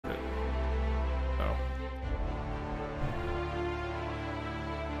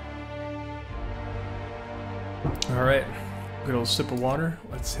Alright, good old sip of water.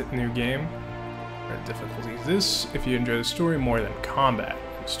 Let's hit new game. Our difficulty is this. If you enjoy the story more than combat.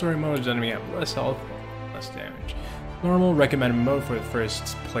 In story mode, the enemy have less health, less damage. Normal, recommended mode for the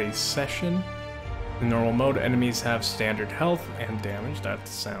first play session. In normal mode, enemies have standard health and damage. That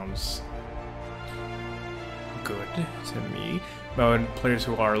sounds good to me. Mode, players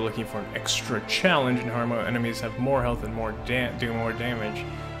who are looking for an extra challenge. In hard mode, enemies have more health and do more damage.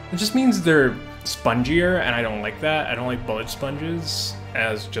 It just means they're spongier, and I don't like that. I don't like bullet sponges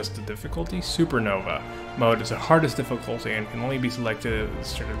as just the difficulty. Supernova mode is the hardest difficulty and can only be selected at the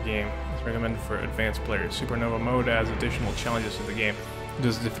start of the game. It's recommended for advanced players. Supernova mode adds additional challenges to the game.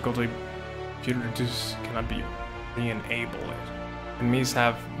 This difficulty computer just cannot be re-enable it. Enemies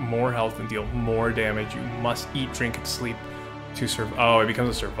have more health and deal more damage. You must eat, drink, and sleep to survive. Oh, it becomes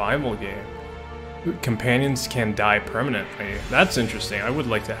a survival game. Companions can die permanently. That's interesting. I would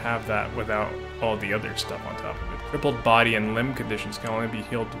like to have that without all the other stuff on top of it. Crippled body and limb conditions can only be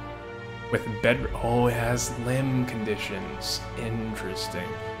healed with bed. Oh, it has limb conditions. Interesting.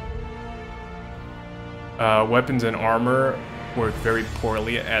 Weapons and armor work very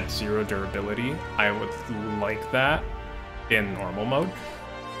poorly at 0 durability. I would like that in normal mode.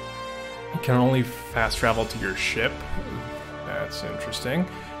 You can only fast travel to your ship. That's interesting.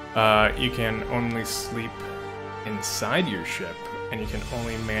 You can only sleep inside your ship, and you can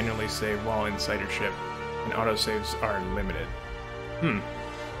only manually save while inside your ship, and autosaves are limited.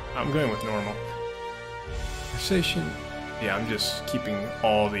 I'm going with normal. Conversation. Yeah, I'm just keeping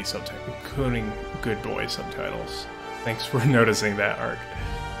all these subtitles, including Good Boy subtitles. Thanks for noticing that, Ark.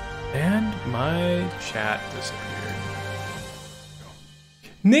 And my chat disappeared.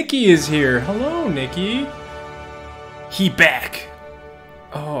 Nikki is here! Hello, Nikki! He back!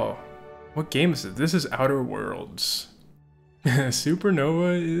 Oh, what game is it? This is Outer Worlds.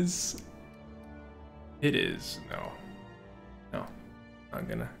 Supernova is... It is. No. No. I'm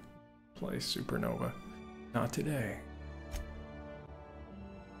gonna play Supernova. Not today.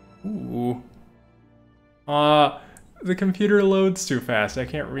 Ooh. The computer loads too fast. I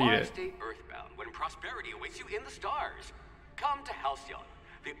can't read it. Stay earthbound when prosperity awaits you in the stars. Come to Halcyon,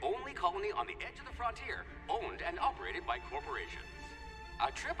 the only colony on the edge of the frontier, owned and operated by corporations. A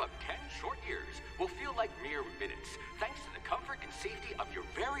trip of 10 short years will feel like mere minutes, thanks to the comfort and safety of your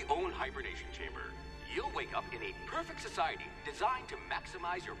very own hibernation chamber. You'll wake up in a perfect society designed to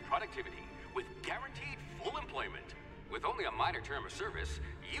maximize your productivity with guaranteed full employment. With only a minor term of service,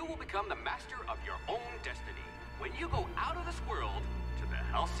 you will become the master of your own destiny when you go out of this world to the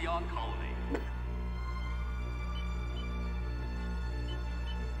Halcyon colony.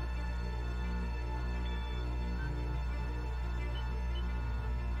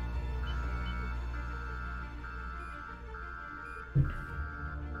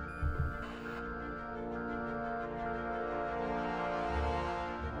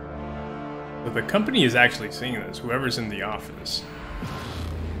 But the company is actually seeing this, whoever's in the office.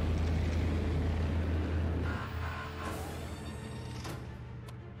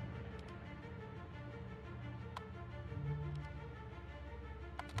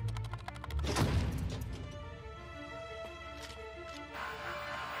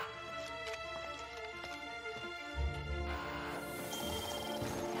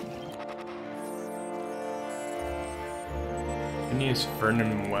 Phineas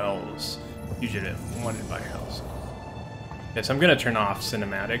Vernon Wells. Fugitive, wanted by House. Yes, I'm gonna turn off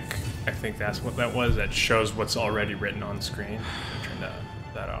cinematic. I think that's what that was. That shows what's already written on screen. Turn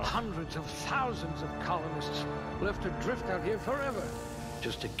that off. Hundreds of thousands of colonists left adrift out here forever,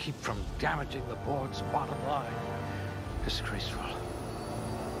 just to keep from damaging the board's bottom line. Disgraceful.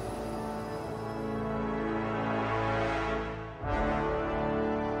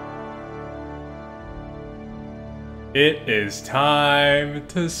 It is time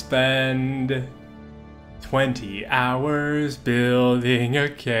to spend 20 hours building a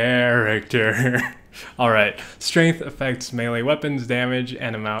character. Alright, strength affects melee weapons, damage,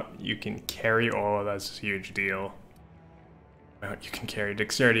 and amount you can carry. Oh, that's a huge deal. Amount you can carry.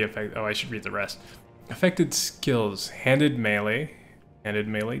 Dexterity effect. Oh, I should read the rest. Affected skills. Handed melee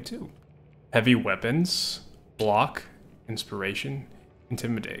 2. Heavy weapons. Block. Inspiration.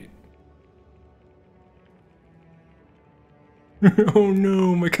 Intimidate. Oh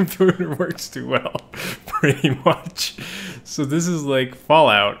no, my computer works too well, pretty much. So this is like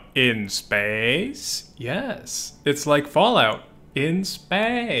Fallout in space? Yes, it's like Fallout in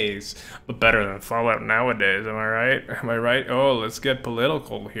space. But better than Fallout nowadays, am I right? Am I right? Oh, let's get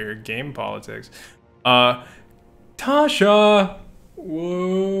political here, game politics. Tasha!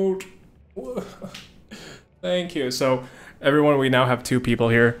 Whoa. Thank you. So, everyone, we now have 2 people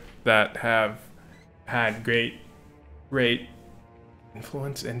here that have had great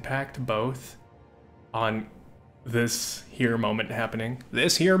influence, impact, both on this here moment happening.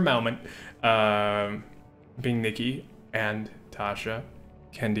 This here moment, being Nikki and Tasha,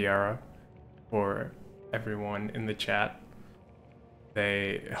 Kendiara, for everyone in the chat.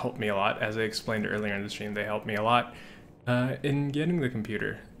 They helped me a lot, as I explained earlier in the stream. They helped me a lot in getting the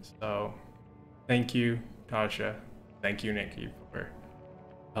computer. So, thank you, Tasha. Thank you, Nikki, for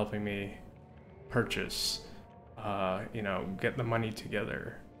helping me purchase. You know, get the money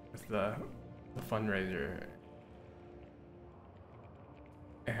together with the fundraiser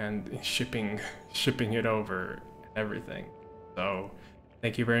and shipping it over and everything. So,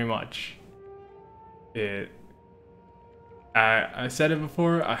 thank you very much. I said it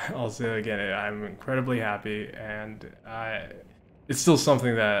before, I'll say it again, I'm incredibly happy, and it's still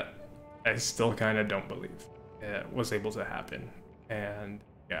something that I still kind of don't believe it was able to happen. And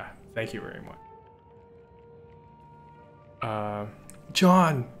yeah, thank you very much.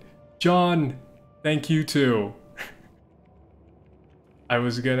 John, thank you too. I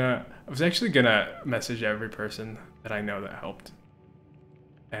was actually gonna message every person that I know that helped,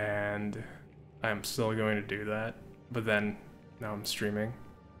 and I'm still going to do that. But then, now I'm streaming.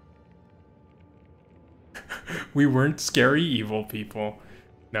 We weren't scary evil people.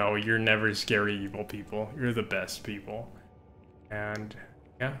 No, you're never scary evil people. You're the best people. And,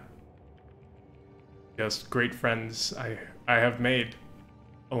 yeah. Just great friends I have made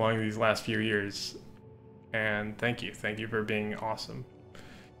along these last few years. And thank you. Thank you for being awesome.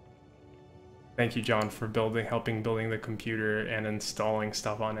 Thank you, John, for helping building the computer and installing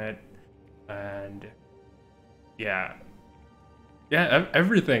stuff on it. And... yeah,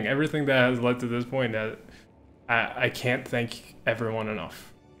 everything that has led to this point. I can't thank everyone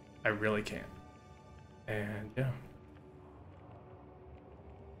enough. I really can't. And yeah.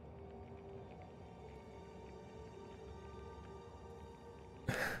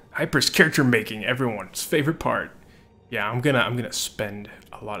 Hyper's character making, everyone's favorite part. Yeah, I'm gonna spend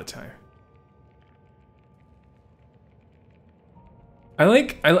a lot of time.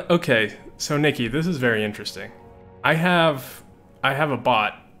 Okay, so Nikki, this is very interesting. I have a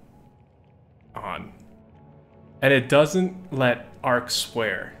bot on, and it doesn't let Ark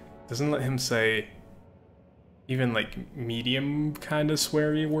swear. It doesn't let him say even like medium kind of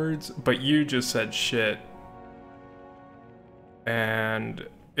sweary words, but you just said shit, and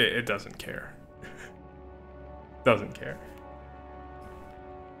it doesn't care. Doesn't care.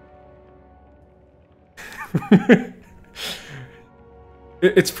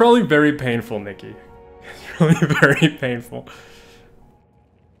 It's probably very painful, Nikki. Really very painful.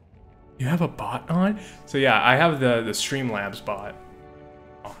 You have a bot on? So yeah, I have the Streamlabs bot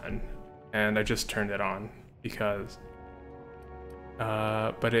on, and I just turned it on because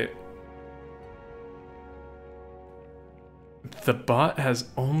but the bot has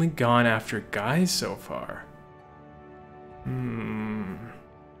only gone after guys so far.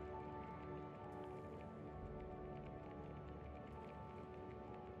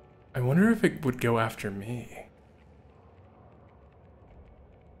 I wonder if it would go after me.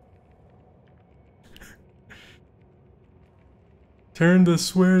 Turn the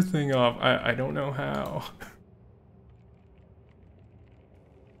swear thing off. I don't know how.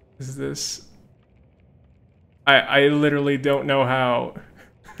 Is this... I literally don't know how.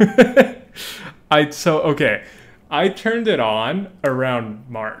 Okay. I turned it on around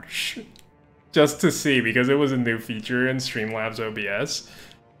March. Just to see, because it was a new feature in Streamlabs OBS.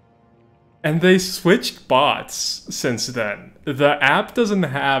 And they switched bots since then. The app doesn't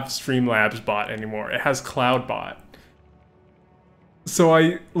have Streamlabs bot anymore. It has CloudBot. So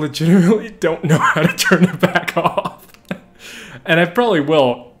I legitimately don't know how to turn it back off. And I probably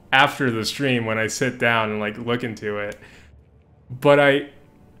will after the stream when I sit down and like look into it. But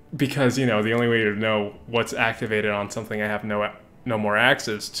because, you know, the only way to know what's activated on something I have no more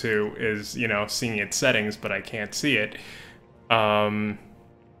access to is, you know, seeing its settings, but I can't see it. I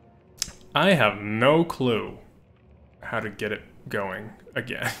have no clue how to get it going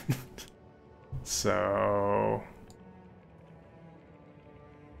again. So...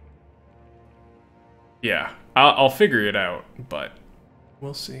 yeah, I'll figure it out, but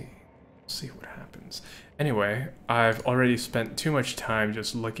we'll see. We'll see what happens. Anyway, I've already spent too much time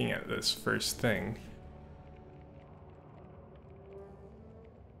just looking at this first thing.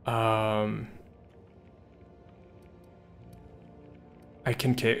 I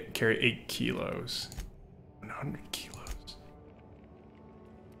can carry 8 kilos. 100 kilos.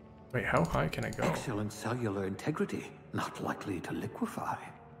 Wait, how high can I go? Excellent cellular integrity, not likely to liquefy.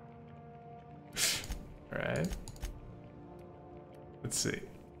 Alright. Let's see.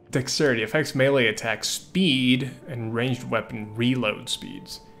 Dexterity affects melee attack speed and ranged weapon reload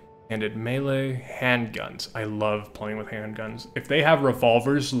speeds. Handed melee, handguns. I love playing with handguns. If they have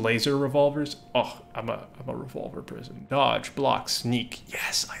revolvers, laser revolvers, oh, I'm a revolver person. Dodge, block, sneak.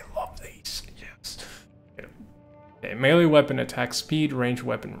 Yes, I love these. Yes. Okay, melee weapon attack speed, ranged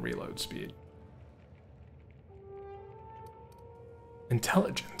weapon reload speed.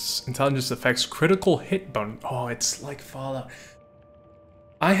 Intelligence. Intelligence affects critical hit bonus. Oh, it's like Fallout.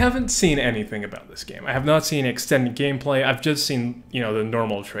 I haven't seen anything about this game. I have not seen extended gameplay. I've just seen, you know, the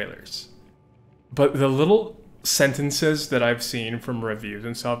normal trailers. But the little sentences that I've seen from reviews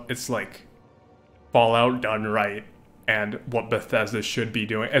and stuff, it's like Fallout done right and what Bethesda should be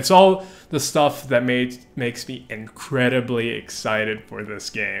doing. It's all the stuff that makes me incredibly excited for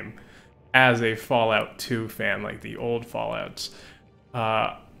this game as a Fallout 2 fan, like the old Fallouts.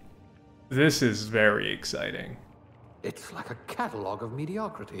 This is very exciting. It's like a catalog of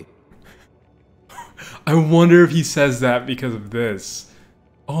mediocrity. I wonder if he says that because of this.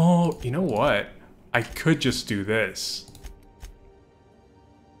 Oh, you know what? I could just do this.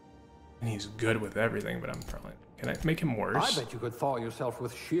 And he's good with everything, but I'm probably... Can I make him worse? I bet you could thaw yourself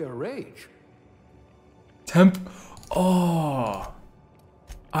with sheer rage. Oh.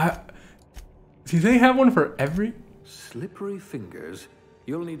 Do they have one for every... Slippery fingers.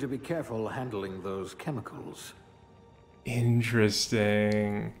 You'll need to be careful handling those chemicals.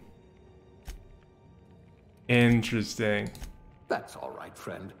 Interesting. Interesting. That's all right,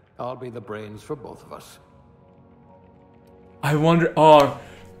 friend. I'll be the brains for both of us. I wonder... Oh...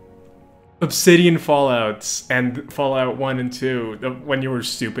 Obsidian Fallouts and Fallout 1 and 2, when you were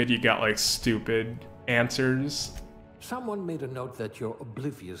stupid, you got, like, stupid answers. Someone made a note that you're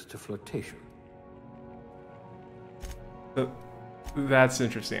oblivious to flirtation. That's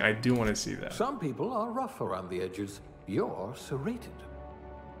interesting. I do want to see that. Some people are rough around the edges. You're serrated.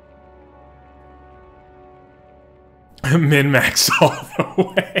 Min-max all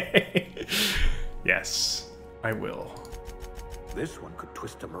the way. Yes, I will. This one could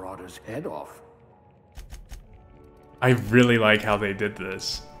twist a marauder's head off. I really like how they did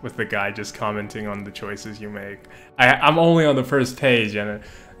this, with the guy just commenting on the choices you make. I'm only on the first page, and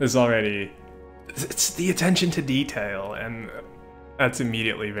it's already... It's the attention to detail, and that's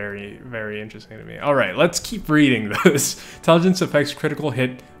immediately very, very interesting to me. Alright, let's keep reading this. Intelligence affects critical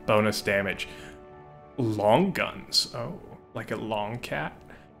hit bonus damage. Long guns. Oh, like a long cat?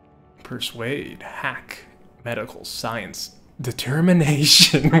 Persuade, hack, medical, science,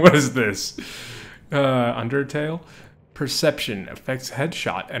 determination. What is this? Undertale? Perception affects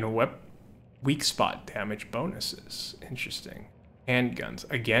headshot and weak spot damage bonuses. Interesting. Handguns.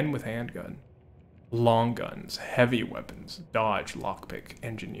 Again with handgun. Long guns. Heavy weapons. Dodge, lockpick,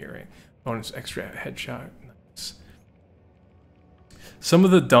 engineering. Bonus extra headshot. Nice. Some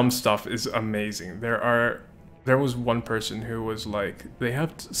of the dumb stuff is amazing. There was one person who was like, they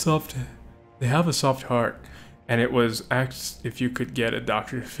have a soft heart, and it was asked if you could get a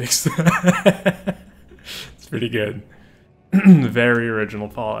doctor to fix that. It's pretty good. Very original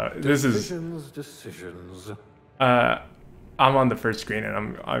Fallout. This is decisions. I'm on the first screen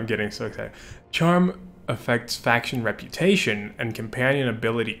and I'm getting so excited. Charm affects faction reputation and companion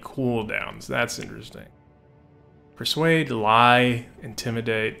ability cooldowns. That's interesting. Persuade, lie,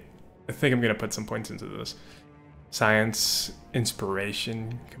 intimidate. I think I'm gonna put some points into this. Science,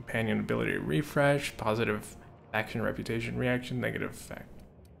 inspiration, companion ability refresh, positive faction reputation reaction, negative effect.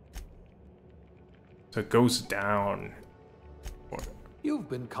 So it goes down. You've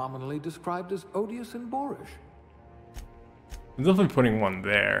been commonly described as odious and boorish. I'm definitely putting one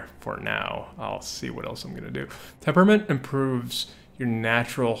there for now. I'll see what else I'm gonna do. Temperament improves your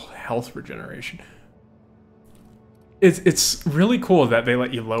natural health regeneration. It's really cool that they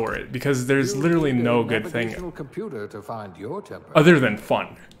let you lower it, because there's literally no good thing computer to find your temper. other than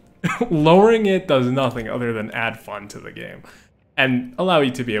fun. Lowering it does nothing other than add fun to the game and allow you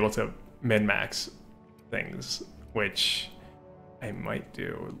to be able to min-max things, which I might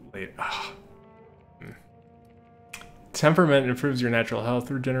do later. Temperament improves your natural health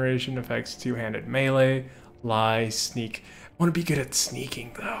regeneration, affects two-handed melee, lie, sneak. I want to be good at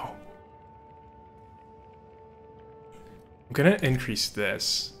sneaking though. I'm gonna increase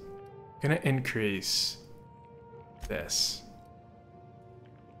this. I'm gonna increase this.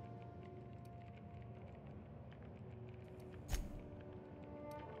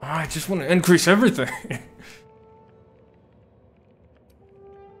 Oh, I just want to increase everything.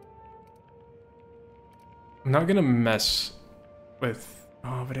 I'm not gonna mess with...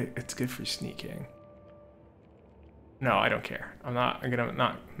 Oh, but it's good for sneaking. No, I don't care. I'm gonna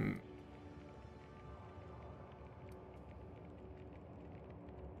not...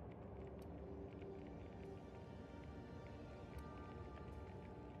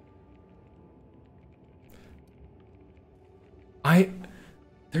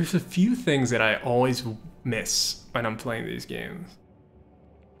 There's a few things that I always miss when I'm playing these games.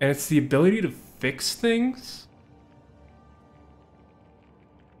 And it's the ability to fix things.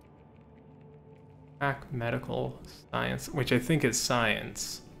 Hack medical science, which I think is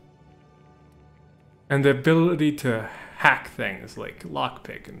science. And the ability to hack things like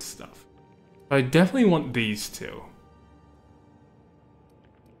lockpick and stuff. But I definitely want these two.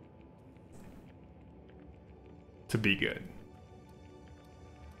 To be good.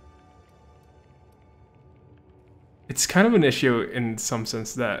 It's kind of an issue in some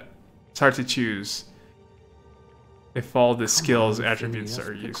sense that it's hard to choose if all the skills attributes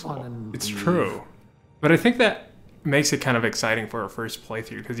are useful. It's true. But I think that makes it kind of exciting for a first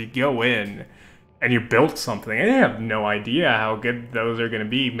playthrough, because you go in and you build something and you have no idea how good those are going to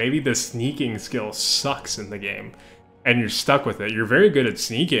be. Maybe the sneaking skill sucks in the game and you're stuck with it. You're very good at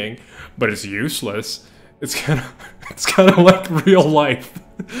sneaking, but it's useless. It's kind of like real life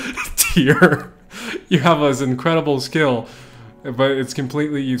here. You have this incredible skill, but it's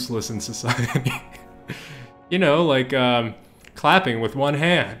completely useless in society. You know, like clapping with one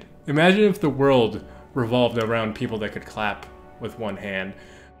hand. Imagine if the world revolved around people that could clap with one hand.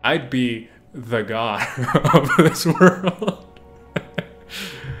 I'd be the god of this world.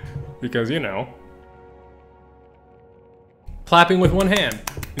 Because, you know, clapping with one hand,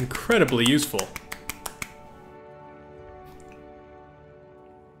 incredibly useful.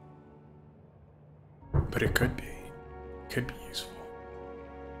 But it could be useful.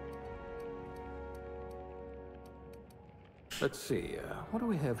 Let's see, what do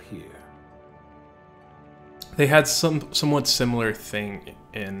we have here? They had some somewhat similar thing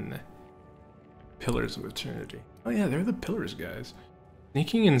in Pillars of Eternity. Oh yeah, they're the Pillars guys.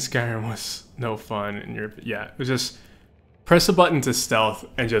 Sneaking in Skyrim was no fun, and it was just press a button to stealth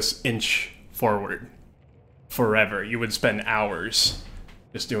and just inch forward forever. You would spend hours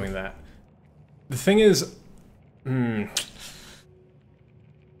just doing that. The thing is, I'm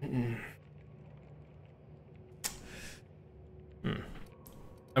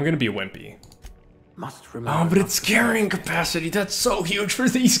gonna be wimpy. Must remember. Oh, but it's carrying capacity. That's so huge for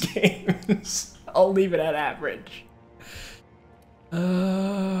these games. I'll leave it at average.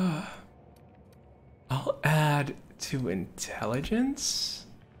 I'll add to intelligence.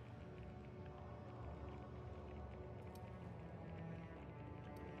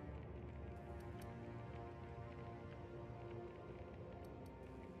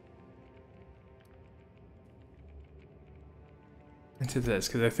 Into this,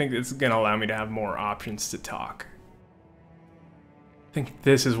 because I think it's gonna allow me to have more options to talk. I think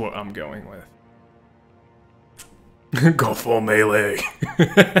this is what I'm going with. Go full melee.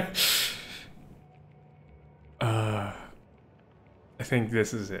 I think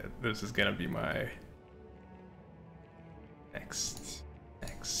this is it. This is gonna be my next.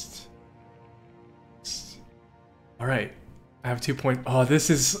 All right, I have 2 points. Oh,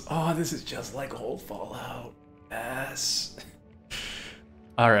 this is just like old Fallout. Yes.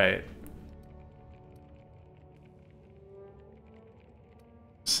 All right.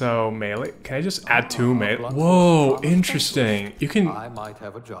 So melee. Can I just add 2 melee? Whoa, interesting. You can. I might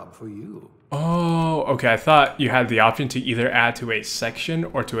have a job for you. Oh, okay. I thought you had the option to either add to a section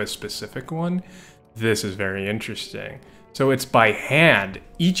or to a specific one. This is very interesting. So it's by hand.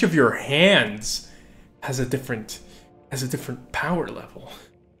 Each of your hands has a different power level.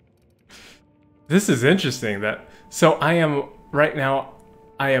 This is interesting. So I am right now.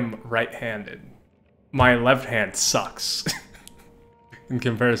 I am right-handed. My left hand sucks in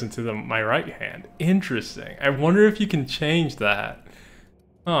comparison to my right hand. Interesting. I wonder if you can change that.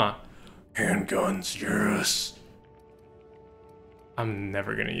 Huh. Handguns, yes. I'm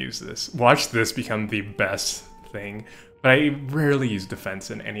never gonna use this. Watch this become the best thing. But I rarely use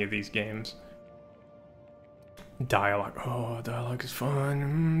defense in any of these games. Dialogue. Oh, dialogue is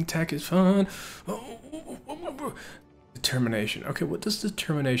fun. Tech is fun. Oh. Determination. Okay, what does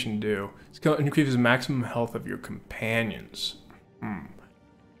determination do? Skill increases maximum health of your companions.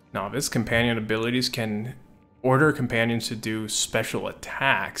 Novice companion abilities can order companions to do special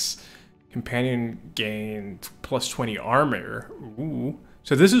attacks. Companion gains plus 20 armor. Ooh.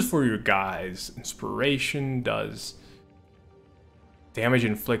 So this is for your guys. Inspiration does damage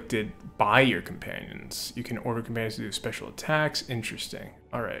inflicted by your companions. You can order companions to do special attacks. Interesting.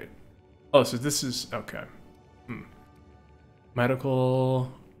 All right. Oh, so this is okay. Medical.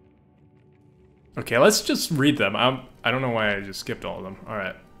 Okay, let's just read them. I don't know why I just skipped all of them. All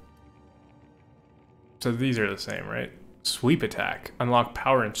right. So these are the same, right? Sweep attack. Unlock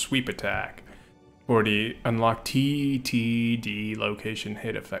power and sweep attack. 40. Unlock TTD location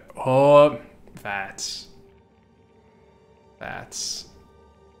hit effect. Oh, that's. That's...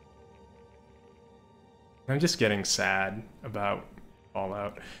 I'm just getting sad about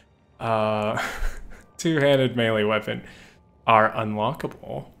Fallout. Two-handed melee weapon are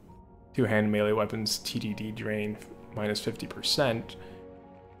unlockable. Two-handed melee weapons TDD drain minus 50%.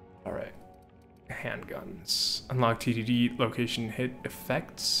 Alright. Handguns. Unlock TDD location hit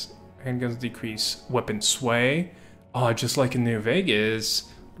effects. Handguns decrease weapon sway. Oh, just like in New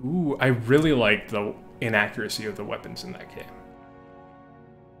Vegas. Ooh, I really like the inaccuracy of the weapons in that game.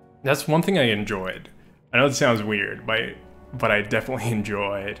 That's one thing I enjoyed. I know it sounds weird, but I definitely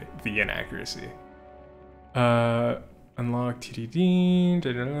enjoyed the inaccuracy. Unlock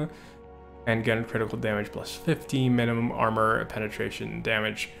TDD. Handgun critical damage plus 50. Minimum armor penetration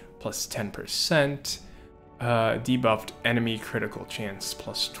damage plus 10%. Debuffed enemy critical chance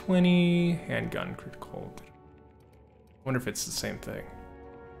plus 20. Handgun critical. Wonder if it's the same thing.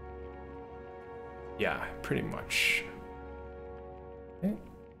 Yeah, pretty much. Okay.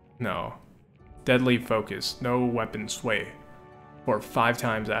 No. Deadly focus. No weapon sway. For 5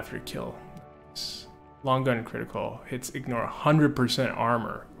 times after kill. Long gun critical. Hits ignore 100%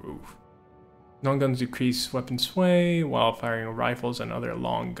 armor. Oof. Long guns decrease weapon sway while firing rifles and other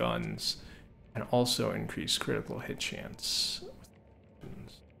long guns. And also increase critical hit chance.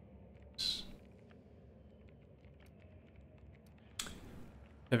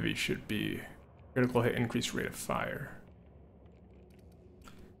 Heavy should be critical hit increase rate of fire.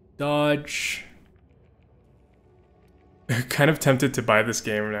 Dodge. Kind of tempted to buy this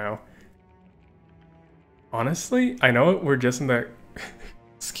game now. Honestly, I know we're just in the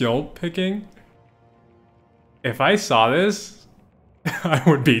skill picking. If I saw this, I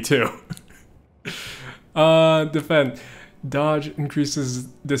would be too. Defend. Dodge increases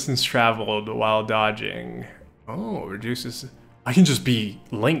distance traveled while dodging. Oh, reduces... I can just be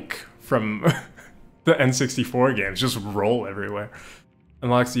Link from the N64 games. Just roll everywhere.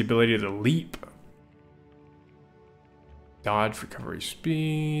 Unlocks the ability to leap. Dodge, recovery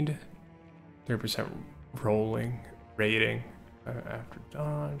speed. 30% rolling rating after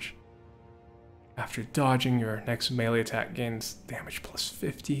dodge. After dodging, your next melee attack gains damage plus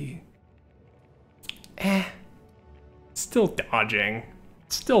 50. Still dodging.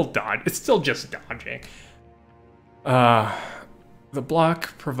 Still dodge. It's still just dodging. The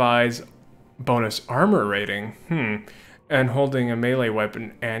block provides bonus armor rating. And holding a melee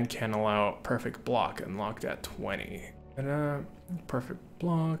weapon and can allow perfect block unlocked at 20. And perfect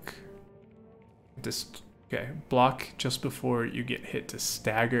block. Okay, block just before you get hit to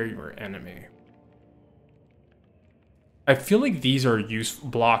stagger your enemy. I feel like these are useful.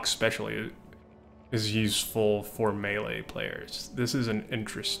 Block especially is useful for melee players. This is an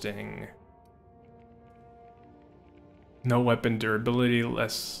interesting. No weapon durability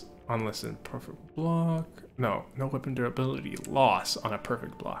unless in perfect block. No weapon durability loss on a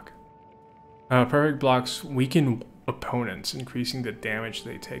perfect block. Perfect blocks weaken opponents, increasing the damage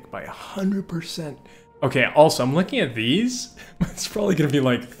they take by 100%. Okay, also, I'm looking at these. It's probably going to be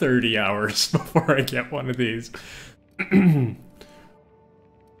like 30 hours before I get one of these.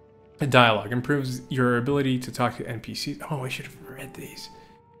 Dialogue improves your ability to talk to NPCs. Oh, I should have read these.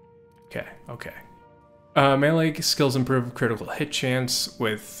 Okay. Melee skills improve critical hit chance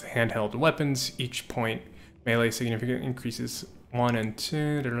with handheld weapons. Each point melee significantly increases 1 and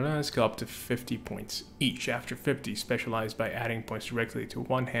 2. Skill up to 50 points each. After 50, specialized by adding points directly to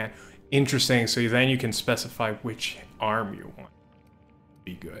one hand. Interesting. So then you can specify which arm you want.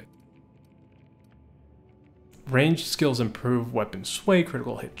 Be good. Ranged skills improve weapon sway,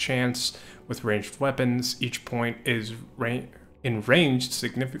 critical hit chance with ranged weapons. Each point is in ranged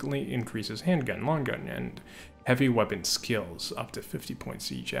significantly increases handgun, long gun, and heavy weapon skills up to 50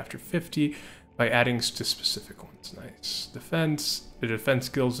 points each. After 50, by adding to specific ones. Nice. Defense. The defense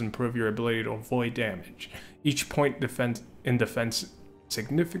skills improve your ability to avoid damage. Each point in defense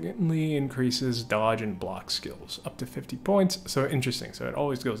significantly increases dodge and block skills up to 50 points. So interesting. So it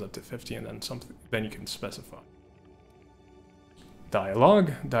always goes up to 50, and then something. Then you can specify.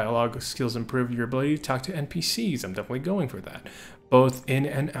 Dialogue skills improve your ability to talk to NPCs. I'm definitely going for that. Both in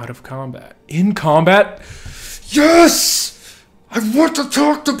and out of combat. In combat? Yes! I want to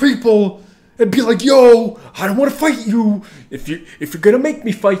talk to people and be like, yo, I don't want to fight you. If you're gonna make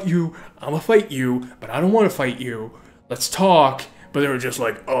me fight you, I'm gonna fight you, but I don't want to fight you. Let's talk. But they were just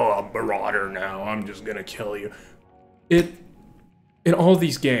like, oh, I'm Marauder now. I'm just gonna kill you. In all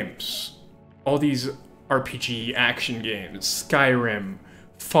these games, all these RPG action games, Skyrim,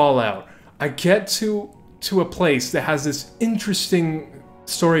 Fallout, I get to a place that has this interesting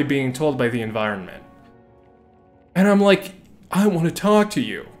story being told by the environment. And I'm like, I want to talk to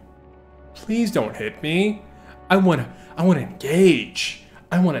you. Please don't hit me. I want I want to engage.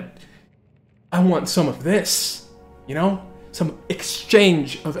 I want some of this, you know? Some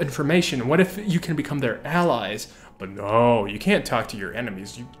exchange of information. What if you can become their allies? But no, you can't talk to your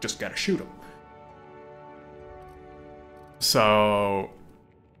enemies. You just gotta shoot them. So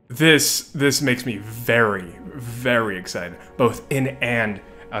this makes me very, very excited, both in and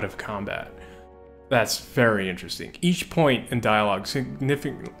out of combat. That's very interesting. Each point in dialogue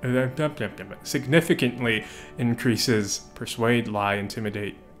significantly increases Persuade, Lie,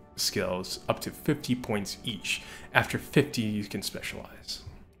 Intimidate skills up to 50 points each. After 50, you can specialize.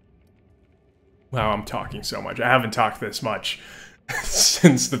 Wow, I'm talking so much. I haven't talked this much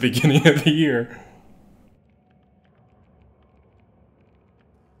since the beginning of the year.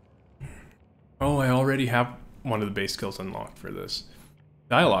 Oh, I already have one of the base skills unlocked for this.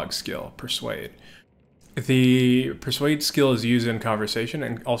 Dialogue skill, Persuade. The Persuade skill is used in conversation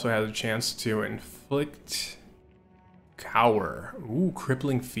and also has a chance to inflict Cower. Ooh,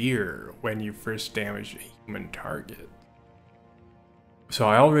 crippling fear when you first damage a human target. So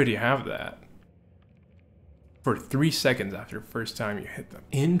I already have that. For 3 seconds after the first time you hit them.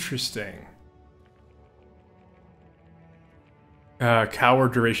 Interesting.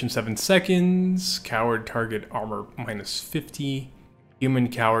 Coward duration 7 seconds. Coward target armor minus 50. Human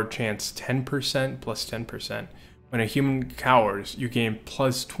coward chance 10% plus 10%. When a human cowers, you gain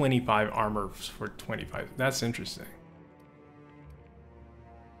plus 25 armor for 25. That's interesting.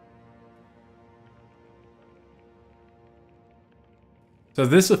 So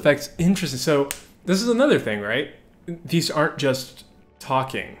this affects interesting. So this is another thing, right? These aren't just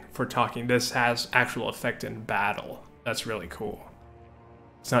talking for talking. This has actual effect in battle. That's really cool.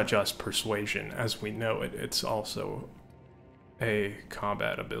 It's not just persuasion as we know it. It's also a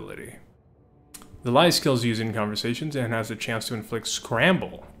combat ability. The Lie skill is used in conversations and has a chance to inflict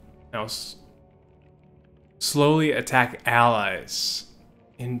Scramble. Now, slowly attack allies.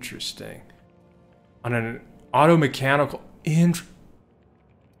 Interesting. On an auto-mechanical...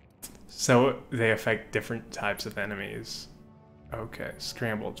 So they affect different types of enemies. Okay,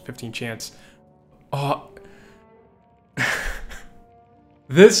 Scrambled, 15 chance. Oh,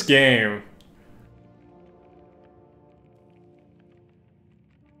 this game.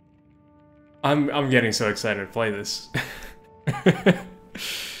 I'm getting so excited to play this.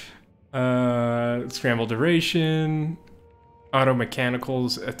 Scramble duration. Auto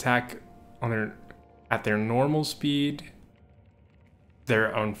mechanicals attack on at their normal speed.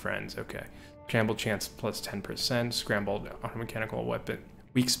 Their own friends, okay. Scramble chance plus 10%. Scrambled auto-mechanical weapon.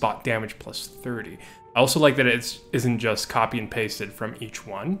 Weak spot damage plus 30. I also like that it isn't just copy and pasted from each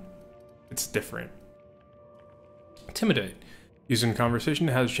one. It's different. Intimidate. Used in conversation,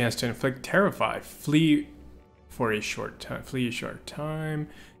 has a chance to inflict Terrify. Flee for a short time. Flee a short time.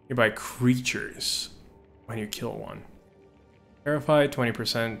 Nearby creatures when you kill one. Terrify,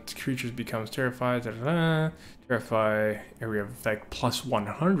 20%. Creatures becomes terrified. Terrify, area of effect plus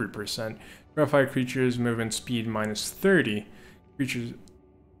 100%. Terrify creatures, movement speed minus 30. Creatures,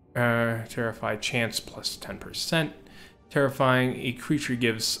 terrify chance plus 10%. Terrifying, a creature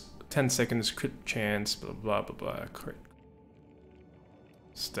gives 10 seconds crit chance, blah, blah, blah, blah. Crit.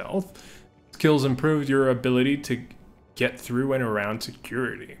 Stealth. Skills improve your ability to get through and around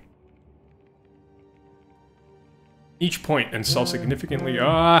security. Each point and sell significantly.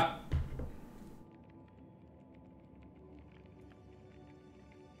 A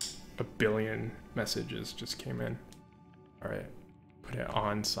billion messages just came in. Alright, put it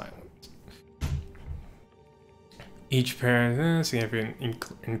on silent. Each pair significant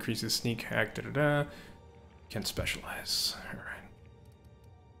increases sneak hack. Can specialize. Alright.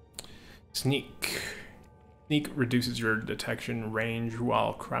 Sneak. Sneak reduces your detection range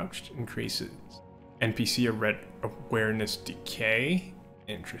while crouched. Increases NPC awareness decay.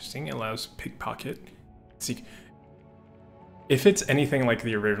 Interesting. Allows pickpocket. Seek. If it's anything like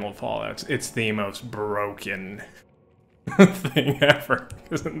the original Fallout, it's the most broken thing ever.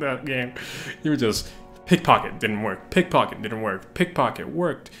 Isn't that game? You were just pickpocket didn't work. Pickpocket didn't work. Pickpocket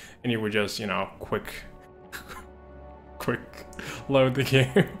worked, and you would just, you know, quick load the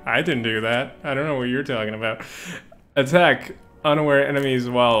game. I didn't do that. I don't know what you're talking about. Attack unaware enemies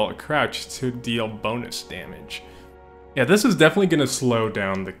while crouched to deal bonus damage. Yeah, this is definitely going to slow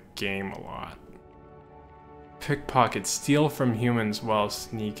down the game a lot. Pickpocket, steal from humans while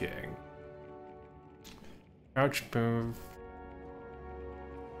sneaking. Crouch move.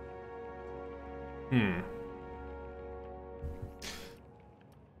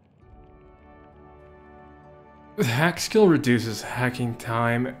 The hack skill reduces hacking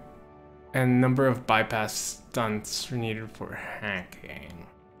time and number of bypass stunts needed for hacking.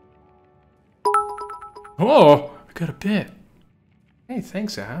 Oh, got a bid. Hey,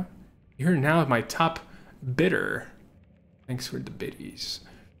 thanks, Ab. You're now my top bidder. Thanks for the biddies.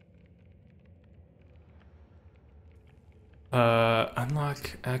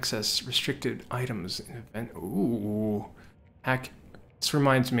 Unlock access restricted items in event. Ooh. Hack. This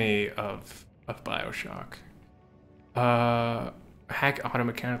reminds me of BioShock. Hack auto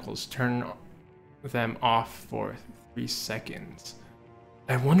mechanicals. Turn them off for 3 seconds.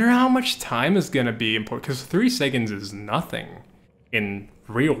 I wonder how much time is gonna be important, because 3 seconds is nothing in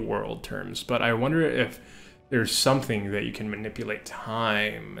real world terms, but I wonder if there's something that you can manipulate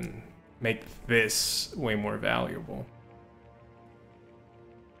time and make this way more valuable.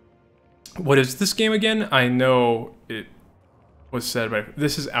 What is this game again? I know it was said by...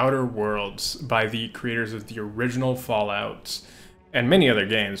 This is Outer Worlds by the creators of the original Fallouts and many other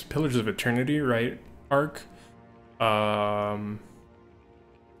games. Pillars of Eternity, right? Arc.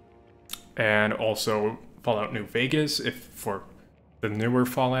 And also Fallout New Vegas, if for the newer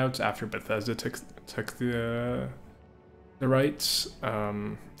Fallouts after Bethesda took the rights.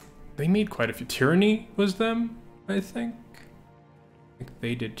 They made quite a few. Tyranny was them, I think. I think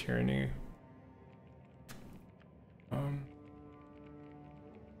they did Tyranny.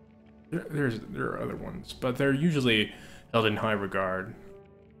 There are other ones, but they're usually held in high regard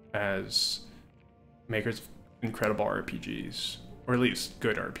as makers of incredible RPGs, or at least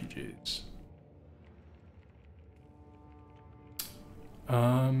good RPGs.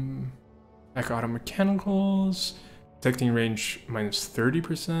 Hack auto mechanicals, detecting range minus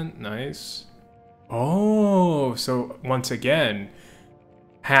 30%. Nice. Oh, so once again,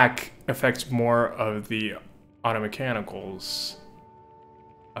 hack affects more of the auto mechanicals,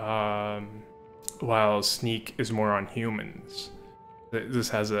 while sneak is more on humans. This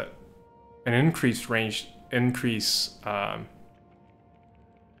has an increased range, increased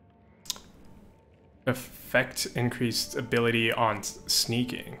ability on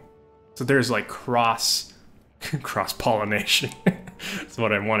sneaking. So there's like cross pollination. That's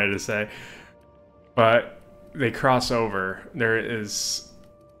what I wanted to say. But they cross over. There is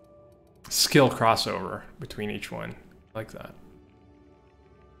skill crossover between each one. I like that.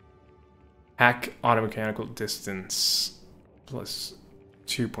 Hack auto mechanical distance plus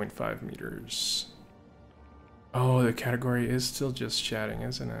 2.5 meters. Oh, the category is still just chatting,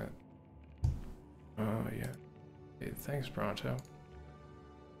 isn't it? Oh, yeah. Hey, thanks, Pronto.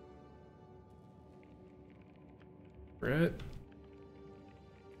 Brett?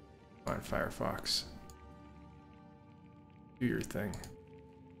 Come on, Firefox. Do your thing.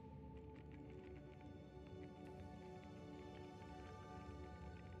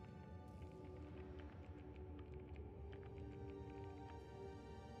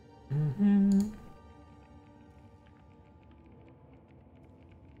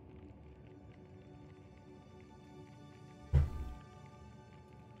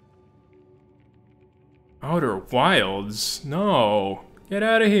 Outer Wilds? No. Get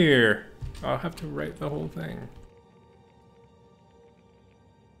out of here. I'll have to write the whole thing.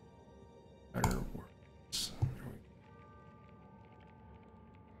 Outer Worlds.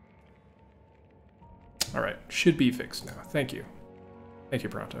 Alright, should be fixed now. Thank you. Thank you,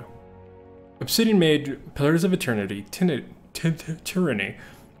 Pronto. Obsidian made Pillars of Eternity, Tyranny,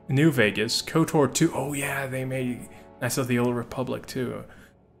 New Vegas, KOTOR 2. Oh yeah, they made Knights of the Old Republic too.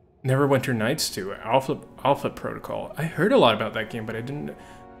 Neverwinter Nights 2, Alpha Protocol. I heard a lot about that game, but I didn't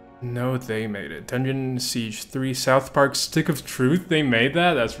know they made it. Dungeon Siege 3, South Park Stick of Truth. They made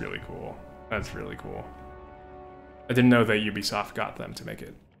that? That's really cool. That's really cool. I didn't know that Ubisoft got them to make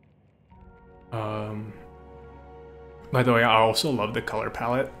it. By the way, I also love the color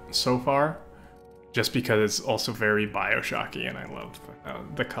palette so far, just because it's also very BioShocky, and I love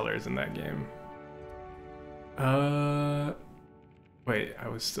the colors in that game. Wait, I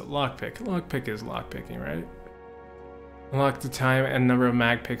was still lockpick. Lockpick is lockpicking, right? Unlock the time and number of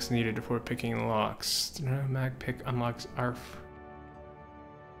mag picks needed before picking locks. The number of mag pick unlocks ARF.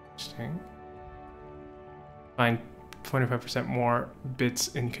 Interesting. Find 25% more bits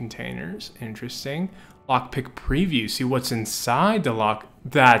in containers. Interesting. Lockpick preview. See what's inside the lock.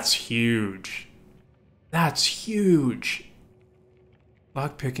 That's huge. That's huge.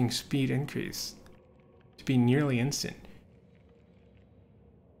 Lockpicking speed increase to be nearly instant.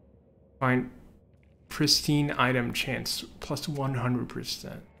 Find pristine item chance plus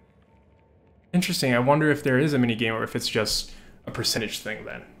 100%. Interesting. I wonder if there is a minigame or if it's just a percentage thing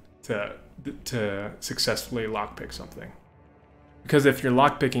then to successfully lockpick something. Because if you're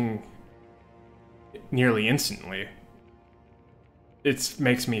lockpicking nearly instantly, it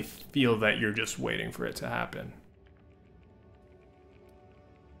makes me feel that you're just waiting for it to happen.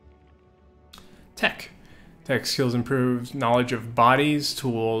 Tech. Tech skills improves knowledge of bodies,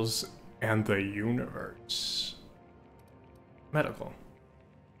 tools, and the universe. Medical.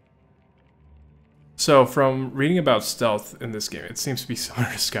 So, from reading about stealth in this game, it seems to be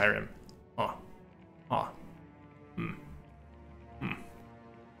similar to Skyrim.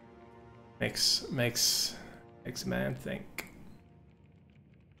 Makes a man think.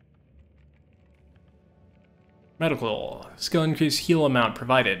 Medical. Skill increase heal amount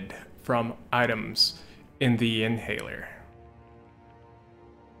provided from items in the inhaler.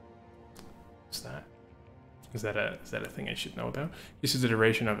 What's that? Is that a thing I should know about? This is the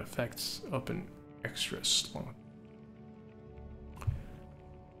duration of effects open extra slow.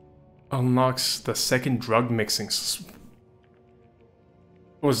 Unlocks the second drug mixing.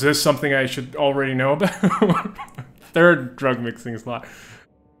 Was this something I should already know about? Third drug mixing slot.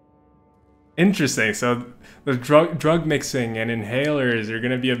 Interesting. So the drug mixing and inhalers are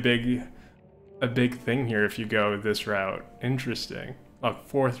gonna be a big thing here if you go this route. Interesting.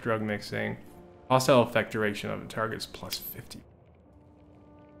 Fourth drug mixing. Hostile effect duration of the target's plus 50.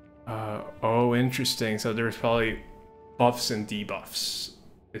 Oh, interesting. So there's probably buffs and debuffs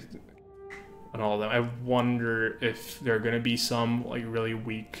on all of them. I wonder if there are going to be some like really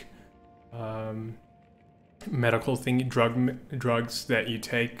weak medical drugs that you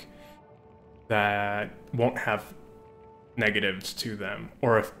take that won't have negatives to them,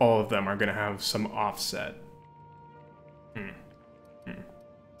 or if all of them are going to have some offset.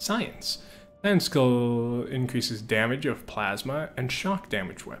 Science. Science skill increases damage of plasma and shock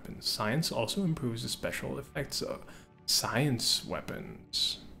damage weapons. Science also improves the special effects of science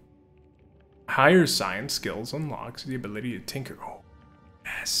weapons. Higher science skills unlocks the ability to tinker. Oh,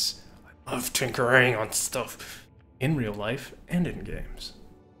 yes. I love tinkering on stuff in real life and in games.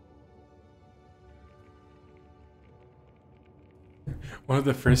 One of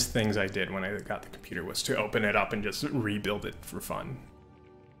the first things I did when I got the computer was to open it up and just rebuild it for fun.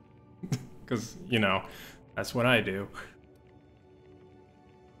 Because, you know, that's what I do.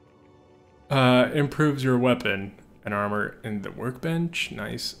 Improves your weapon and armor in the workbench.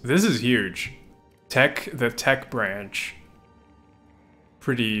 Nice. This is huge. The tech branch.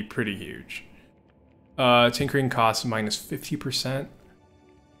 Pretty huge. Tinkering costs minus 50%.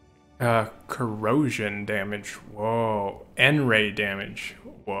 Corrosion damage. Whoa. N-ray damage.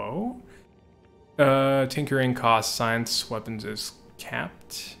 Whoa. Tinkering costs science weapons is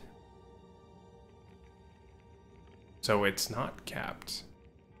capped. So it's not capped.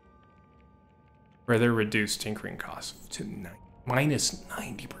 Further reduced tinkering costs to minus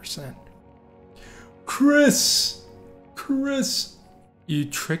 90%. Chris! You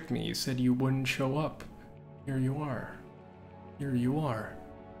tricked me. You said you wouldn't show up. Here you are. Here you are.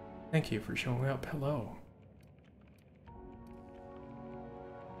 Thank you for showing up. Hello.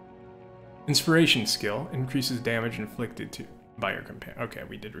 Inspiration skill increases damage inflicted by your companion. Okay,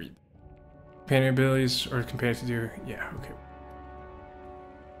 we did read. Companion abilities or companions to do. Yeah, okay.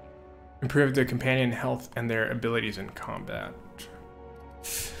 Improve the companion health and their abilities in combat.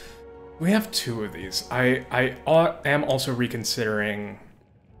 We have 2 of these. I am also reconsidering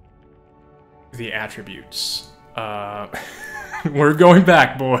the attributes. We're going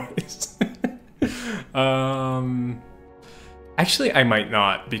back, boys. Actually, I might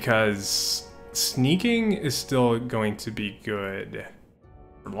not, because sneaking is still going to be good.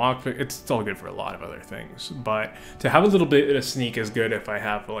 It's still good for a lot of other things, but to have a little bit of sneak is good if I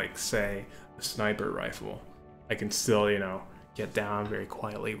have, like, say, a sniper rifle. I can still, you know, get down very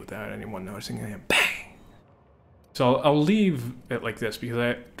quietly without anyone noticing, and bang! So I'll leave it like this because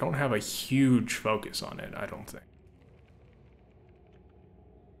I don't have a huge focus on it, I don't think.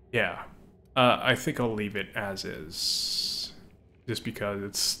 Yeah, I think I'll leave it as is, just because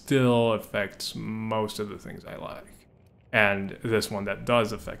it still affects most of the things I like. And this one that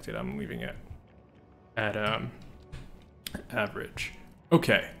does affect it, I'm leaving it at average.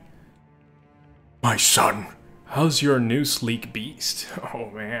 Okay. My son, how's your new sleek beast? Oh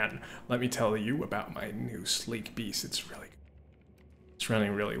man, let me tell you about my new sleek beast. It's really good. It's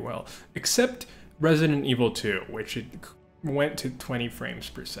running really well. Except Resident Evil 2, which it went to 20 frames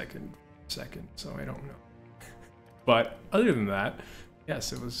per second, so I don't know. But other than that,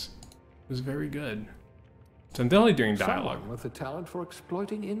 yes, it was very good. So I'm definitely doing dialogue. Someone with a talent for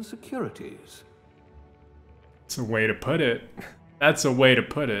exploiting insecurities. That's a way to put it. That's a way to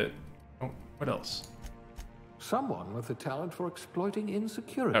put it. Oh, what else? Someone with a talent for exploiting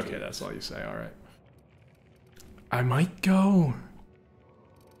insecurities. Okay, that's all you say. All right. I might go.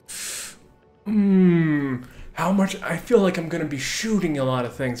 How much? I feel like I'm gonna be shooting a lot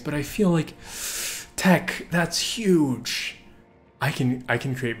of things, but I feel like tech. That's huge. I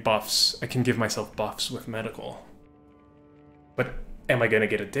can create buffs. I can give myself buffs with medical. But am I gonna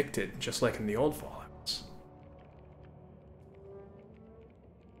get addicted just like in the old Fallouts?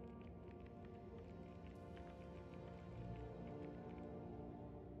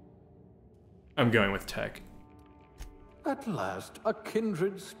 I'm going with tech. At last, a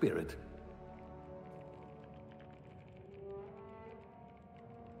kindred spirit.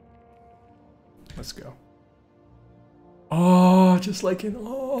 Let's go. Oh, just like in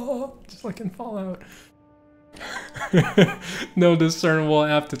Fallout. No discernible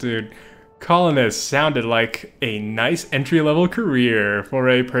aptitude. Colonist sounded like a nice entry-level career for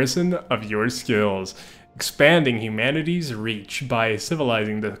a person of your skills. Expanding humanity's reach by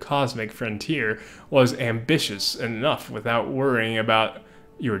civilizing the cosmic frontier was ambitious enough without worrying about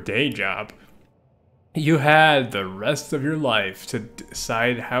your day job. You had the rest of your life to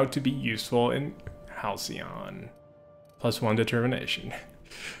decide how to be useful in Halcyon. +1 determination.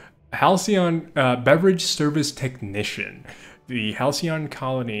 Halcyon beverage service technician. The Halcyon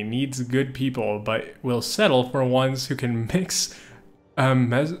colony needs good people, but will settle for ones who can mix a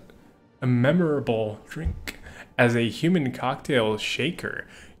memorable drink. As a human cocktail shaker,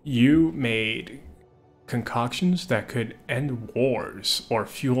 you made concoctions that could end wars or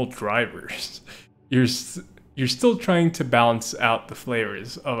fuel drivers. You're still trying to balance out the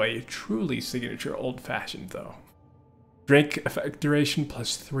flavors of a truly signature old-fashioned, though. Drink effect duration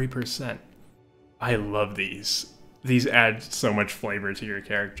 +3%. I love these. These add so much flavor to your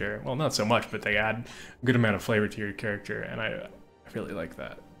character. Well, not so much, but they add a good amount of flavor to your character, and I really like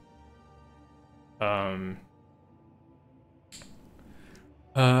that.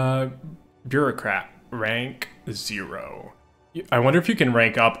 Bureaucrat, rank 0. I wonder if you can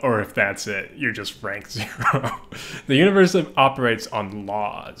rank up or if that's it. You're just rank 0. The universe operates on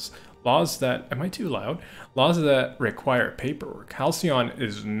laws. Laws that... Am I too loud? Laws that require paperwork. Halcyon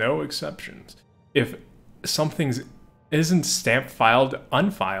is no exceptions. If something isn't stamped, filed,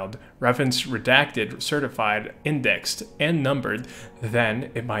 unfiled, referenced, redacted, certified, indexed, and numbered,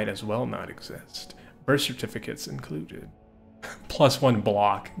 then it might as well not exist. Birth certificates included. +1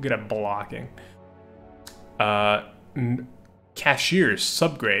 block. Good at blocking. Cashiers,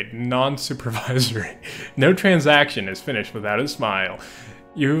 subgrade, non-supervisory. No transaction is finished without a smile.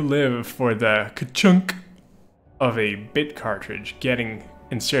 You live for the ka-chunk of a bit cartridge getting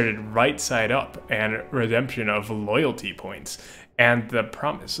inserted right side up and redemption of loyalty points and the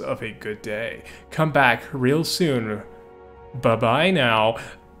promise of a good day. Come back real soon. Bye-bye now,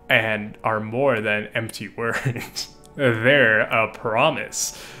 and are more than empty words. They're a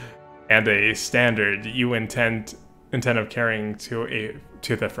promise and a standard you intend of carrying to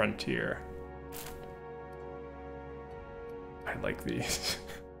the frontier. I like these.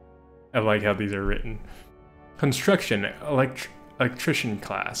 I like how these are written. Construction, electrician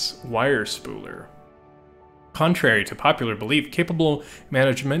class, wire spooler. Contrary to popular belief, capable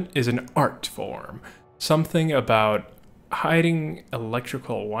management is an art form. Something about hiding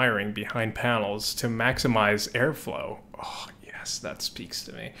electrical wiring behind panels to maximize airflow. Oh, yes, that speaks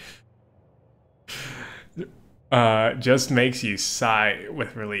to me. Just makes you sigh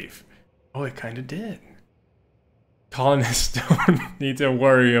with relief. Oh, it kind of did. Colonists don't need to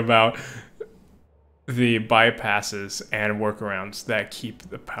worry about the bypasses and workarounds that keep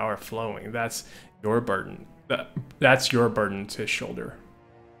the power flowing. That's your burden. That's your burden to shoulder.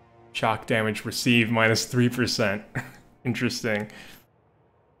 Shock damage received -3%. Interesting.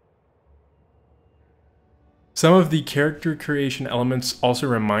 Some of the character creation elements also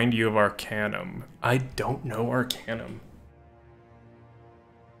remind you of Arcanum. I don't know Arcanum.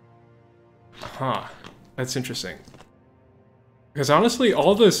 Huh. That's interesting. Because honestly,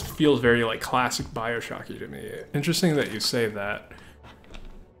 all this feels very like classic Bioshocky to me. Interesting that you say that.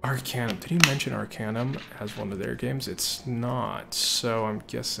 Arcanum. Did he mention Arcanum as one of their games? It's not, so I'm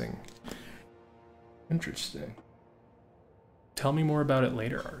guessing. Interesting. Tell me more about it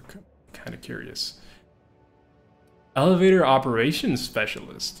later, Arc. I'm kind of curious. Elevator operations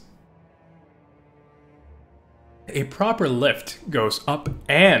specialist. A proper lift goes up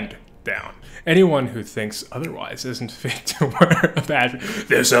and down. Anyone who thinks otherwise isn't fit to wear a badge.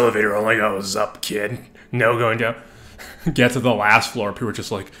 This elevator only goes up, kid. No going down. Get to the last floor. People are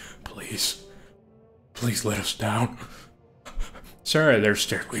just like, please let us down. Sorry, there's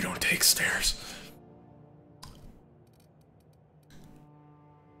stairs. We don't take stairs.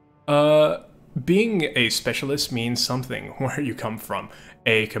 Being a specialist means something where you come from.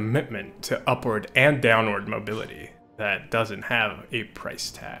 A commitment to upward and downward mobility that doesn't have a price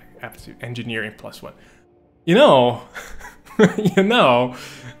tag. Aptitude engineering +1. You know,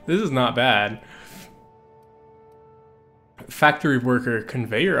 this is not bad. Factory worker,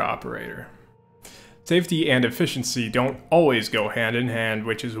 conveyor operator. Safety and efficiency don't always go hand in hand,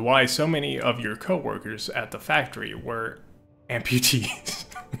 which is why so many of your coworkers at the factory were amputees.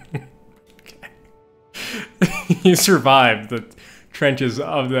 You survived the trenches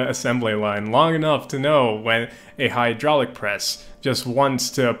of the assembly line long enough to know when a hydraulic press just wants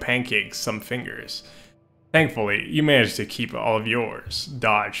to pancake some fingers. Thankfully, you managed to keep all of yours.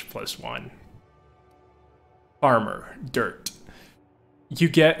 Dodge +1. Farmer, dirt. You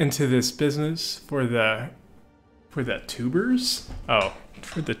get into this business for the tubers? Oh,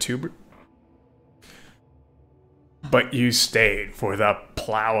 for the tuber. But you stayed for the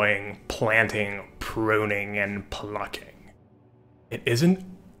plowing, planting, pruning, and plucking. It isn't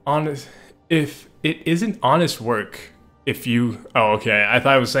honest work if you... Oh, okay. I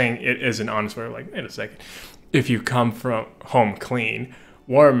thought I was saying it isn't honest work. Like, wait a second. If you come from home clean,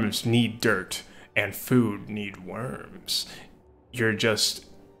 worms need dirt, and food need worms. You're just...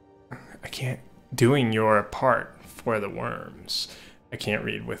 doing your part for the worms. I can't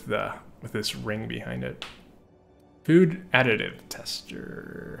read with this ring behind it. Food additive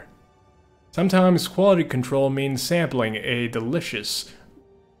tester. Sometimes quality control means sampling a delicious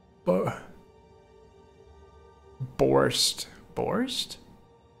borscht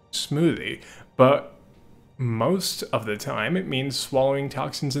smoothie, but most of the time it means swallowing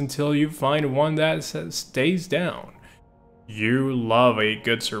toxins until you find one that stays down. You love a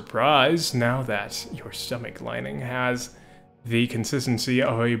good surprise now that your stomach lining has the consistency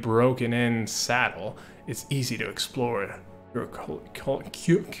of a broken-in saddle. It's easy to explore your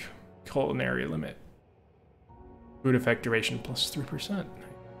culinary limit. Food effect duration +3%.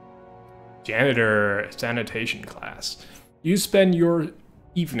 Janitor sanitation class. You spend your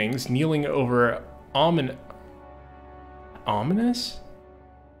evenings kneeling over ominous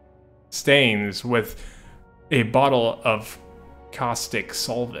stains with a bottle of caustic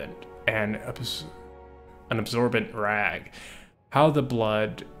solvent and an absorbent rag. How the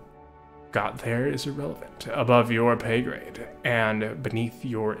blood got there is irrelevant, above your pay grade and beneath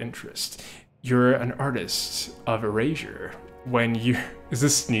your interest. You're an artist of erasure when you... Is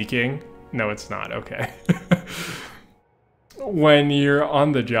this sneaking? No, it's not. Okay. When you're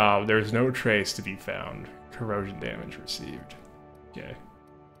on the job, there's no trace to be found. Corrosion damage received. Okay.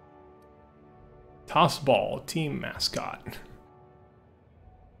 Toss ball, team mascot.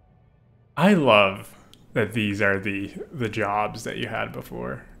 I love that these are the jobs that you had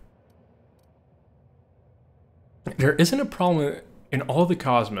before. There isn't a problem in all the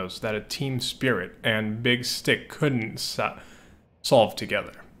cosmos that a team spirit and big stick couldn't solve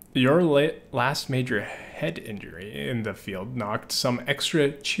together. Your last major head injury in the field knocked some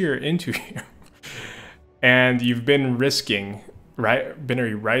extra cheer into you. And you've been been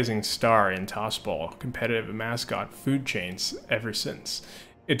a rising star in tossball, competitive mascot food chains ever since.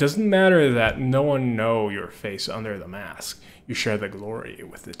 It doesn't matter that no one know your face under the mask. You share the glory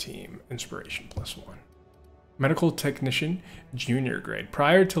with the team. Inspiration +1. Medical technician, junior grade.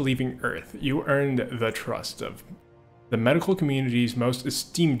 Prior to leaving Earth, you earned the trust of the medical community's most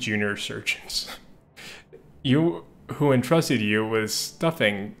esteemed junior surgeons. Who entrusted you with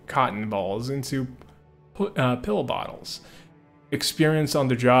stuffing cotton balls into pill bottles. Experience on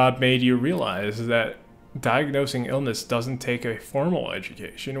the job made you realize that diagnosing illness doesn't take a formal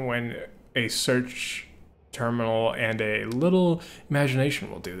education when a search terminal and a little imagination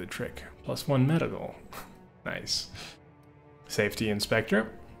will do the trick. +1 medical. Nice. Safety inspector.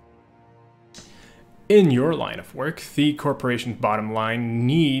 In your line of work, the corporation's bottom line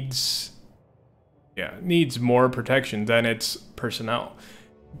needs more protection than its personnel.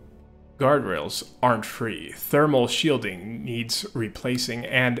 Guardrails aren't free. Thermal shielding needs replacing,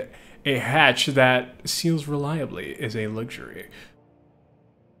 and a hatch that seals reliably is a luxury.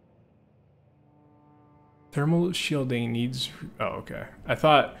 Thermal shielding needs... Oh, okay. I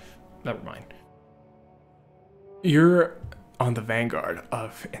thought... Never mind. You're on the vanguard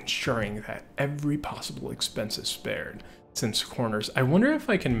of ensuring that every possible expense is spared. Since corners... I wonder if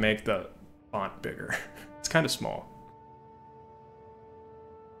I can make the font bigger. It's kind of small.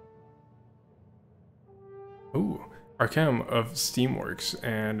 Ooh. Arkham of Steamworks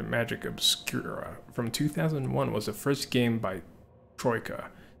and Magic Obscura from 2001 was the first game by Troika.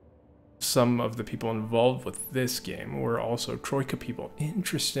 Some of the people involved with this game were also Troika people.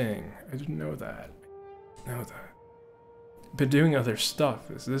 Interesting. I didn't know that. Been doing other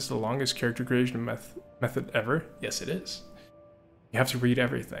stuff. Is this the longest character creation method ever? Yes, it is. You have to read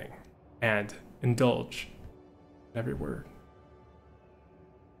everything and indulge in every word.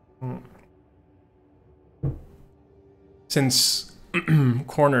 Since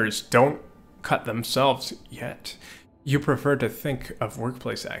corners don't cut themselves yet, You prefer to think of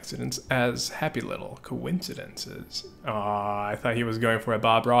workplace accidents as happy little coincidences. Aw, I thought he was going for a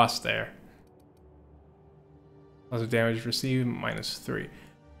Bob Ross there. Loss of damage received, -3.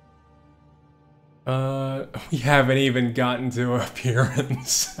 We haven't even gotten to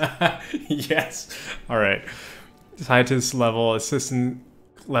appearance. Yes. Alright. Scientist level, assistant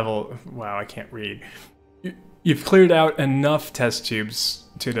level. Wow, I can't read. You've cleared out enough test tubes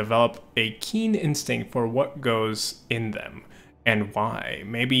to develop a keen instinct for what goes in them and why.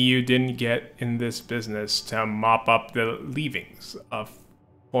 Maybe you didn't get in this business to mop up the leavings of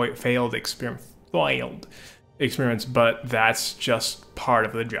failed experiments, but that's just part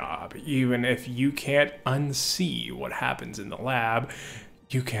of the job. Even if you can't unsee what happens in the lab,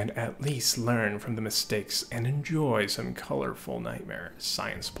 you can at least learn from the mistakes and enjoy some colorful nightmares.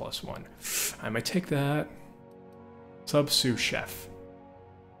 Science +1. I might take that. Sub-sous chef.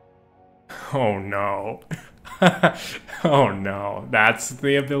 Oh no. Oh no. That's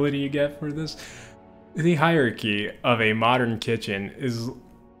the ability you get for this? The hierarchy of a modern kitchen is a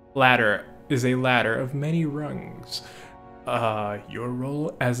ladder of many rungs. Your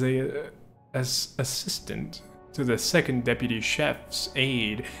role as assistant to the second deputy chef's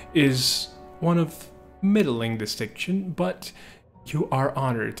aide is one of middling distinction, but you are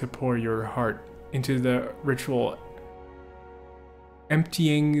honored to pour your heart into the ritual,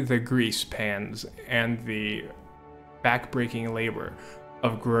 emptying the grease pans and the back-breaking labor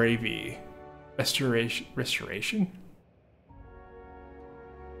of gravy restoration?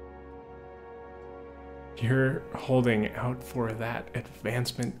 You're holding out for that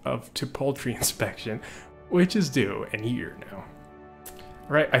advancement to poultry inspection, which is due in a year now.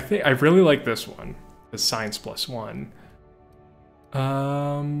 Alright, I really like this one. The Science +1.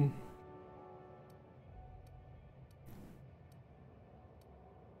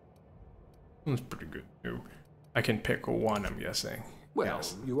 That's pretty good too. I can pick one, I'm guessing. Well,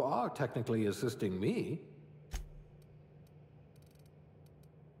 yes. you are technically assisting me.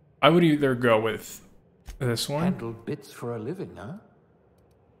 I would either go with this one, Handle bits for a living, huh?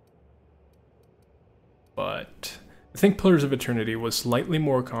 but I think Pillars of Eternity was slightly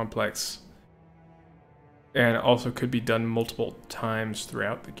more complex and also could be done multiple times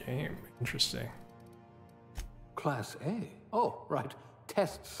throughout the game. Interesting. Class A. Oh, right.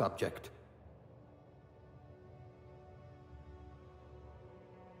 Test subject.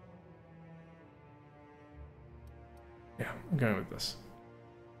 Yeah, I'm going with this.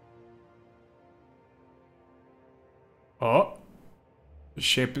 Oh, the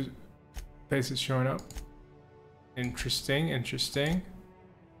shape of face is showing up. Interesting, interesting.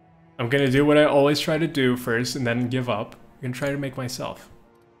 I'm gonna do what I always try to do first and then give up. I'm gonna try to make myself.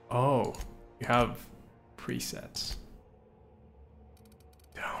 Oh, you have presets.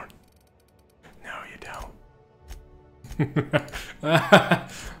 Don't. No, you don't.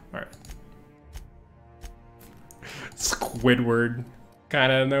 Alright. Squidward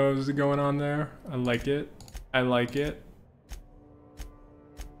kind of knows what's going on there. I like it. I like it.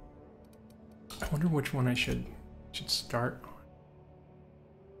 I wonder which one I should start on.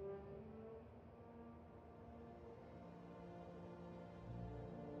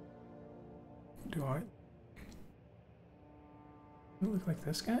 Do I look like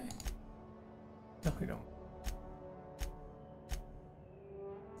this guy? Definitely don't.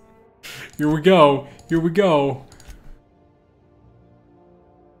 Here we go. Here we go.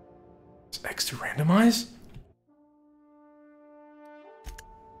 Is X to randomize?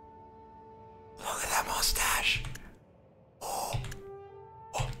 Look at that mustache. Oh.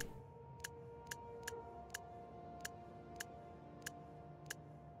 Oh.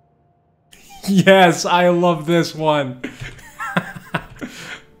 Yes, I love this one.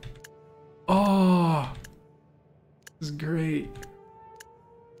 Oh, this is great.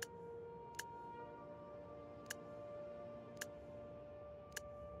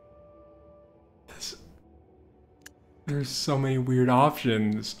 There's so many weird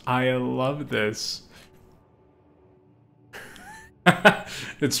options. I love this.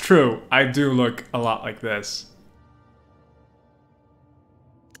 It's true. I do look a lot like this.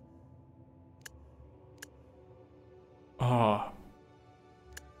 Oh.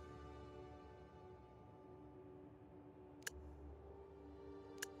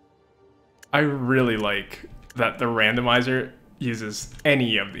 I really like that the randomizer uses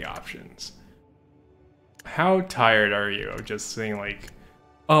any of the options. How tired are you of just seeing like,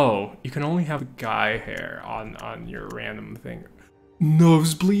 oh, you can only have guy hair on your random thing.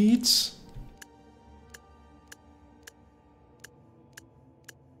 Nosebleeds?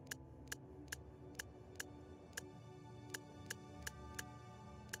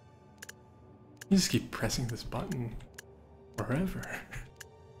 You just keep pressing this button. forever.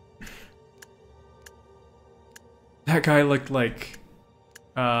 That guy looked like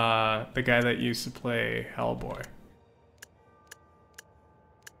the guy that used to play Hellboy.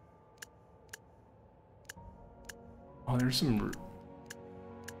 Oh, there's some...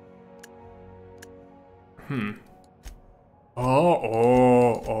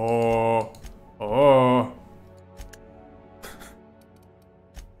 Oh.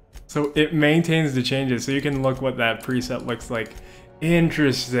 So it maintains the changes, so you can look what that preset looks like.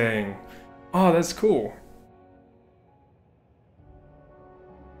 Interesting. Oh, that's cool.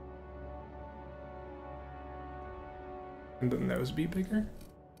 And the nose be bigger?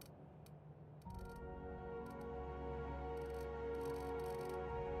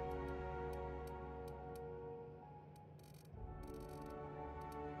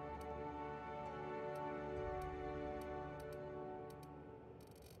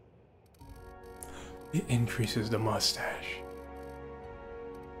 It increases the mustache.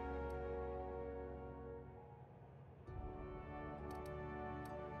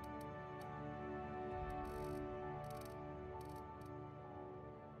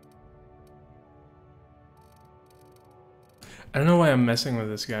 I don't know why I'm messing with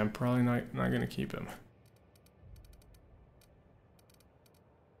this guy. I'm probably not gonna keep him.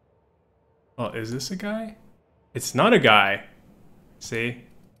 Oh, is this a guy? It's not a guy. See?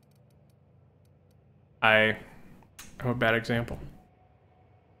 I'm a bad example.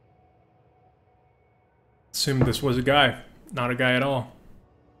 Assumed this was a guy. Not a guy at all.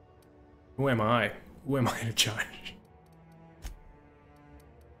 Who am I? Who am I to judge?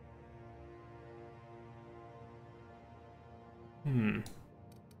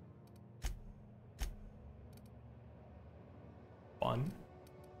 Fun.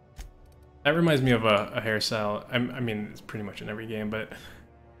 That reminds me of a hairstyle. I mean, it's pretty much in every game, but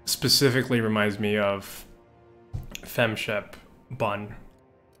specifically reminds me of FemShep bun.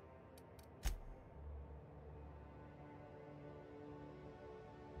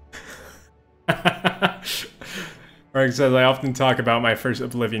 Greg says, I often talk about my first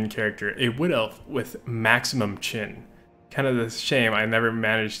Oblivion character, a wood elf with maximum chin. Kind of a shame I never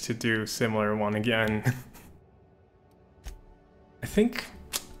managed to do similar one again. I think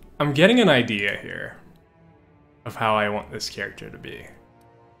I'm getting an idea here of how I want this character to be.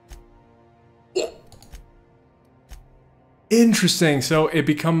 Interesting. So it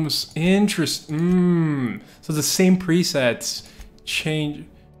becomes interesting. So the same presets change.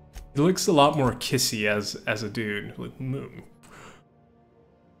 It looks a lot more kissy as a dude. Like,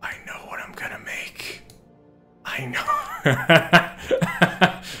 I know what I'm gonna make. I know.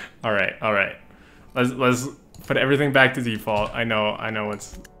 all right. Let's put everything back to default. I know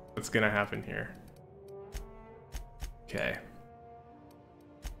what's gonna happen here. Okay.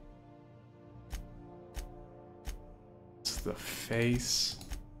 It's the face.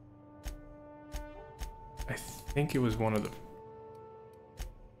 I think it was one of the...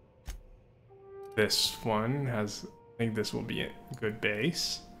 This one has... I think this will be a good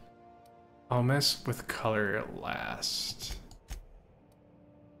base. I'll mess with color at last.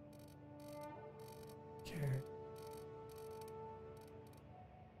 Okay.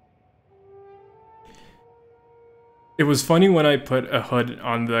 It was funny when I put a hood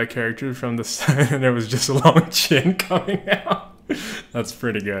on the character from the side and there was just a long chin coming out. That's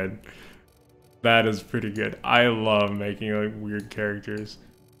pretty good. That is pretty good. I love making like weird characters.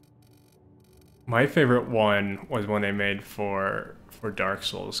 My favorite one was when they made for Dark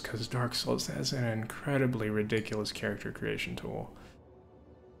Souls, because Dark Souls has an incredibly ridiculous character creation tool.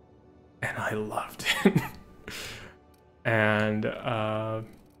 And I loved it. And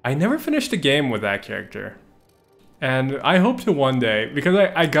I never finished a game with that character. And I hope to one day, because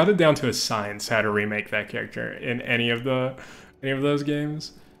I got it down to a science how to remake that character in any of those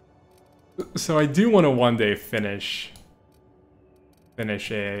games. So I do want to one day finish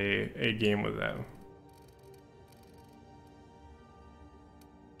a game with them.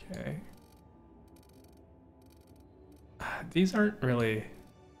 Okay. These aren't really...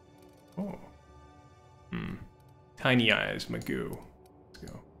 Oh. Tiny eyes, Magoo.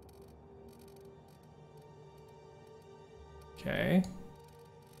 Let's go. Okay.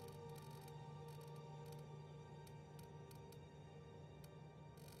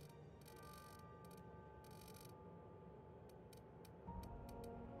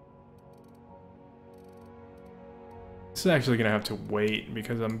 This is actually gonna have to wait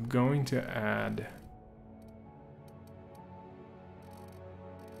because I'm going to add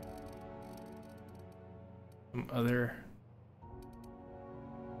some other...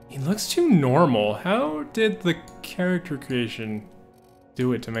 He looks too normal. How did the character creation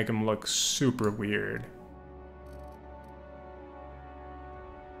do it to make him look super weird?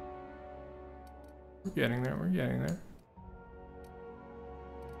 We're getting there, we're getting there.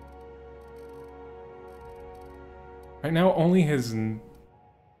 Right now, only his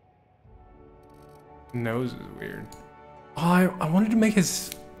nose is weird. Oh, I wanted to make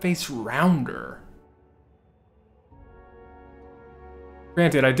his face rounder.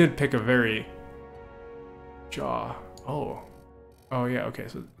 Granted, I did pick a very jaw. Oh. Oh yeah, okay,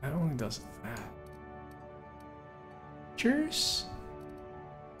 so that only does that. Cheers?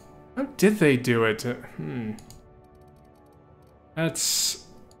 How did they do it to, That's...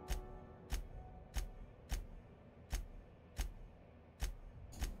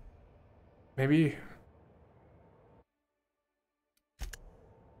 Maybe...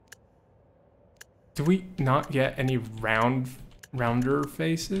 Do we not get any rounder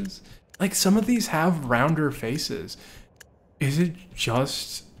faces? Like, some of these have rounder faces. Is it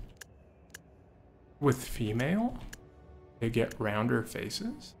just with female they get rounder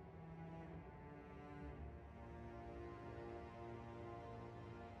faces?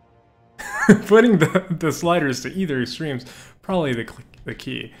 Putting the sliders to either extremes probably the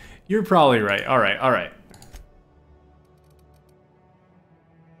key. You're probably right. All right, all right.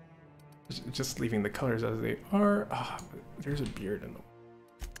 Just leaving the colors as they are. Ah, there's a beard in them.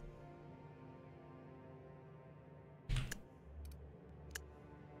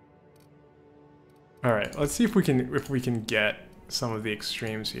 All right, let's see if we can get some of the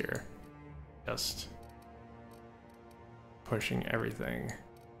extremes here. Just pushing everything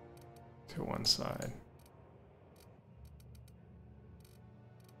to one side.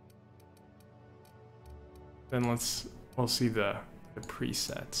 Then we'll see the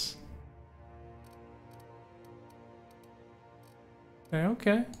presets.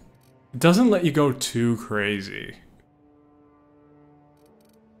 Okay. It doesn't let you go too crazy.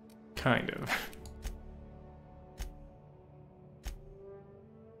 Kind of.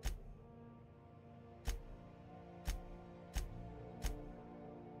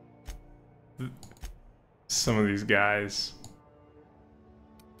 Some of these guys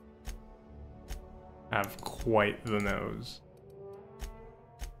have quite the nose.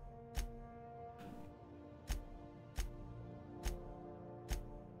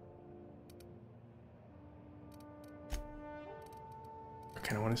 I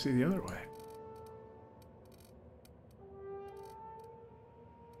kind of want to see the other way.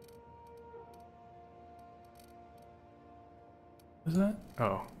 What's that?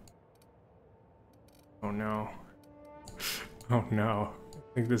 Oh. Oh no. Oh no.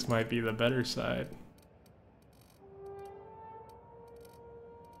 I think this might be the better side.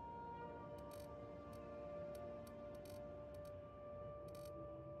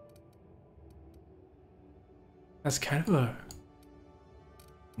 That's kind of a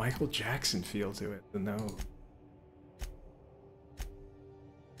Michael Jackson feel to it, the nose.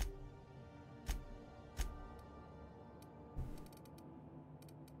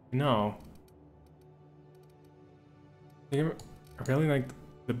 No. I really like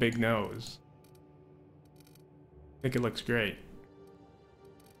the big nose. I think it looks great.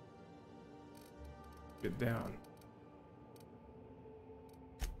 Get down.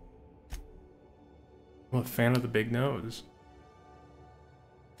 I'm a fan of the big nose.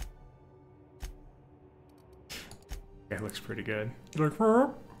 Yeah, it looks pretty good. You're like,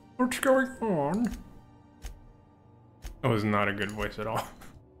 what's going on? That was not a good voice at all.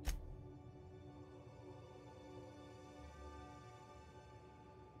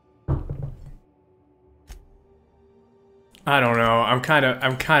 I don't know. I'm kind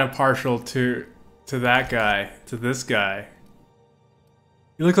of partial to that guy, to this guy.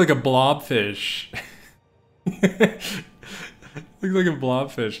 You look like a blobfish. Look like a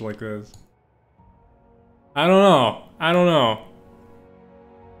blobfish like this. I don't know. I don't know.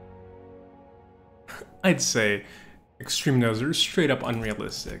 I'd say extreme nose are straight up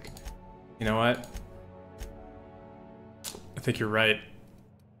unrealistic. You know what? I think you're right.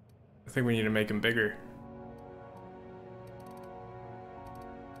 I think we need to make them bigger.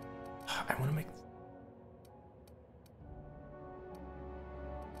 I want to make...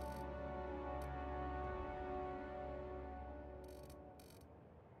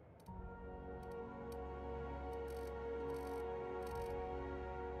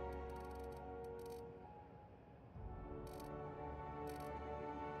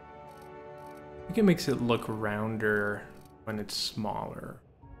 I think it makes it look rounder when it's smaller.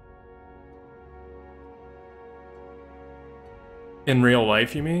 In real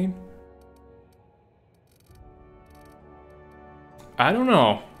life, you mean? I don't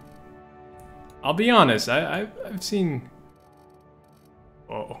know. I'll be honest. I've seen...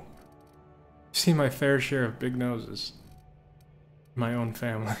 Whoa. I've seen my fair share of big noses. My own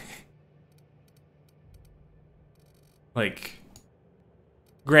family. Like,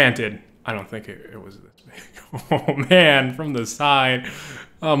 granted, I don't think it was this big. Oh man, from the side.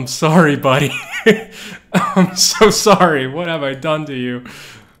 I'm sorry, buddy. I'm so sorry. What have I done to you?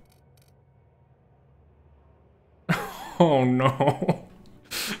 Oh no.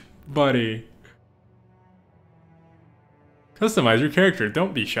 Buddy. Customize your character.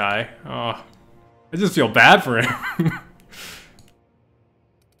 Don't be shy. Oh, I just feel bad for him.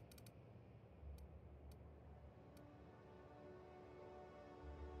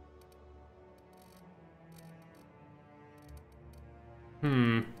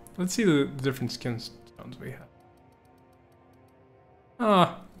 Let's see the different skin tones we have.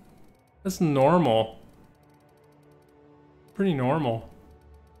 Ah, that's normal. Pretty normal.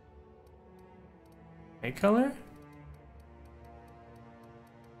 Eye color?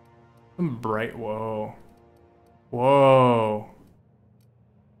 Some bright, whoa. Whoa.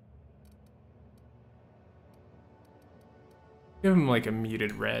 Give him like a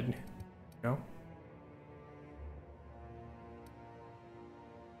muted red. No?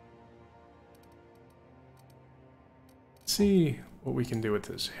 Let's see what we can do with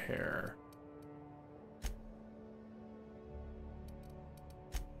his hair.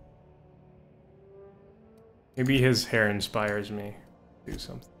 Maybe his hair inspires me to do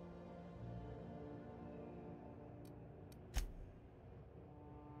something.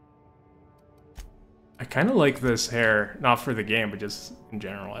 I kind of like this hair, not for the game, but just in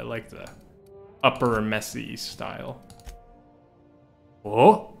general. I like the upper messy style.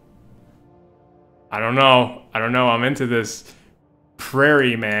 Whoa! I don't know. I'm into this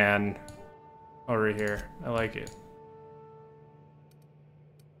prairie man over here. I like it.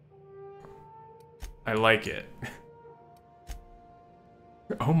 I like it.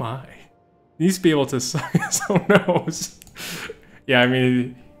 Oh my. He needs to be able to suck his own nose. Yeah, I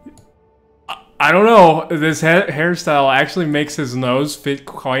mean, I don't know. This hairstyle actually makes his nose fit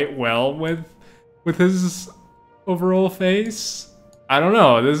quite well with his overall face. I don't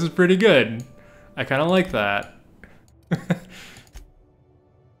know. This is pretty good. I kind of like that.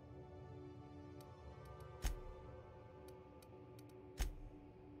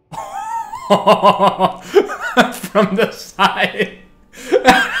 From the side.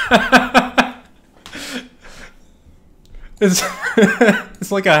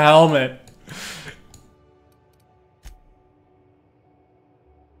 It's like a helmet.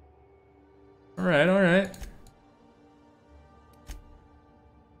 All right, all right.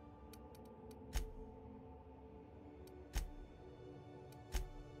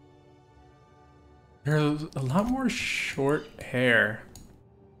 There's a lot more short hair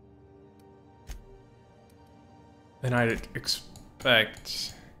than I'd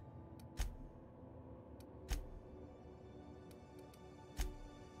expect.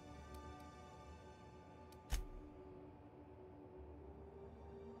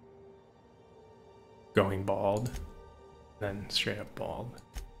 Going bald, then straight up bald.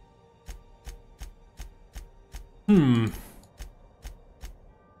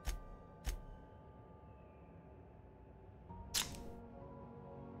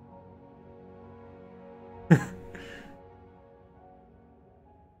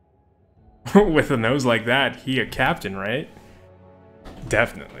 With a nose like that, he a captain, right?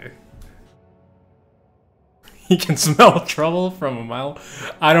 Definitely. He can smell trouble from a mile.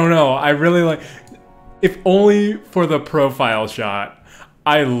 I don't know. I really like... If only for the profile shot.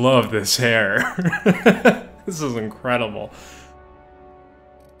 I love this hair. This is incredible.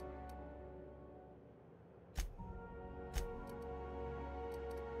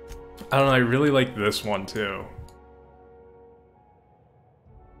 I don't know. I really like this one too.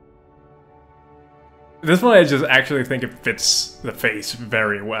 This one, I just actually think it fits the face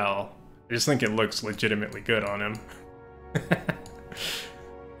very well. I just think it looks legitimately good on him.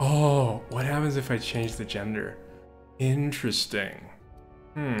 Oh, what happens if I change the gender? Interesting.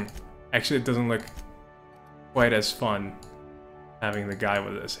 Actually, it doesn't look quite as fun having the guy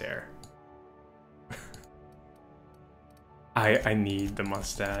with his hair. I need the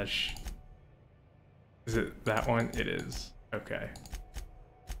mustache. Is it that one? It is. Okay.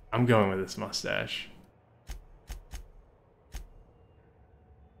 I'm going with this mustache.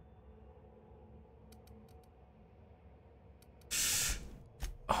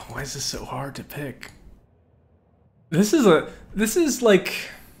 Oh, why is this so hard to pick? This is like,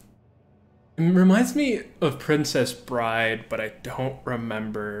 it reminds me of Princess Bride, but I don't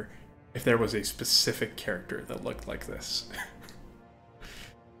remember if there was a specific character that looked like this.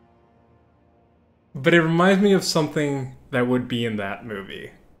 But it reminds me of something that would be in that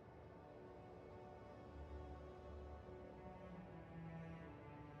movie.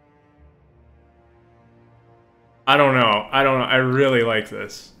 I don't know. I don't know. I really like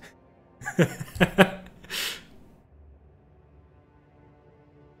this.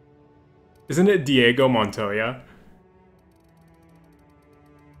 Isn't it Diego Montoya?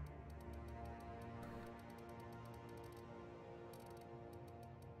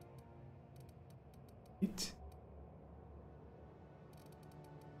 It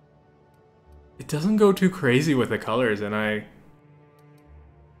doesn't go too crazy with the colors, and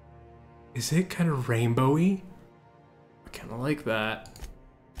Is it kind of rainbowy? I kind of like that.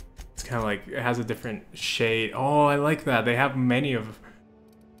 It's kind of like, it has a different shade. Oh, I like that. They have many of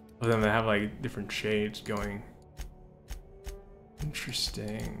them that have like different shades going.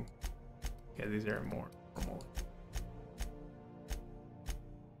 Interesting. Yeah, these are more normal.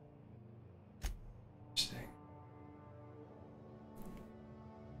 Interesting.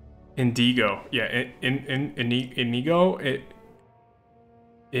 Indigo. Yeah, Indigo, it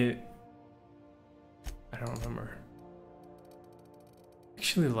I don't remember. I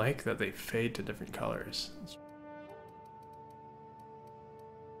actually like that they fade to different colors.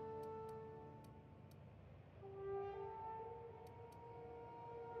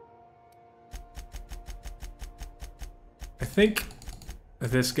 I think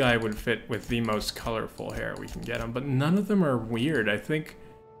this guy would fit with the most colorful hair we can get him, but none of them are weird. I think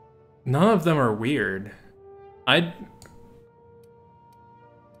none of them are weird.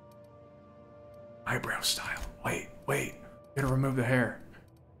 Eyebrow style. Wait. Gotta remove the hair.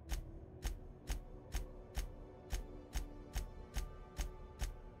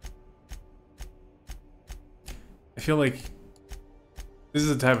 I feel like this is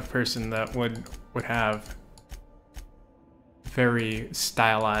the type of person that would have very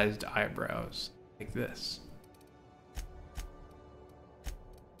stylized eyebrows like this.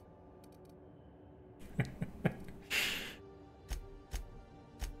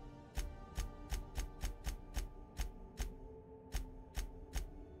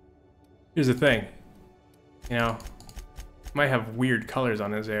 Here's the thing, you know, might have weird colors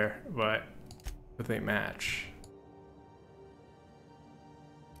on his hair, but they match.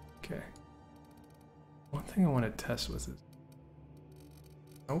 Okay. One thing I want to test with is,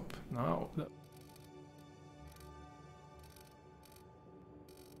 nope, no.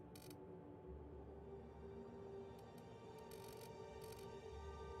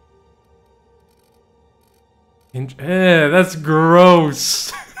 That's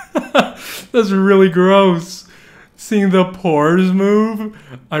gross. That's really gross. Seeing the pores move,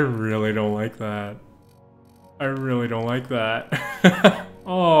 I really don't like that. I really don't like that.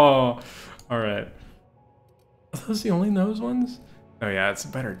 Oh, all right. Are those the only nose ones? Oh yeah, it's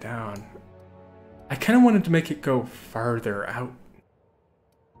better down. I kind of wanted to make it go farther out.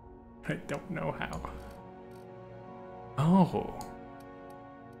 I don't know how. Oh.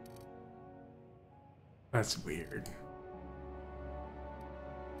 That's weird.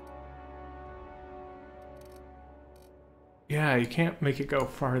 Yeah, you can't make it go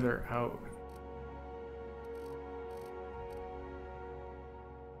farther out.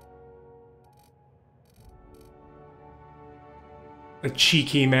 A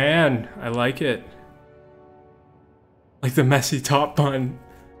cheeky man. I like it. Like the messy top bun.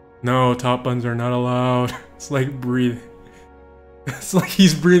 No, top buns are not allowed. It's like breathing. It's like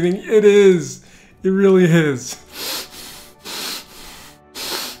he's breathing. It is. It really is.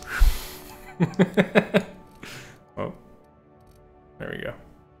 Oh. There we go.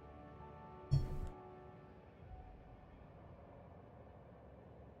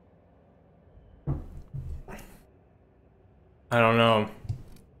 I don't know.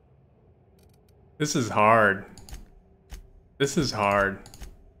 This is hard. This is hard.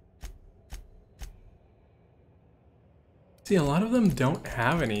 See, a lot of them don't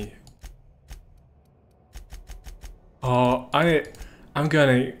have any. Oh, I'm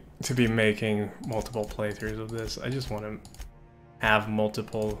going to be making multiple playthroughs of this. I just want to have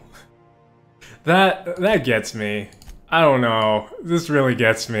multiple. That gets me. I don't know. This really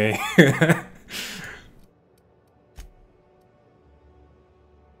gets me.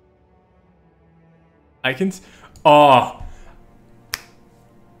 I can. Oh,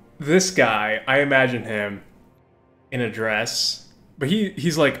 this guy. I imagine him in a dress, but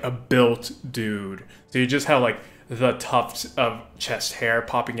he's like a built dude. So you just have like the tufts of chest hair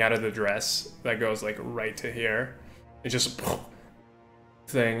popping out of the dress that goes like right to here. It's just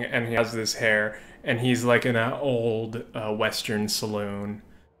thing, and he has this hair, and he's like in an old Western saloon.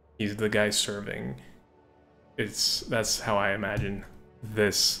 He's the guy serving. That's how I imagine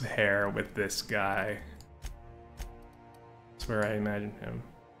this hair with this guy. That's where I imagine him.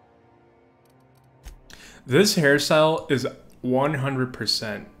 This hairstyle is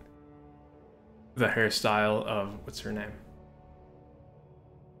 100% the hairstyle of, what's her name?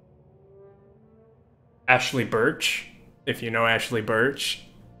 Ashley Birch. If you know Ashley Birch,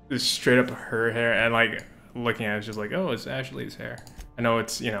 it's straight up her hair, and like looking at it, it's just like, oh, it's Ashley's hair. I know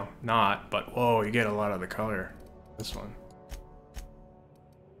it's, you know, not, but whoa, you get a lot of the color. This one.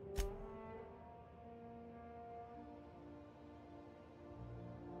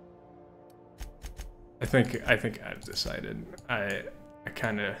 I think I've decided. I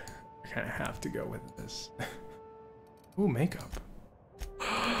kind of have to go with this. Ooh, makeup.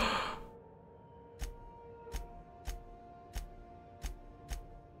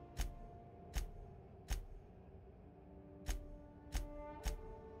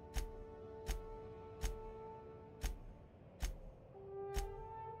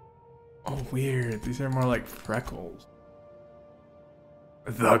 Oh, weird. These are more like freckles.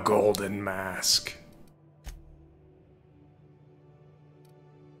 The Golden Mask.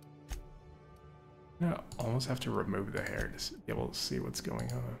 I almost have to remove the hair to be able to see what's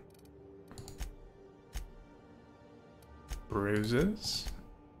going on. Bruises.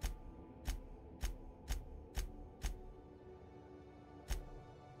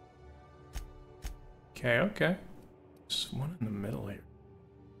 Okay, okay. Just one in the middle here.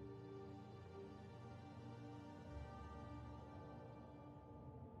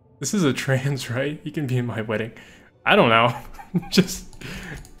 This is a trans, right? He can be in my wedding. I don't know.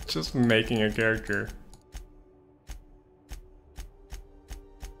 just making a character.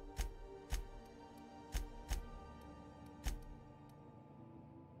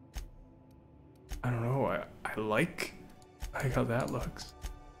 I don't know. I like how that looks.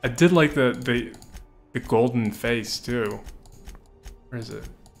 I did like the golden face too. Where is it?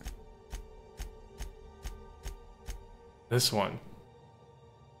 This one.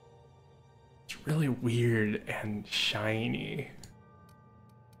 It's really weird and shiny.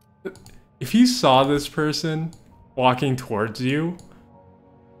 If you saw this person walking towards you,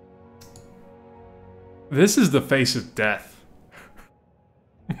 this is the face of death.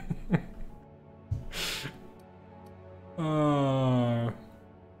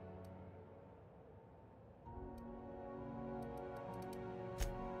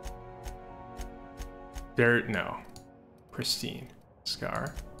 Dirt, no. Pristine.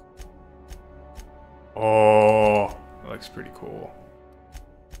 Scar. Oh, that looks pretty cool.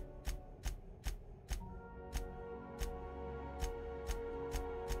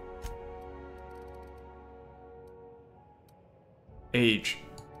 Age.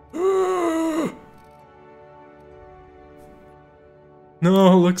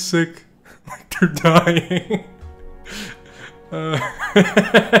 No, looks sick. Like they're dying.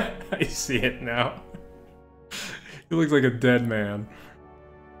 I see it now. He looks like a dead man.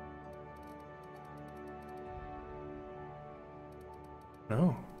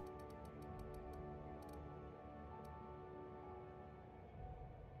 No.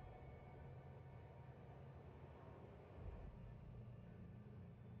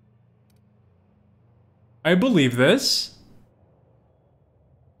 I believe this.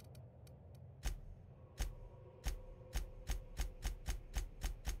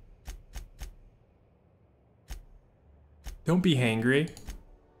 Don't be hangry.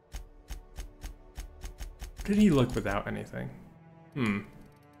 Did he look without anything? I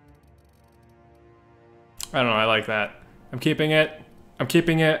don't know, I like that. I'm keeping it. I'm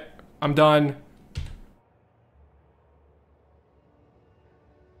keeping it. I'm done.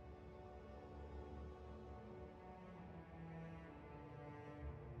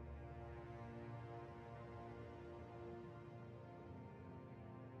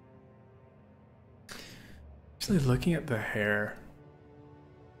 Actually, looking at the hair.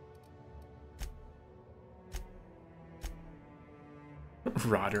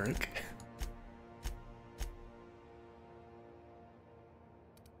 Roderick.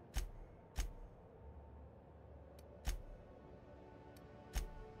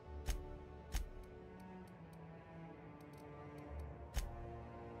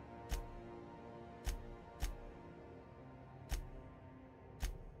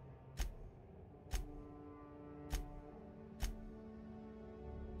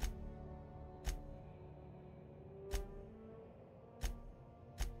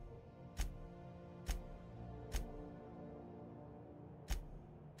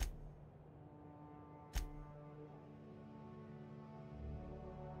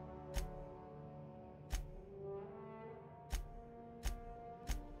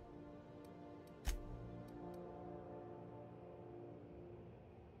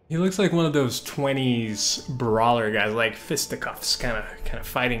 He looks like one of those 20s brawler guys, like fisticuffs, kind of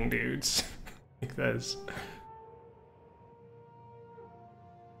fighting dudes, like this.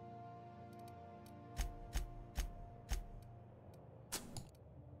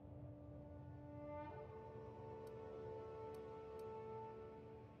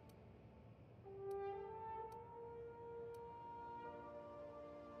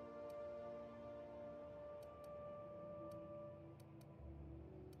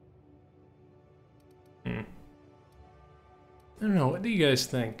 I don't know, what do you guys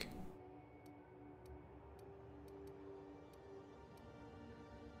think?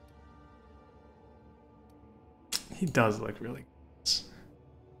 He does look really good.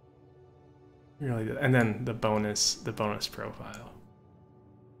 He really does. And then the bonus profile.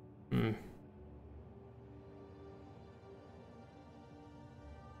 Hmm.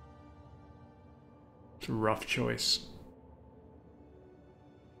 It's a rough choice.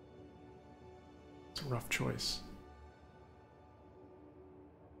 It's a rough choice.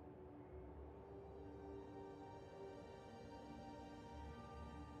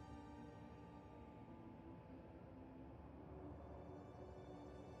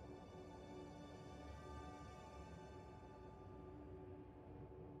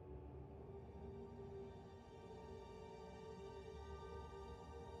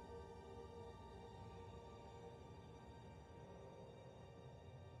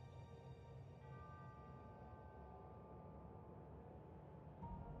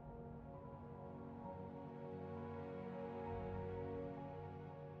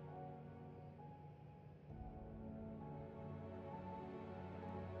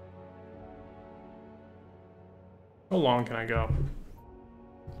 How long can I go?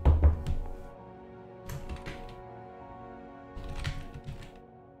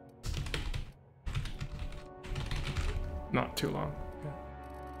 Not too long. Yeah.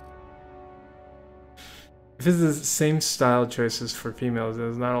 If it's the same style choices for females,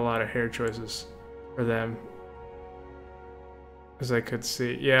 there's not a lot of hair choices for them, as I could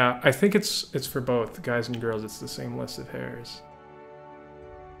see. Yeah, I think it's for both guys and girls. It's the same list of hairs.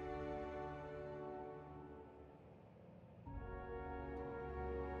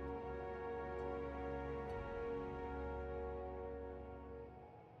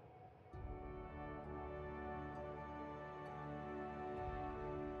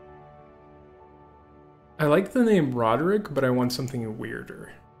 I like the name Roderick, but I want something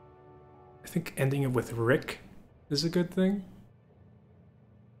weirder. I think ending it with Rick is a good thing.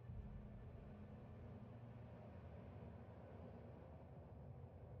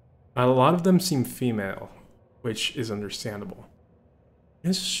 A lot of them seem female, which is understandable.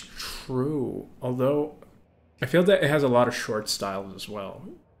 It's true, although I feel that it has a lot of short styles as well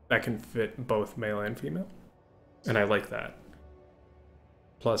that can fit both male and female, and I like that.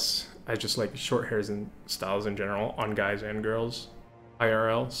 Plus, I just like short hairs and styles in general on guys and girls,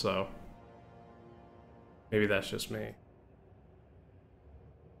 IRL, so maybe that's just me.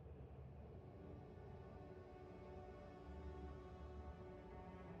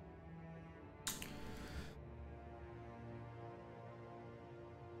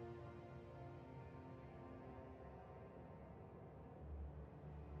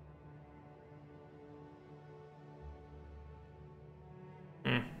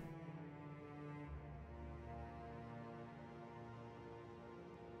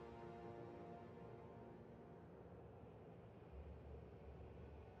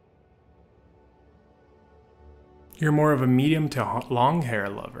 You're more of a medium to long hair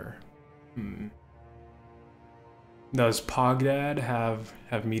lover. Does Pogdad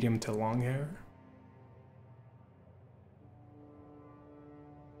have medium to long hair?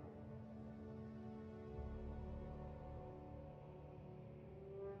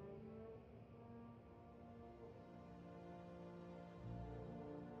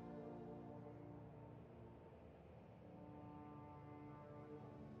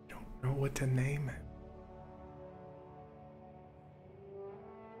 Don't know what to name it.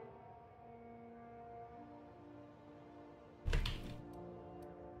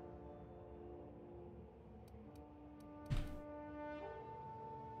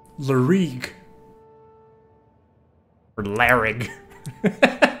 Larig. Or Larig.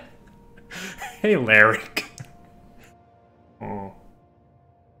 Hey, Larig. Oh.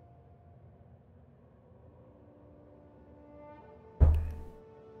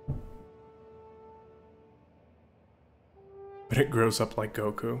 But it grows up like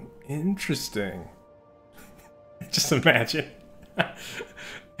Goku. Interesting. Just imagine.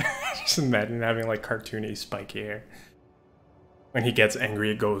 Just imagine having like cartoony spiky hair. When he gets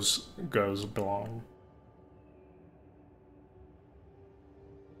angry, it goes blonde.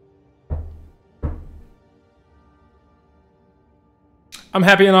 I'm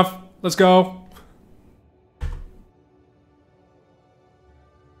happy enough. Let's go.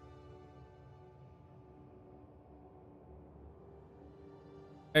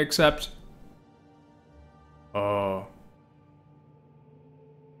 Except... Oh...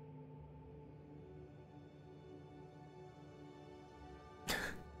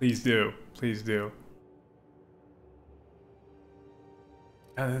 Please do. Please do.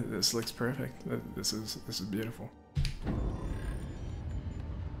 This looks perfect. This is beautiful.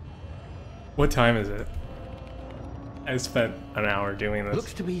 What time is it? I spent an hour doing this.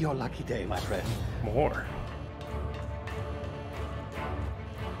 Looks to be your lucky day, my friend. More.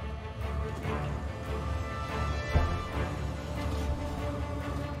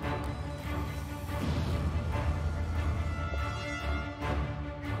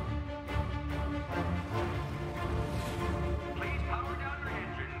 Please power down your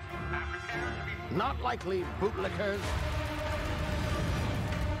engines and prepare to be... Not likely, bootlickers.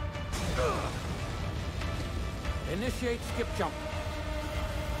 Initiate skip jump.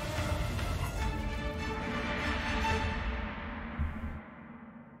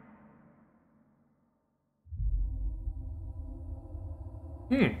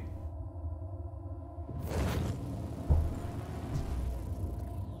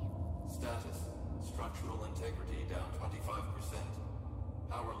 Status. Structural integrity down 25%.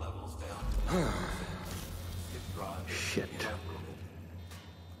 Power levels down 10%. Skip drive. Shit.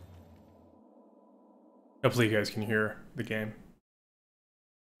 Hopefully you guys can hear the game.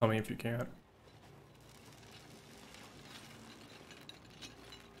 Tell me if you can't.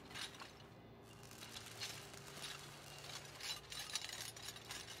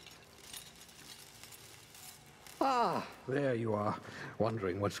 Ah, there you are.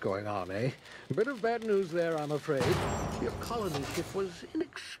 Wondering what's going on, eh? Bit of bad news there, I'm afraid. Your colony ship was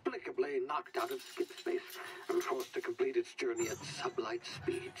inexplicably knocked out of skip space and forced to complete its journey at sublight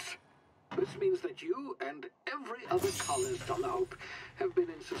speeds. This means that you and every other colonist on the Hope have been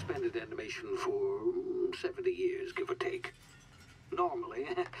in suspended animation for 70 years, give or take. Normally,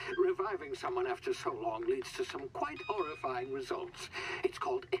 reviving someone after so long leads to some quite horrifying results. It's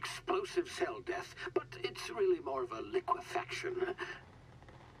called explosive cell death, but it's really more of a liquefaction.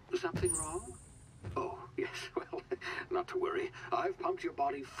 Something wrong? Oh, yes, well, not to worry. I've pumped your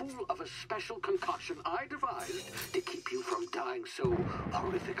body full of a special concoction I devised to keep you from dying so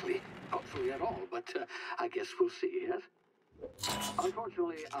horrifically. Hopefully at all, but I guess we'll see, yes?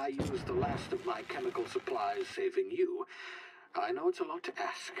 Unfortunately, I used the last of my chemical supplies saving you. I know it's a lot to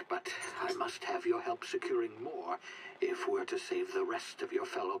ask, but I must have your help securing more if we're to save the rest of your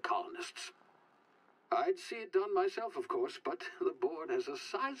fellow colonists. I'd see it done myself, of course, but the board has a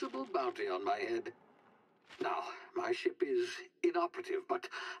sizable bounty on my head. Now, my ship is inoperative, but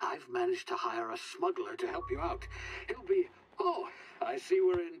I've managed to hire a smuggler to help you out. He'll be... Oh, I see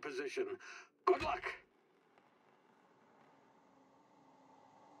we're in position. Good luck!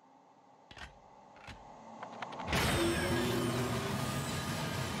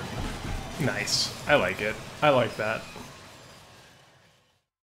 Nice. I like it. I like that.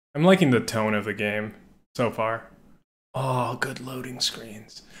 I'm liking the tone of the game so far. Oh, good loading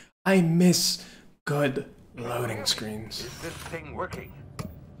screens. I miss good loading screens. Is this thing working?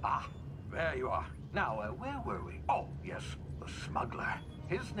 Ah, there you are. Now, where were we? Oh, yes, the smuggler.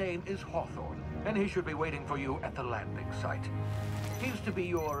 His name is Hawthorne, and he should be waiting for you at the landing site. He's to be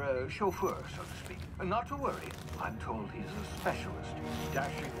your chauffeur, so to speak. Not to worry. I'm told he's a specialist.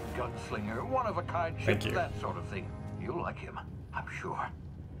 Dashing gunslinger, one-of-a-kind ship, Thank you. that sort of thing. You'll like him, I'm sure.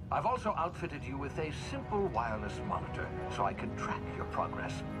 I've also outfitted you with a simple wireless monitor, so I can track your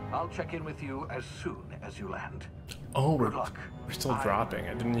progress. I'll check in with you as soon as you land. Oh, Good luck. we're still dropping.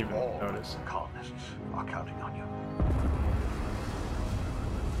 I didn't even All notice. the colonists are counting on you.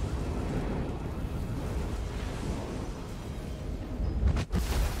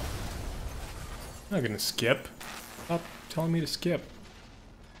 I'm not gonna skip. Stop telling me to skip.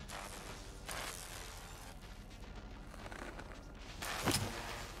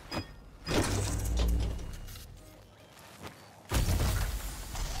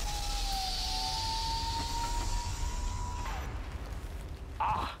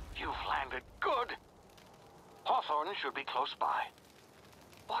 Ah, you've landed. Good. Hawthorne should be close by.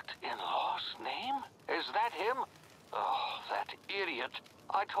 What in law's name? Is that him? Oh, that idiot.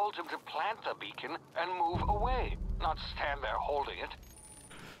 I told him to plant the beacon and move away, not stand there holding it.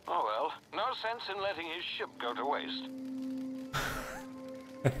 Oh well, no sense in letting his ship go to waste.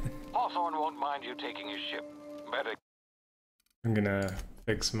 Hawthorne won't mind you taking his ship. Better. I'm gonna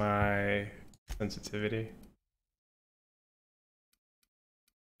fix my sensitivity.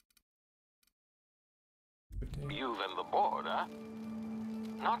 You than the board, huh?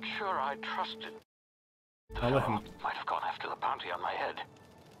 Not sure I trusted. I'll let him. Might have gone after the bounty on my head.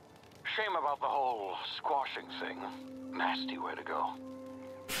 Shame about the whole squashing thing. Nasty way to go.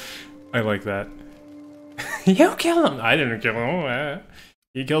 I like that. You killed him! I didn't kill him.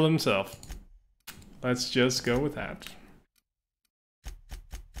 He killed himself. Let's just go with that.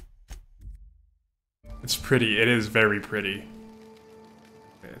 It's pretty. It is very pretty.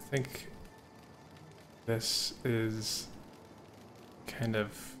 I think this is kind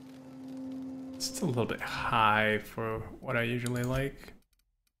of It's a little bit high for what I usually like.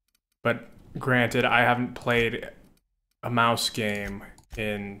 But granted, I haven't played a mouse game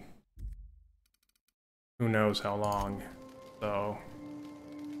in who knows how long, so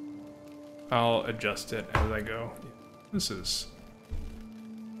I'll adjust it as I go. This is...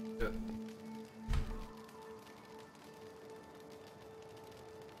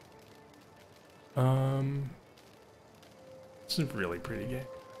 This is a really pretty game.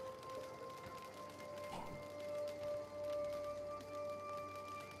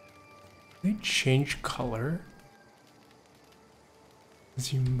 They change color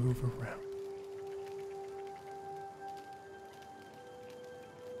as you move around.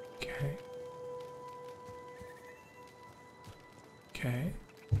 Okay. Okay.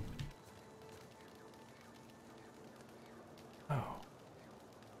 Oh.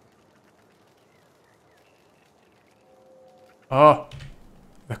 Oh,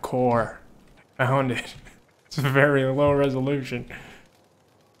 the core. I found it. It's a very low resolution.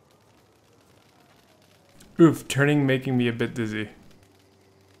 Oof, turning making me a bit dizzy.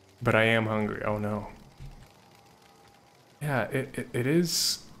 But I am hungry. Oh no. Yeah, it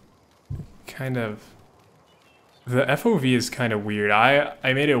is kind of... The FOV is kind of weird. I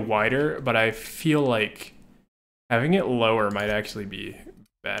made it wider, but I feel like having it lower might actually be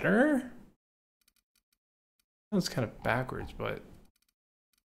better. That's kind of backwards, but...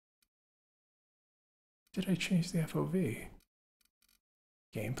 Did I change the FOV?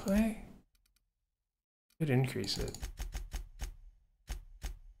 Gameplay? Did increase it.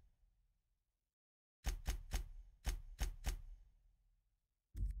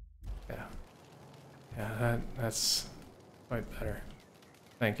 Yeah. Yeah, that's quite better.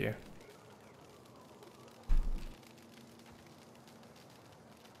 Thank you.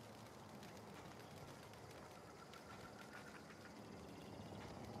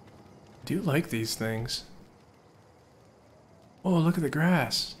 I do like these things. Oh, look at the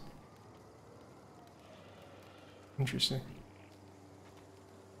grass. Interesting.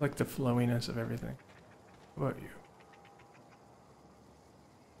 I like the flowiness of everything. How about you?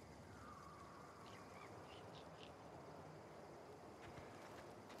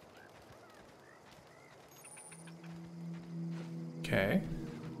 Okay.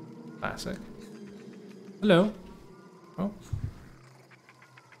 Classic. Hello. Oh.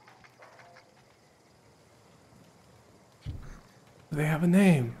 Do they have a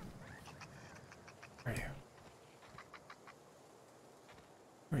name? Where are you?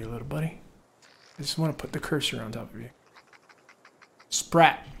 Where are you, little buddy? I just want to put the cursor on top of you.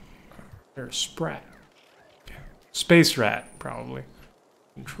 Sprat. You're a sprat. Okay. Space rat, probably.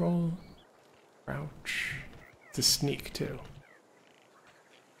 Control. Crouch. To sneak, too.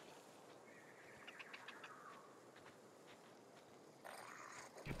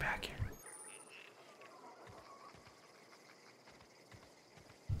 Get back here.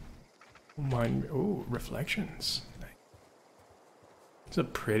 Mine. Ooh, reflections. It's a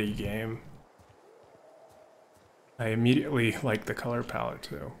pretty game. I immediately like the color palette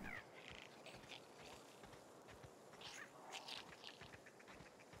too.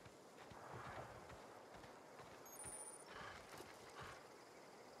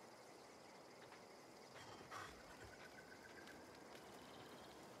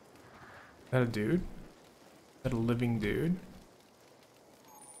 Is that a dude? Is that a living dude?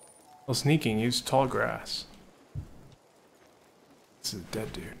 Well, sneaking, use tall grass. This is a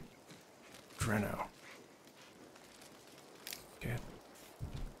dead dude. Dreno. Okay.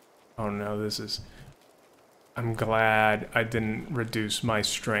 Oh no, this is... I'm glad I didn't reduce my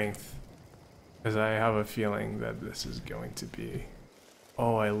strength. Because I have a feeling that this is going to be...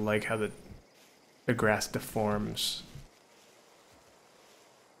 Oh, I like how the grass deforms.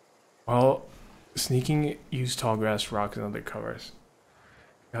 Well, sneaking, use tall grass, rocks, and other covers.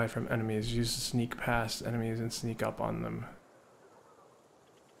 Hide from enemies. Use to sneak past enemies and sneak up on them.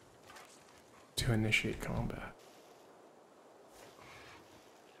 To initiate combat.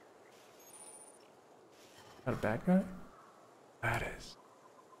 That a bad guy? That is.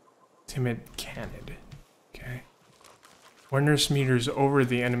 Timid Canid. Okay. When nurse meters over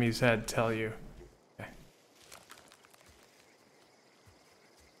the enemy's head tell you. Okay.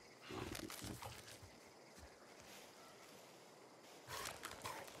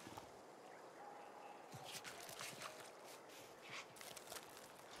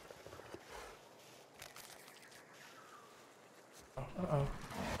 Uh-oh.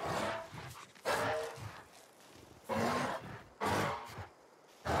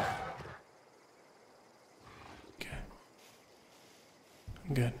 Okay.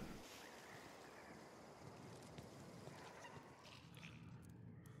 I'm good.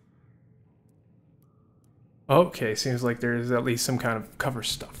 Okay, seems like there's at least some kind of cover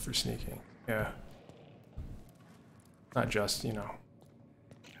stuff for sneaking. Yeah. Not just, you know,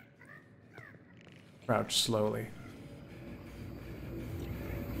 crouch slowly.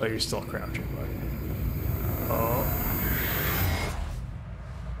 But you're still crouching, but... Oh.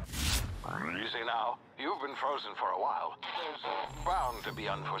 Easy now. You've been frozen for a while. There's bound to be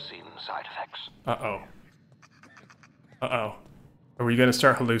unforeseen side effects. Uh-oh. Uh-oh. Are we gonna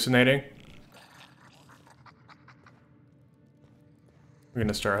start hallucinating? We're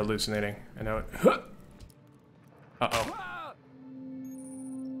gonna start hallucinating. I know it. Uh-oh.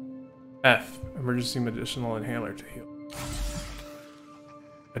 F. Emergency medicinal inhaler to heal.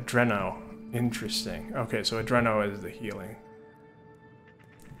 Adreno. Interesting. Okay, so Adreno is the healing.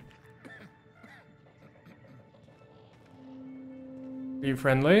 Are you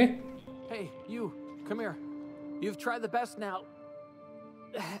friendly? Hey, you, come here. You've tried the best now.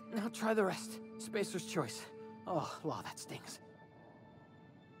 Now try the rest. Spacer's choice. Oh, wow, that stings.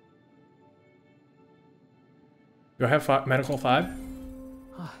 Do I have medical 5?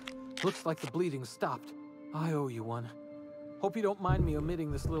 Looks like the bleeding stopped. I owe you one. Hope you don't mind me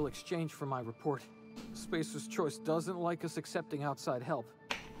omitting this little exchange from my report. Spacer's choice doesn't like us accepting outside help.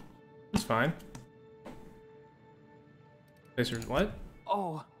 It's fine. Spacer's what?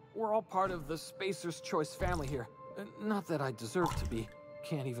 Oh, we're all part of the Spacer's Choice family here. Not that I deserve to be.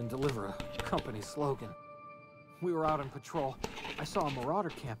 Can't even deliver a company slogan. We were out on patrol. I saw a marauder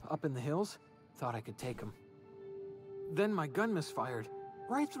camp up in the hills. Thought I could take them. Then my gun misfired.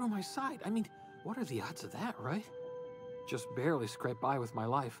 Right through my side. I mean, what are the odds of that, right? Just barely scraped by with my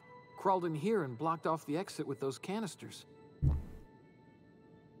life. Crawled in here and blocked off the exit with those canisters.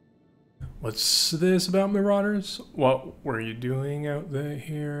 What's this about marauders? What were you doing out there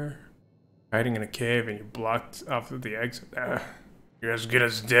here? Hiding in a cave and you blocked off the exit? You're as good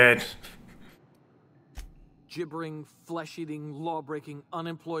as dead. Gibbering, flesh-eating, law-breaking,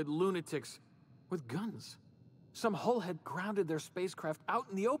 unemployed lunatics with guns. Some hullhead grounded their spacecraft out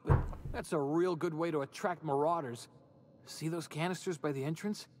in the open. That's a real good way to attract marauders. See those canisters by the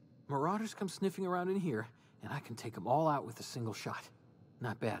entrance? Marauders come sniffing around in here, and I can take them all out with a single shot.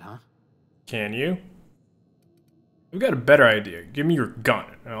 Not bad, huh? Can you? We've got a better idea. Give me your gun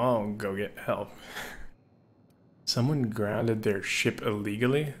and I'll go get help. Someone grounded their ship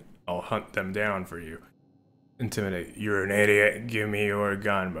illegally? I'll hunt them down for you. Intimidate. You're an idiot. Give me your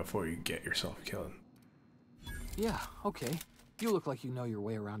gun before you get yourself killed. Yeah, okay. You look like you know your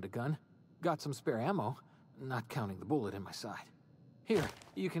way around a gun. Got some spare ammo, not counting the bullet in my side. Here,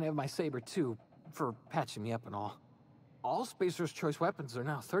 you can have my saber too, for patching me up and all. All Spacer's Choice weapons are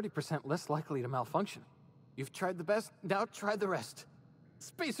now 30% less likely to malfunction. You've tried the best, now try the rest.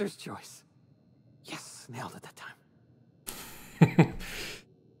 Spacer's Choice. Yes, nailed it that time.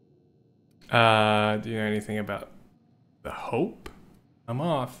 Do you know anything about the Hope? I'm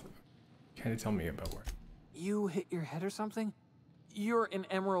off. Can you tell me about where? You hit your head or something? You're in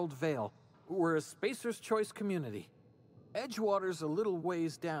Emerald Vale. We're a Spacer's Choice community. Edgewater's a little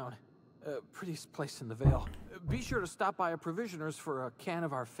ways down. Prettiest place in the Vale. Be sure to stop by a provisioner's for a can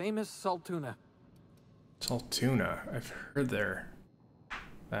of our famous salt tuna. Salt tuna? I've heard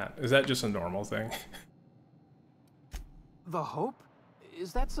that. Is that just a normal thing? The Hope?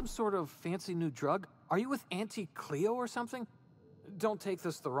 Is that some sort of fancy new drug? Are you with Auntie Cleo or something? Don't take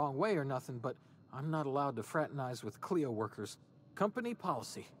this the wrong way or nothing, but I'm not allowed to fraternize with Cleo workers. Company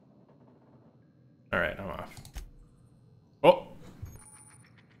policy. Alright, I'm off. Oh!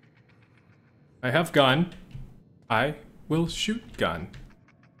 I have gun. I will shoot gun.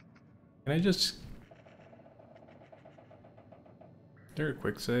 Can I just... Is there a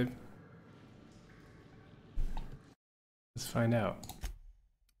quick save? Let's find out.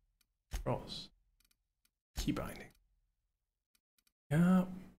 Rolls. Key binding. Yep.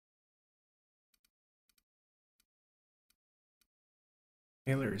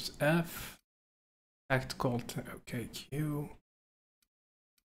 Taylor's F. Tactical, okay, Q.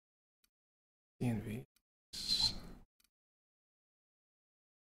 CNV.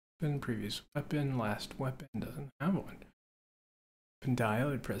 Weapon, previous weapon, last weapon, doesn't have one. Weapon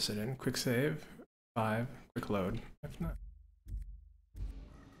dial, precedent, quick save, 5, quick load, F9.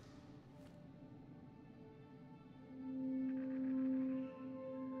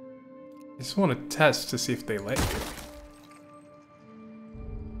 I just want to test to see if they let you.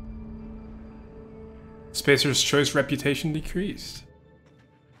 Spacer's Choice reputation decreased.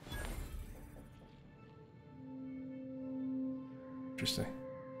 Interesting.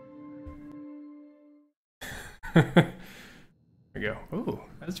 There we go. Ooh,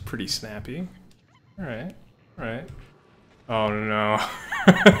 that's pretty snappy. Alright, alright. Oh no.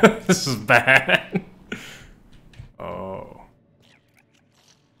 This is bad.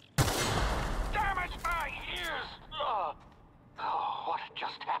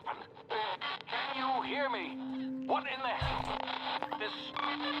 hear me? What in the... This...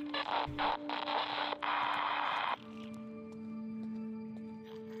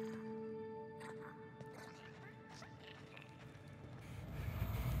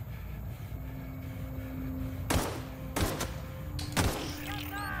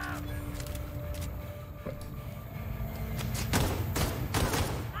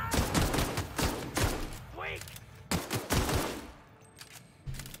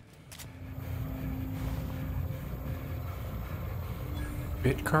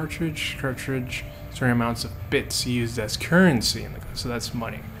 Bit cartridge, certain amounts of bits used as currency in the, so that's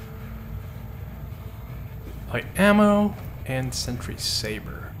money. Light ammo and sentry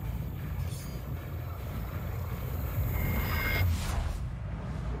saber.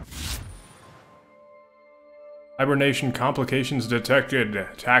 Hibernation complications detected.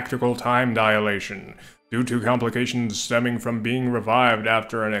 Tactical time dilation. Due to complications stemming from being revived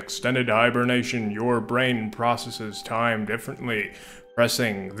after an extended hibernation, your brain processes time differently.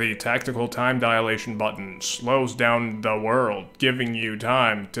 Pressing the tactical time dilation button slows down the world, giving you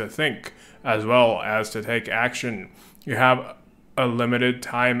time to think as well as to take action. You have a limited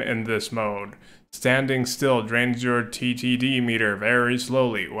time in this mode. Standing still drains your TTD meter very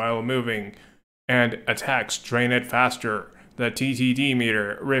slowly while moving, and attacks drain it faster. The TTD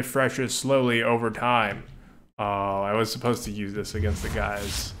meter refreshes slowly over time. Oh, I was supposed to use this against the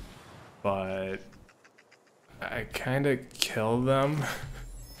guys, but I kind of kill them.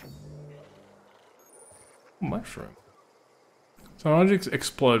 Mushroom. Some objects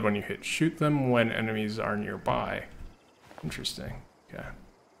explode when you hit. Shoot them when enemies are nearby. Interesting. Okay.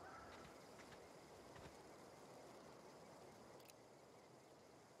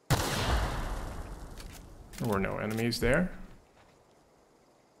 There were no enemies there.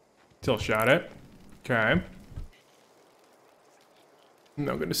 Still shot it. Okay. I'm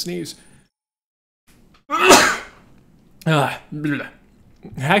not gonna sneeze.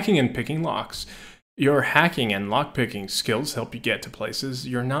 Hacking and picking locks. Your hacking and lockpicking skills help you get to places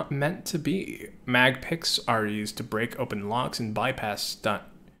you're not meant to be. Mag picks are used to break open locks, and bypass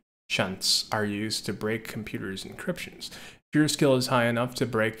shunts are used to break computers' encryptions. If your skill is high enough to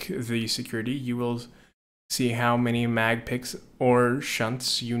break the security, you will see how many mag picks or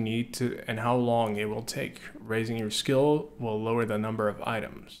shunts you need to and how long it will take. Raising your skill will lower the number of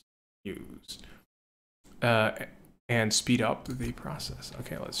items used and speed up the process.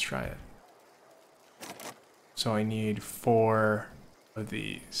 Okay, let's try it. So I need 4 of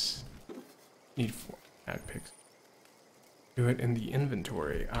these. Need 4 mag picks. Do it in the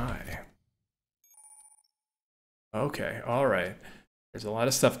inventory. Okay, alright. There's a lot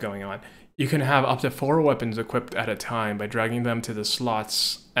of stuff going on. You can have up to 4 weapons equipped at a time by dragging them to the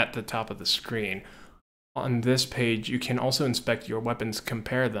slots at the top of the screen. On this page, you can also inspect your weapons,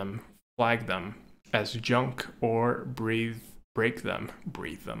 compare them, flag them as junk, or break them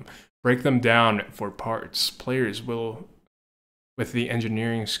down for parts. Players with the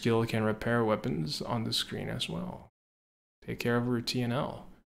engineering skill can repair weapons on the screen as well. Take care of your TNL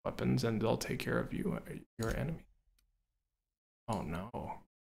weapons and they'll take care of you, your enemy. Oh no.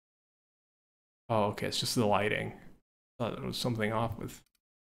 Oh, okay, it's just the lighting. I thought there was something off with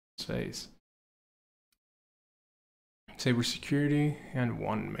his face. Saber security and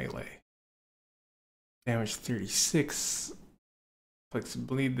 1 melee. Damage 36. Inflicts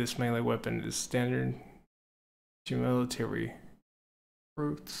bleed. This melee weapon is standard to military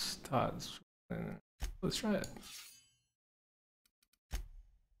fruits. Tots. Let's try it.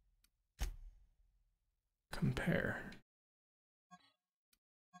 Compare.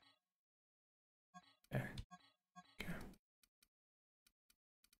 Okay.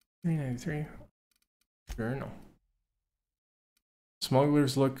 393. Journal.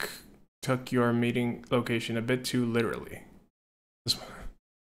 Smugglers took your meeting location a bit too literally.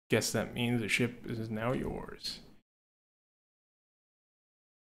 Guess that means the ship is now yours.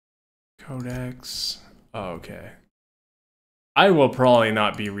 Codex. Oh, okay. I will probably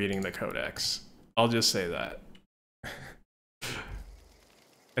not be reading the codex. I'll just say that.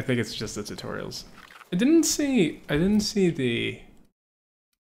 I think it's just the tutorials. I didn't see the...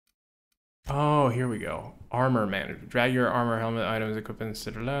 Oh, here we go. Armor manager. Drag your armor, helmet, items, equipment,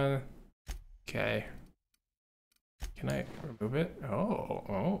 etc. Okay. Can I remove it?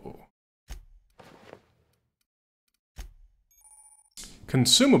 Oh.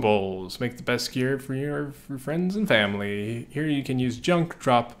 Consumables. Make the best gear for your friends and family. Here you can use junk,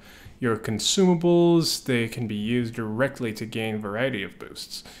 drop your consumables. They can be used directly to gain a variety of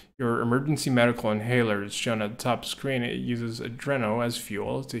boosts. Your emergency medical inhaler is shown at the top screen. It uses adreno as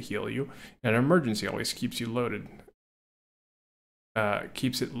fuel to heal you. An emergency always keeps you loaded.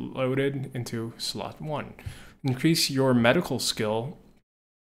 keeps it loaded into slot 1. Increase your medical skill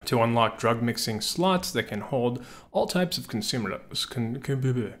to unlock drug mixing slots that can hold all types of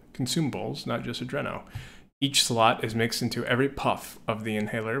consumables, not just Adreno. Each slot is mixed into every puff of the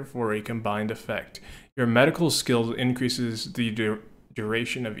inhaler for a combined effect. Your medical skill increases the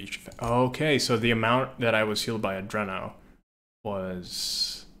duration of each effect. Okay, so the amount that I was healed by Adreno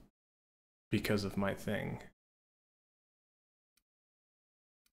was because of my thing.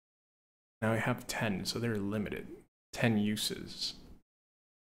 Now I have 10, so they're limited. 10 uses.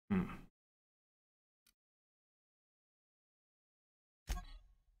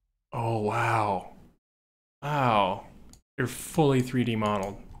 Oh, wow. Wow. They're fully 3D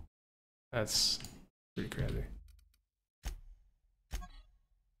modeled. That's pretty crazy.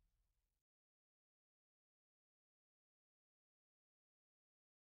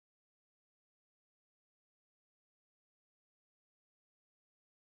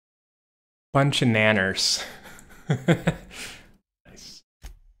 Bunch of nanners. Nice.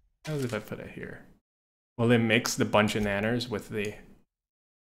 How's if I put it here? Will it mix the bunch of nanners with the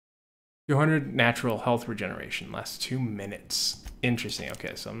 200 natural health regeneration? Lasts 2 minutes. Interesting.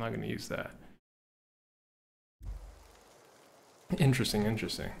 Okay, so I'm not going to use that. Interesting,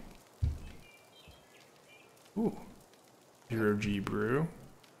 interesting. Ooh. 0G brew.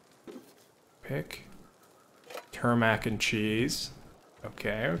 Pick. Tarmac and cheese.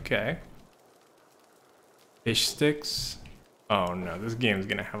 Okay, okay. Fish sticks. Oh no, this game's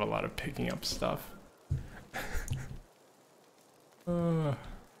gonna have a lot of picking up stuff. Alright.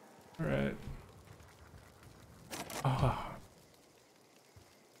 I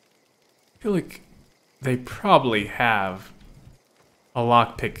feel like they probably have a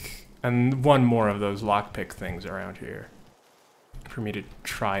lockpick and one more of those lockpick things around here for me to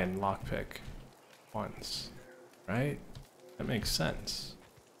try and lockpick once. Right? That makes sense.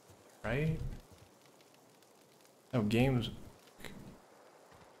 Right? Oh, games.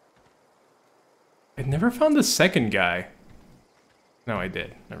 I never found the second guy. No, I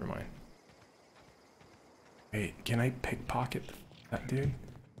did. Never mind. Wait, can I pickpocket that dude?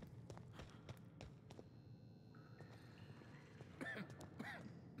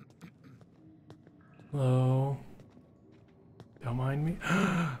 Hello? Don't mind me.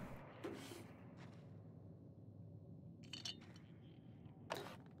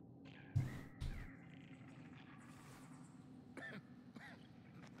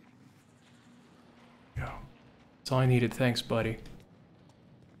 That's all I needed. Thanks, buddy.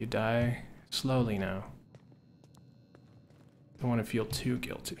 You die slowly now. Don't want to feel too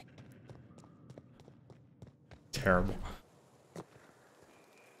guilty. Terrible.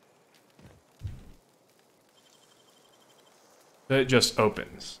 It just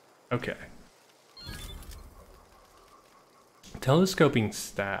opens. Okay. Telescoping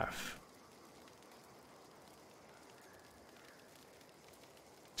staff.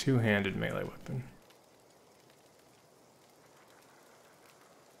 Two-handed melee weapon.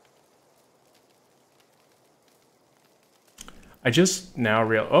 I just now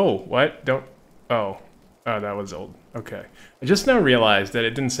oh, what? Don't, oh, that was old. Okay. I just now realized that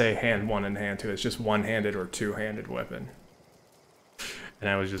it didn't say hand 1 and hand 2. It's just one-handed or two-handed weapon. And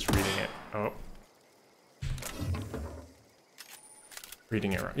I was just reading it. Oh.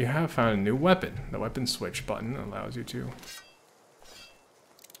 Reading it wrong. You have found a new weapon. The weapon switch button allows you to...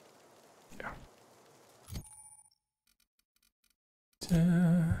 Yeah.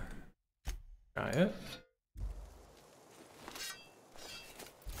 Got it.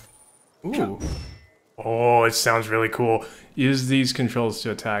 Ooh. Oh, it sounds really cool. Use these controls to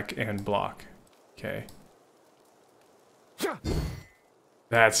attack and block. Okay.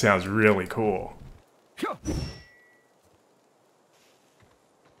 That sounds really cool. Did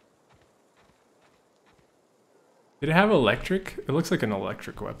it have electric? It looks like an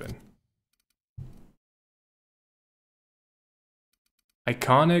electric weapon.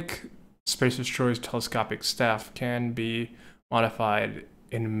 Iconic Spacer's Choice telescopic staff can be modified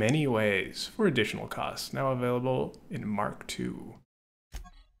in many ways for additional costs. Now available in Mark II.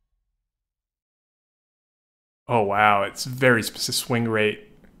 Oh wow, it's very specific. Swing rate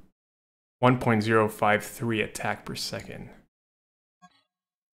 1.053 attack per second.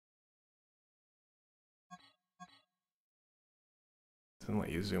 Doesn't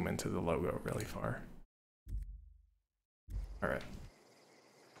let you zoom into the logo really far. Alright.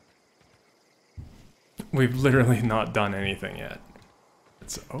 We've literally not done anything yet.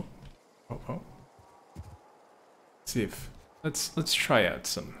 It's oh. Let's see if let's try out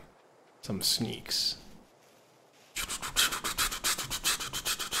some sneaks.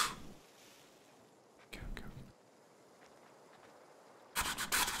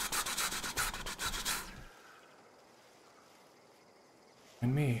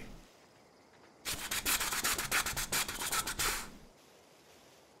 And me.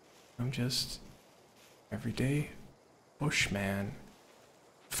 I'm just everyday bushman.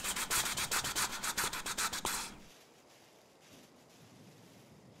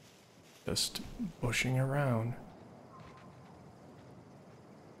 Just bushing around.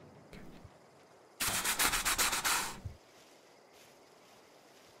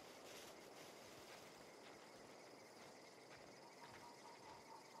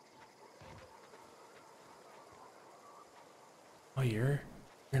 Oh, you're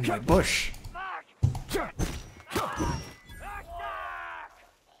in my bush.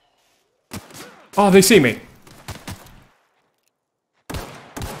 Oh, they see me.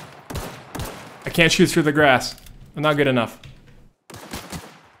 I can't shoot through the grass. I'm not good enough.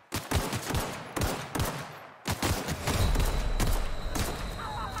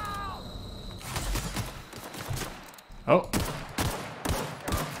 Oh.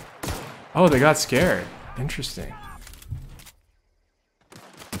 Oh, they got scared. Interesting.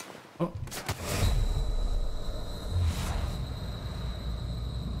 Oh.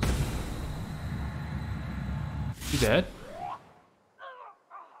 You dead?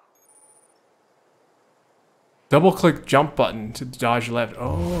 Double click jump button to dodge left.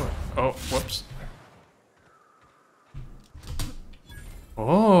 Oh, oh, whoops.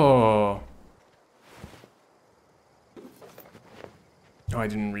 Oh. Oh, I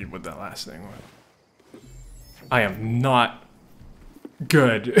didn't read what that last thing was. I am not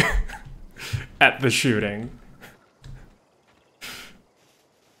good at the shooting.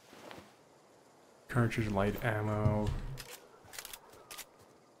 Cartridge, light ammo.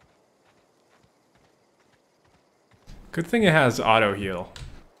 Good thing it has auto heal,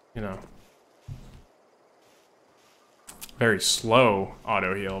 you know. Very slow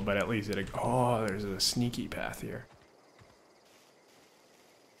auto heal, but at least it. Oh, there's a sneaky path here.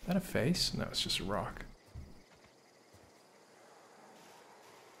 Is that a face? No, it's just a rock.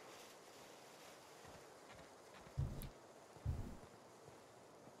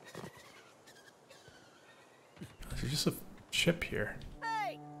 There's just a ship here.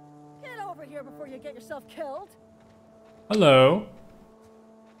 Hey! Get over here before you get yourself killed! Hello.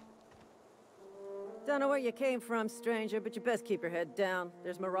 Don't know where you came from, stranger, but you best keep your head down.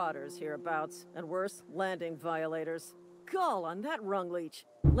 There's marauders hereabouts, and worse, landing violators. Gall on that rung leech.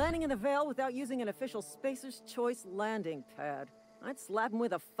 Landing in the Vale without using an official Spacer's Choice landing pad. I'd slap him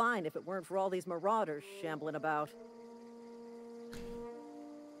with a fine if it weren't for all these marauders shambling about.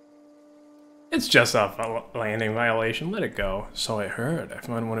 It's just a landing violation. Let it go. So I heard. I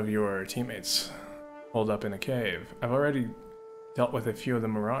found one of your teammates holed up in a cave. I've already dealt with a few of the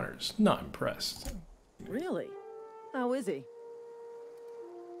marauders. Not impressed. Really? How is he?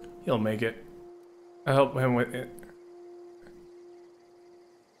 He'll make it. I'll help him with it.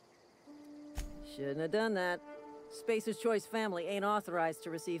 Shouldn't have done that. Spacer's Choice family ain't authorized to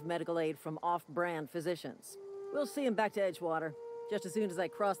receive medical aid from off-brand physicians. We'll see him back to Edgewater, just as soon as I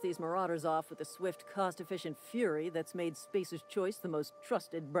cross these marauders off with the swift, cost-efficient fury that's made Spacer's Choice the most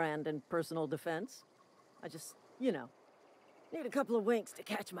trusted brand in personal defense. I just, you know, need a couple of winks to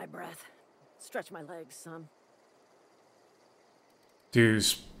catch my breath. Stretch my legs some. Do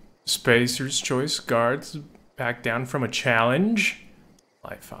Spacer's Choice guards back down from a challenge?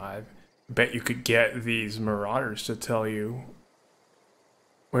 Life 5. Bet you could get these marauders to tell you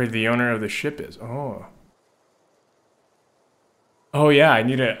where the owner of the ship is. Oh. Oh yeah, I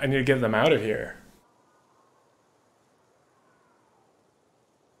need to get them out of here.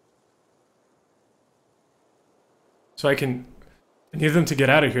 So I need them to get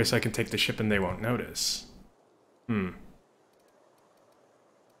out of here so I can take the ship and they won't notice.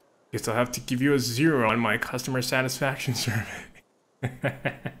 Guess I'll have to give you a 0 on my customer satisfaction survey.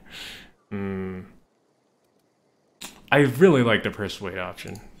 I really like the persuade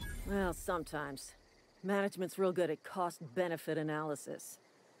option. Well, sometimes. Management's real good at cost-benefit analysis.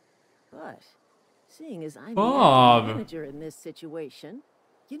 But, seeing as I'm Bob. the manager in this situation,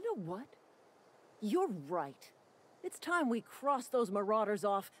 you know what? You're right. It's time we cross those marauders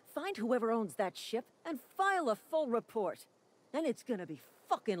off, find whoever owns that ship, and file a full report. And it's gonna be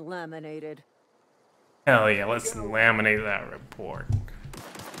fucking laminated. Hell yeah, let's laminate that report.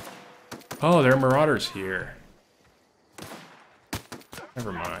 Oh, there are marauders here.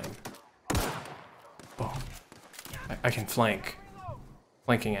 Never mind. Oh, I can flank.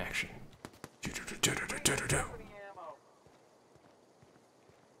 Flanking action.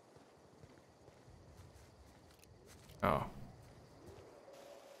 Oh.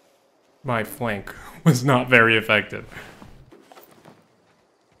 My flank was not very effective.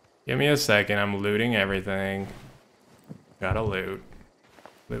 Give me a second, I'm looting everything. Gotta loot.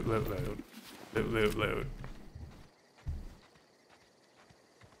 Loot, loot, loot. Loot, loot, loot.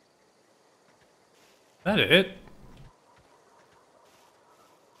 That it?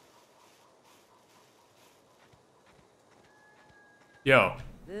 Yo.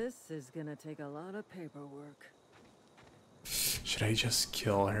 This is gonna take a lot of paperwork. Should I just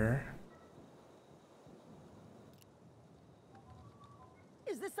kill her?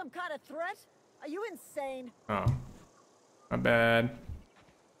 Is this some kind of threat? Are you insane? Oh. My bad.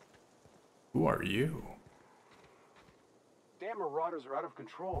 Who are you? Damn marauders are out of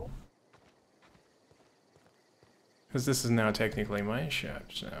control. Because this is now technically my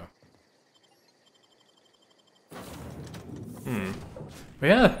ship, so. But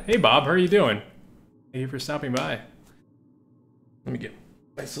yeah, hey Bob, how are you doing? Thank you for stopping by. Let me get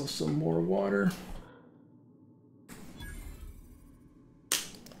myself some more water.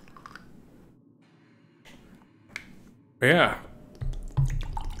 But yeah.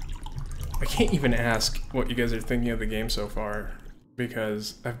 I can't even ask what you guys are thinking of the game so far,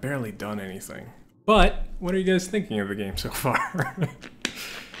 because I've barely done anything. But, what are you guys thinking of the game so far?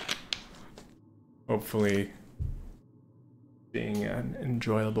 Hopefully, being an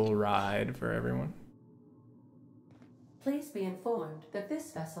enjoyable ride for everyone. Please be informed that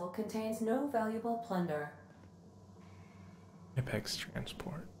this vessel contains no valuable plunder. Apex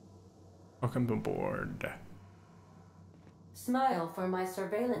Transport. Welcome aboard. Smile for my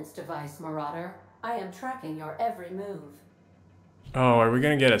surveillance device, Marauder. I am tracking your every move. Oh, are we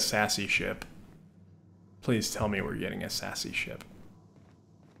gonna get a sassy ship? Please tell me we're getting a sassy ship.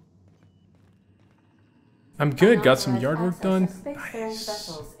 I'm good, got some yard work done. Spacefaring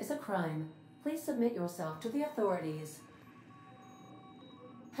vessels is a crime. Please submit yourself to the authorities.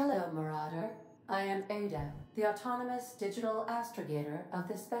 Hello, Marauder. I am Ada, the autonomous digital astrogator of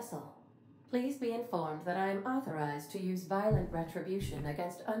this vessel. Please be informed that I am authorized to use violent retribution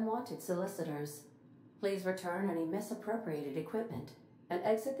against unwanted solicitors. Please return any misappropriated equipment and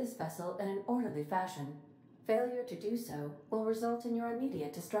exit this vessel in an orderly fashion. Failure to do so will result in your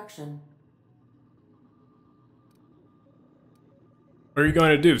immediate destruction. What are you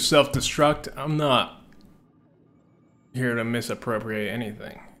going to do? Self-destruct? I'm not here to misappropriate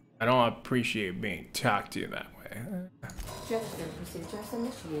anything. I don't appreciate being talked to that way. Jettison procedures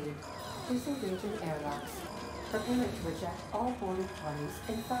initiated. Please engage in airlocks. Preparing to eject all boarded parties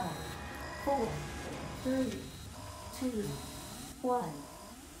in 5, 4, 3, 2, 1.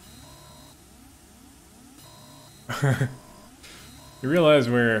 You realize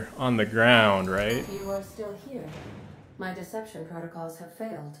we're on the ground, right? You are still here. My deception protocols have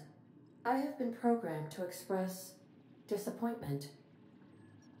failed. I have been programmed to express disappointment.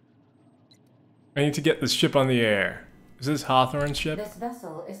 I need to get this ship on the air. Is this Hawthorne's ship? This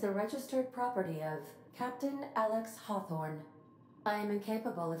vessel is the registered property of Captain Alex Hawthorne. I am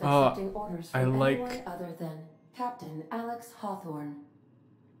incapable of accepting orders from anyone other than Captain Alex Hawthorne.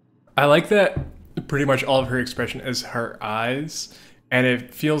 I like that pretty much all of her expression is her eyes, and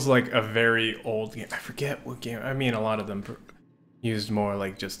it feels like a very old game. I forget what game. I mean, a lot of them used more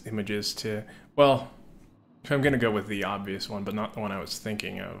like just images to, well, I'm gonna go with the obvious one, but not the one I was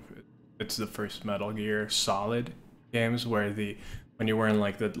thinking of. It's the first Metal Gear Solid games where when you were in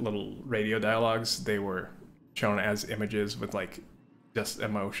like the little radio dialogues, they were shown as images with like just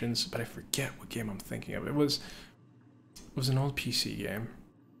emotions, but I forget what game I'm thinking of. It was an old PC game.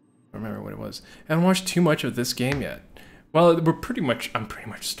 I don't remember what it was. I haven't watched too much of this game yet. Well, I'm pretty much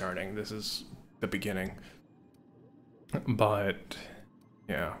starting. This is the beginning. But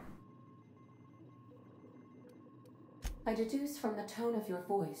yeah. I deduce from the tone of your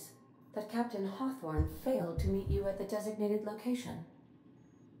voice that Captain Hawthorne failed to meet you at the designated location.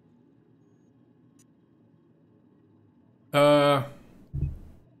 You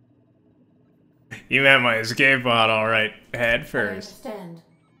meant my escape pod, all right. Head first. I understand.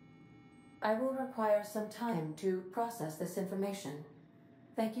 I will require some time to process this information.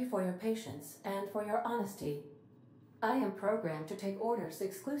 Thank you for your patience and for your honesty. I am programmed to take orders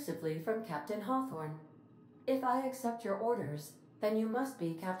exclusively from Captain Hawthorne. If I accept your orders, then you must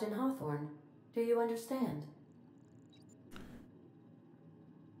be Captain Hawthorne. Do you understand?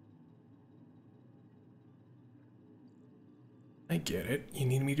 I get it. You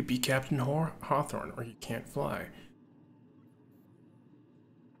need me to be Captain Hawthorne, or you can't fly.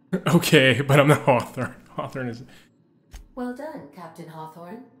 Okay, but I'm not Hawthorne. Hawthorne is... Well done, Captain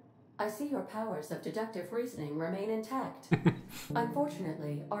Hawthorne. I see your powers of deductive reasoning remain intact.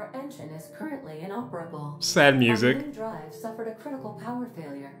 Unfortunately, our engine is currently inoperable. Sad music. Our main drive suffered a critical power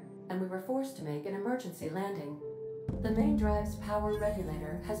failure, and we were forced to make an emergency landing. The main drive's power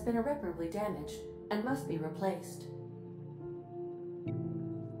regulator has been irreparably damaged and must be replaced.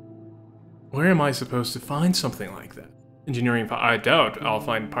 Where am I supposed to find something like that? Engineering, I doubt I'll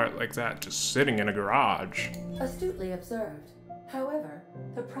find a part like that just sitting in a garage. Astutely observed. However,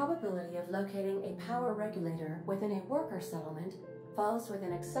 the probability of locating a power regulator within a worker settlement falls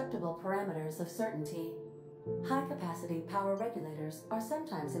within acceptable parameters of certainty. High-capacity power regulators are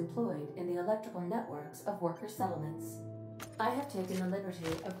sometimes employed in the electrical networks of worker settlements. I have taken the liberty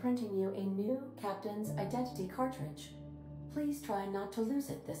of printing you a new Captain's Identity cartridge. Please try not to lose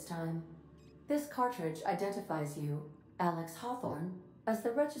it this time. This cartridge identifies you, Alex Hawthorne, as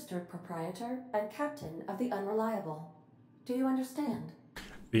the registered proprietor and captain of the Unreliable. Do you understand?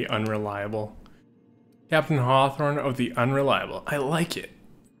 The Unreliable. Captain Hawthorne of the Unreliable. I like it.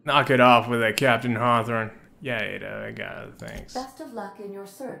 Knock it off with that, Captain Hawthorne. Yeah, Ada, I got it, thanks. Best of luck in your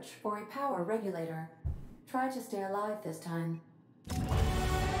search for a power regulator. Try to stay alive this time.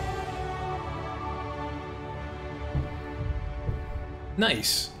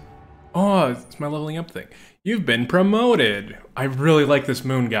 Nice. Oh, it's my leveling up thing. You've been promoted. I really like this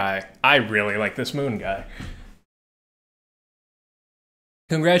moon guy.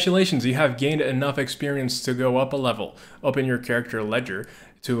 Congratulations, you have gained enough experience to go up a level. Open your character ledger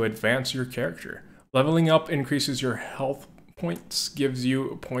to advance your character. Leveling up increases your health points, gives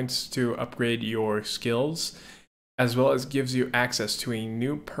you points to upgrade your skills, as well as gives you access to a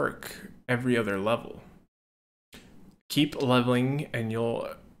new perk every other level. Keep leveling and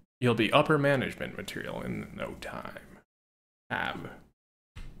you'll be upper management material in no time. Tab.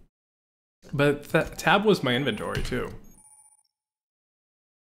 But tab was my inventory too.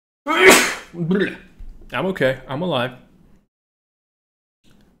 I'm okay. I'm alive.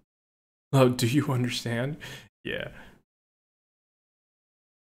 Oh, do you understand? Yeah.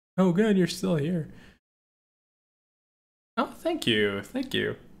 Oh, good. You're still here. Oh, thank you. Thank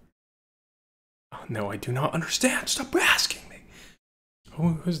you. Oh, no, I do not understand. Stop asking me.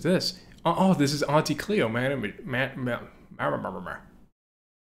 Oh, who's this? Oh, this is Auntie Cleo, man.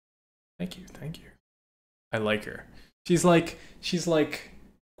 Thank you. Thank you. I like her. She's like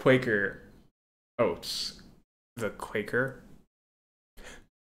Quaker Oats. The Quaker.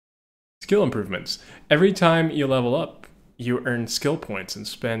 Skill improvements. Every time you level up, you earn skill points and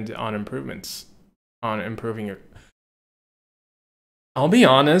spend on improvements. On improving your... I'll be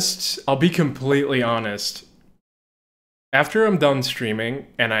honest. I'll be completely honest. After I'm done streaming,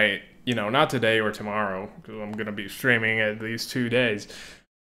 and I, not today or tomorrow, because I'm going to be streaming at least 2 days.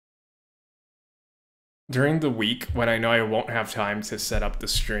 During the week, when I know I won't have time to set up the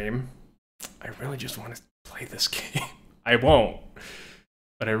stream, I really just want to play this game. I won't,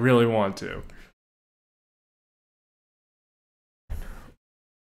 but I really want to.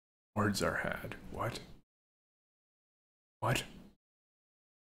 Words are had. What? What?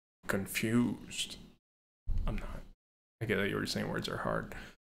 Confused. I'm not. I get that you were saying words are hard.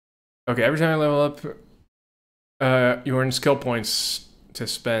 Okay, every time I level up, you earn skill points to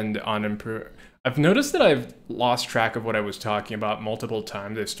spend on improve. I've noticed that I've lost track of what I was talking about multiple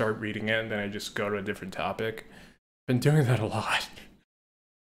times. I start reading it and then I just go to a different topic. Been doing that a lot.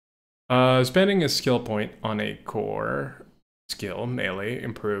 Spending a skill point on a core skill, melee,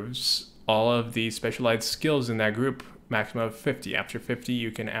 improves all of the specialized skills in that group, maximum of 50. After 50, you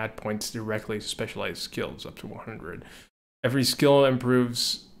can add points directly to specialized skills, up to 100. Every skill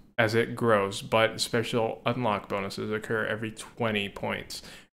improves as it grows, but special unlock bonuses occur every 20 points.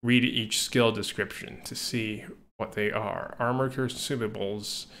 Read each skill description to see what they are. Armor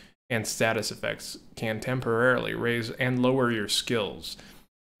consumables and status effects can temporarily raise and lower your skills.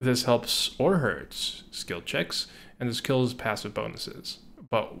 This helps or hurts skill checks and the skill's passive bonuses,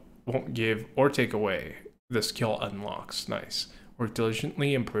 but won't give or take away the skill unlocks. Nice. Work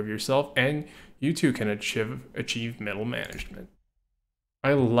diligently, improve yourself, and you too can achieve middle management.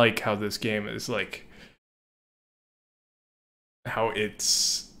 I like how this game is like, how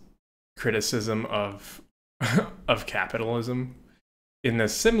it's criticism of of capitalism in a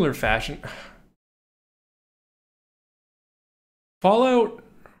similar fashion. Fallout.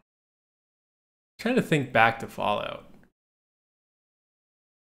 Trying to think back to Fallout.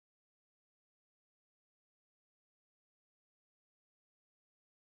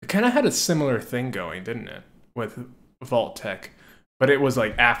 It kind of had a similar thing going, didn't it, with Vault-Tec? But it was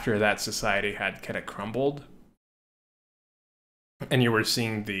like after that society had kind of crumbled, and you were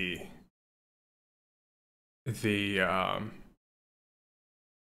seeing the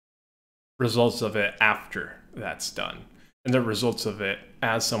results of it after that's done, and the results of it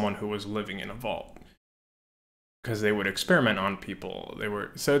as someone who was living in a vault, because they would experiment on people.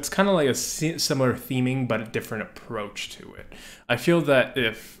 So it's kind of like a similar theming but a different approach to it. I feel that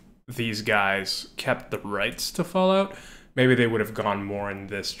if these guys kept the rights to Fallout, maybe they would have gone more in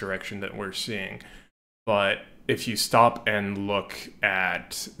this direction that we're seeing. But if you stop and look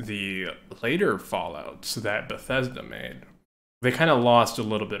at the later Fallouts that Bethesda made, they kind of lost a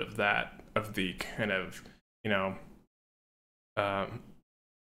little bit of that, of the kind of, you know,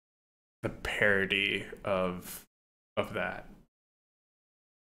 the parody of that.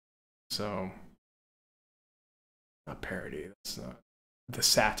 So, not parody, that's not, the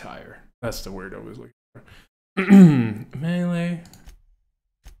satire. That's the word I was looking for. Melee.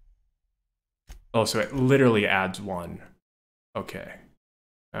 Oh, so it literally adds 1. Okay.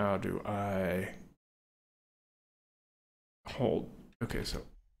 How do I hold? Okay, so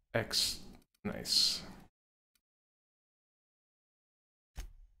X, nice.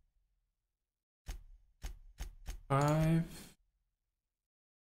 Five.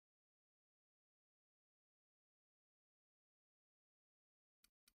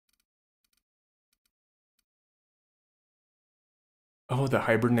 Oh, the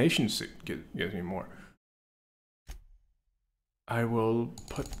hibernation suit gives me more. I will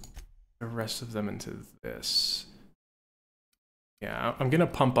put the rest of them into this. Yeah, I'm gonna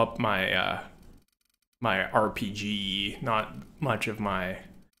pump up my my RPG, not much of my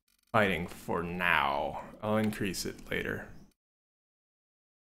fighting for now. I'll increase it later.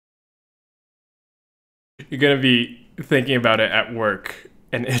 You're gonna be thinking about it at work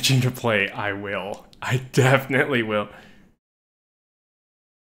and itching to play. I will. I definitely will.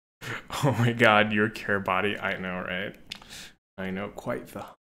 Oh my god, your care body. I know, right? I know, quite the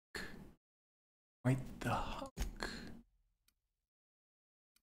hunk. Quite the hunk.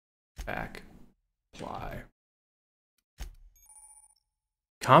 Back. Apply.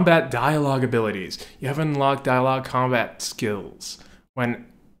 Combat dialogue abilities. You have unlocked dialogue combat skills. When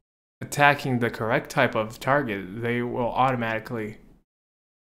attacking the correct type of target, they will automatically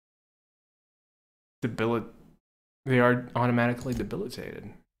they are automatically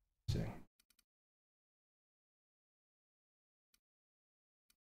debilitated.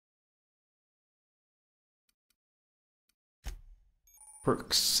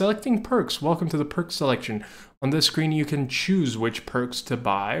 Perks. Selecting perks. Welcome to the perk selection. On this screen, you can choose which perks to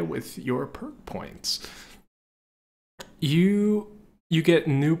buy with your perk points. You get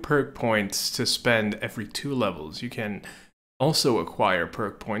new perk points to spend every 2 levels. You can also acquire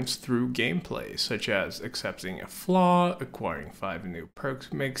perk points through gameplay, such as accepting a flaw, acquiring 5 new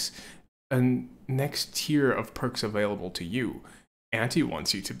perks makes a next tier of perks available to you. Auntie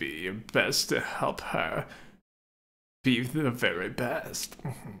wants you to be your best to help her be the very best.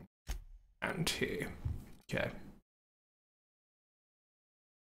 Auntie. Okay.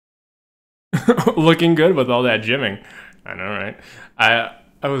 Looking good with all that gymming. I know, right?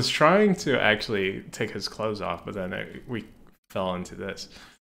 I was trying to actually take his clothes off, but then we fell into this.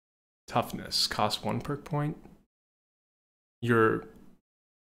 Toughness. Cost 1 perk point. You've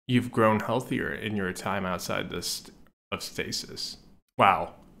grown healthier in your time outside of stasis.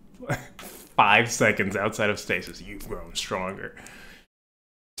 Wow. 5 seconds outside of stasis, you've grown stronger.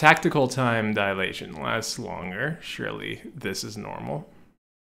 Tactical time dilation lasts longer. Surely this is normal.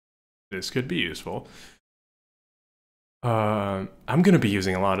 This could be useful. I'm going to be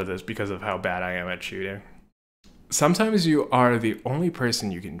using a lot of this because of how bad I am at shooting. Sometimes you are the only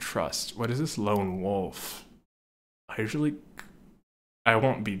person you can trust. What is this lone wolf? I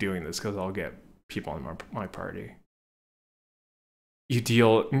won't be doing this because I'll get people in my party. You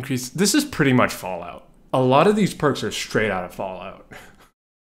deal increase. This is pretty much Fallout. A lot of these perks are straight out of Fallout.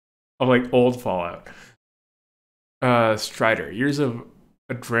 Of like old Fallout. Strider. Years of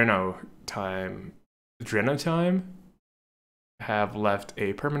adreno time have left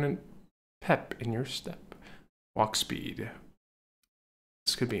a permanent pep in your step. Walk speed.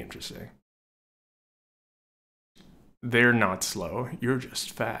 This could be interesting. They're not slow. You're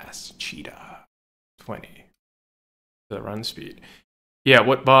just fast. Cheetah. 20. The run speed. Yeah,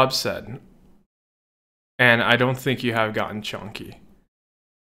 what Bob said. And I don't think you have gotten chunky.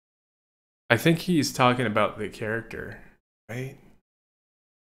 I think he's talking about the character, right?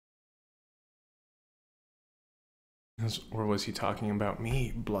 Or was he talking about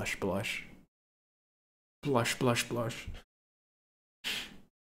me? Blush, blush. Blush, blush, blush.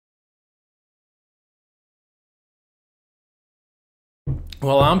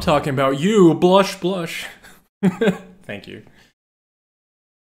 Well, I'm talking about you. Blush, blush. Thank you.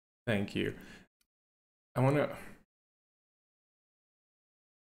 Thank you. I want to...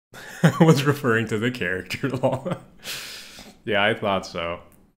 I was referring to the character law. Yeah, I thought so.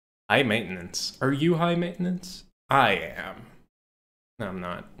 High maintenance. Are you high maintenance? I am. No, I'm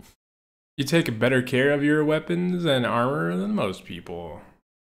not. You take better care of your weapons and armor than most people.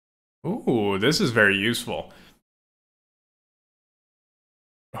 Ooh, this is very useful.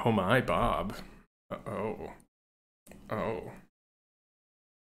 Oh my, Bob. Oh. Oh.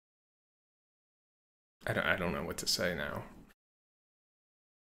 I don't know what to say now.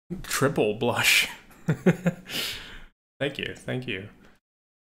 Triple blush. Thank you, thank you.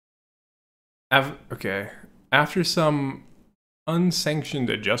 Okay. After some unsanctioned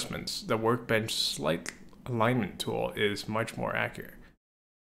adjustments, the Workbench Slight Alignment tool is much more accurate.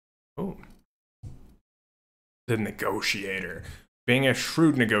 Oh. The Negotiator. Being a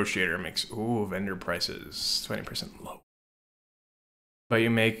shrewd negotiator makes, vendor prices 20% low. But you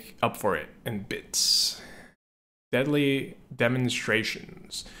make up for it in bits. Deadly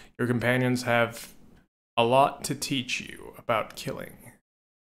demonstrations. Your companions have a lot to teach you about killing.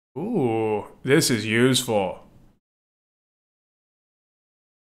 Ooh, this is useful.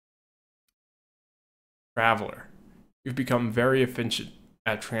 Traveler. You've become very efficient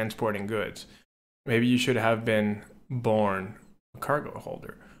at transporting goods. Maybe you should have been born a cargo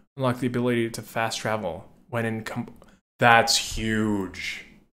holder. Unlock the ability to fast travel when in That's huge.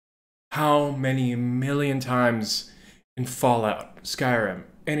 How many million times in Fallout, Skyrim,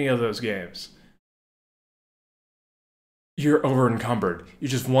 any of those games, you're over encumbered. You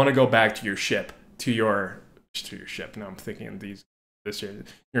just want to go back to your ship, to your ship. Now I'm thinking of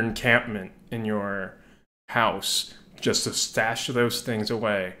your encampment in your house, just to stash those things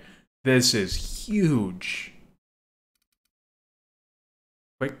away. This is huge.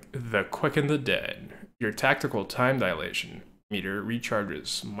 The Quick and the Dead. Your tactical time dilation meter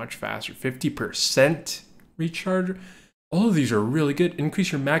recharges much faster. 50% recharge. All of these are really good.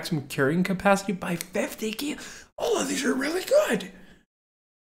 Increase your maximum carrying capacity by 50. All of these are really good.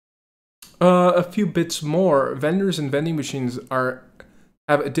 A few bits more. Vendors and vending machines have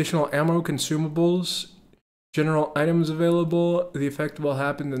additional ammo, consumables, general items available. The effect will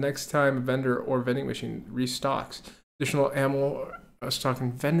happen the next time a vendor or vending machine restocks. Additional ammo,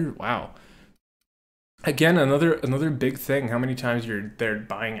 stocking vendor. Wow. Again, another big thing. How many times you're there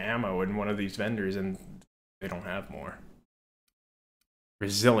buying ammo in one of these vendors and they don't have more.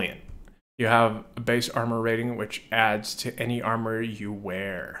 Resilient. You have a base armor rating which adds to any armor you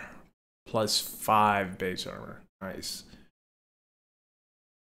wear. +5 base armor. Nice.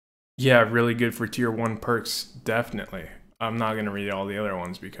 Yeah, really good for tier 1 perks, definitely. I'm not going to read all the other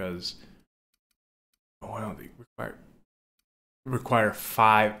ones because wow, they require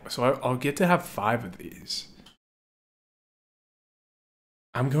 5. So I'll get to have 5 of these.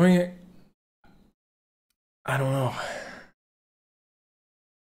 I don't know.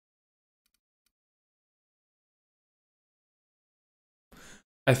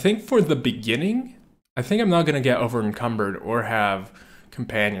 I think for the beginning, I think I'm not going to get over encumbered or have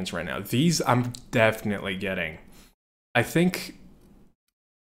companions right now. These I'm definitely getting. I think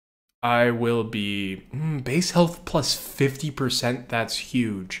I will be base health plus 50%. That's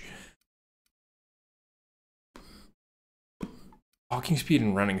huge. Walking speed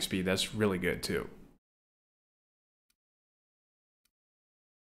and running speed, that's really good too.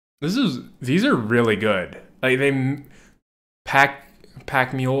 These are really good. Like they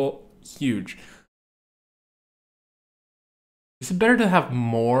pack mule, huge. Is it better to have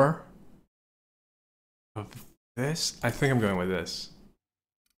more of this? I think I'm going with this.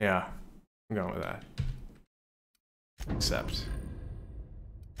 Yeah, I'm going with that. Accept.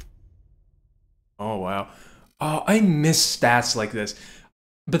 Oh, wow. Oh, I miss stats like this.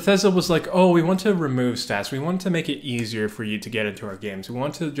 Bethesda was like, oh, we want to remove stats. We want to make it easier for you to get into our games. We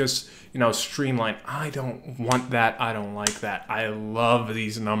want to just, streamline. I don't want that. I don't like that. I love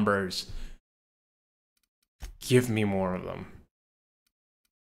these numbers. Give me more of them.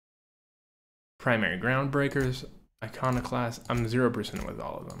 Primary Groundbreakers, Iconoclast. I'm 0% with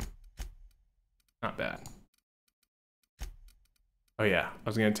all of them. Not bad. Oh yeah, I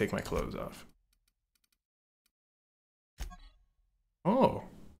was gonna take my clothes off. Oh.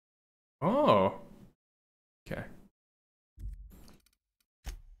 Oh. Okay.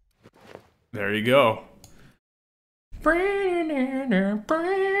 There you go.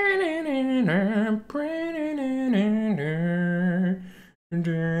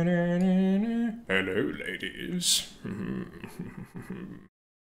 Hello, ladies.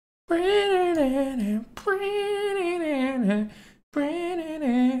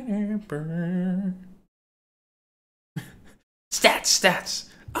 Stats.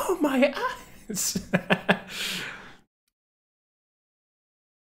 Oh, my eyes.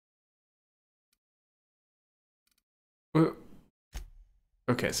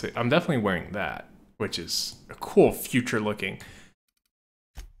 Okay, so I'm definitely wearing that, which is a cool future looking.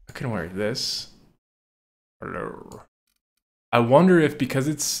 I can wear this. Hello. I wonder if because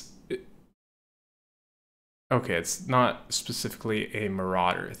Okay, it's not specifically a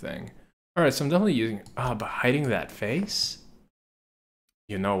Marauder thing. Alright, so I'm definitely using... Ah, but hiding that face?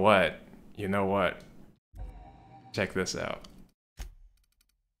 You know what? You know what? Check this out.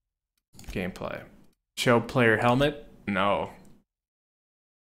 Gameplay. Show player helmet? No.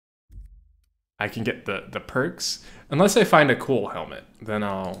 I can get the perks. Unless I find a cool helmet, then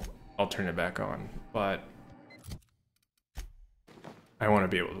I'll turn it back on. But I want to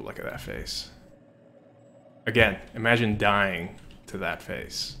be able to look at that face. Again, imagine dying to that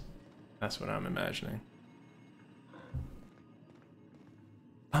face. That's what I'm imagining.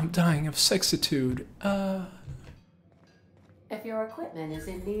 I'm dying of sexitude. If your equipment is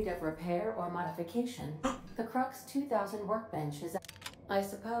in need of repair or modification, the Crux 2000 workbench is... I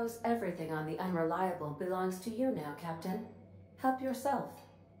suppose everything on the Unreliable belongs to you now, Captain. Help yourself.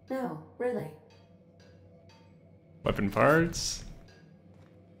 No, really. Weapon parts.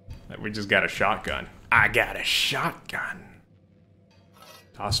 We just got a shotgun. I got a shotgun.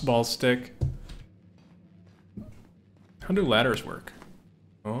 Toss ball stick. How do ladders work?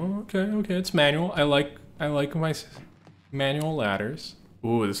 Oh, okay, it's manual. I like my manual ladders.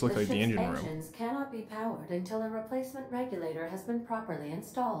 Ooh, this looks like the engine room. Engines cannot be powered until a replacement regulator has been properly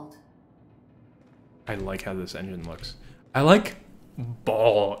installed. I like how this engine looks. I like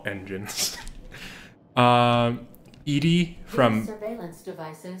ball engines. Edie from... These surveillance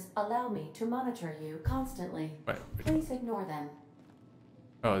devices allow me to monitor you constantly. Wait. Please ignore them.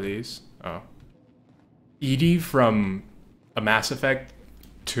 Oh, these? Oh. Edie from a Mass Effect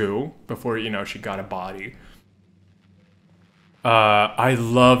 2, before, you know, she got a body. I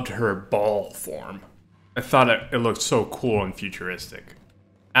loved her ball form. I thought it looked so cool and futuristic.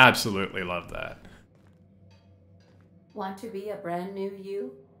 Absolutely loved that. Want to be a brand new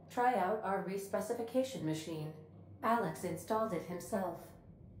you? Try out our respecification machine. Alex installed it himself,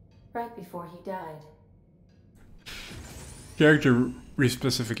 right before he died. Character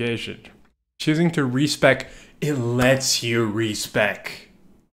respecification. Choosing to respec, it lets you respec.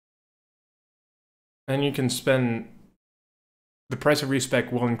 And you can spend... The price of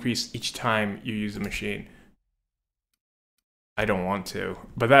respec will increase each time you use the machine. I don't want to,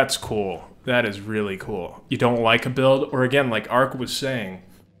 but that's cool. That is really cool. You don't like a build, or again, like Ark was saying,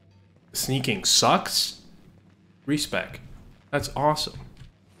 sneaking sucks? Respec. That's awesome.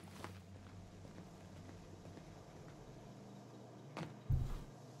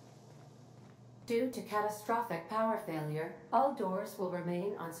 Due to catastrophic power failure, all doors will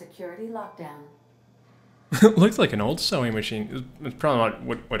remain on security lockdown. It looks like an old sewing machine. It's probably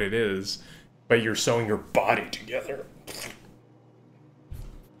not what it is, but you're sewing your body together.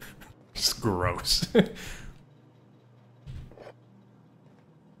 It's gross.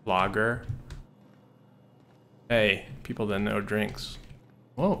 Lager. Hey, people that know drinks.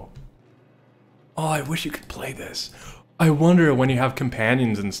 Whoa. Oh, I wish you could play this. I wonder when you have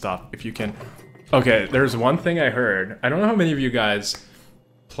companions and stuff, if you can... Okay, there's one thing I heard. I don't know how many of you guys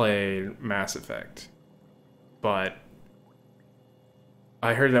played Mass Effect, but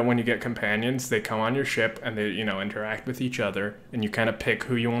I heard that when you get companions, they come on your ship and they, you know, interact with each other, and you kind of pick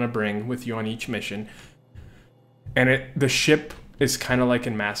who you want to bring with you on each mission. And the ship is kind of like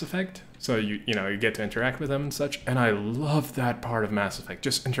in Mass Effect, so you know, you get to interact with them and such. And I love that part of Mass Effect,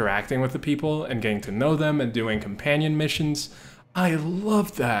 just interacting with the people and getting to know them and doing companion missions. I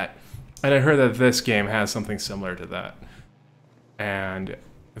love that. And I heard that this game has something similar to that. And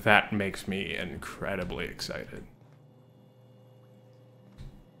that makes me incredibly excited.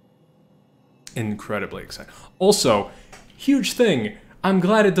 Incredibly excited. Also, huge thing, I'm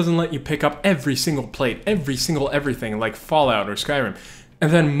glad it doesn't let you pick up every single plate, every single everything, like Fallout or Skyrim.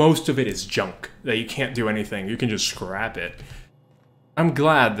 And then most of it is junk, that you can't do anything, you can just scrap it. I'm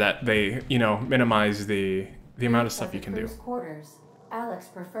glad that they, you know, minimize the amount of stuff you can do. Quarters, Alex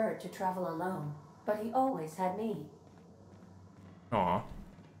preferred to travel alone, but he always had me. Aw.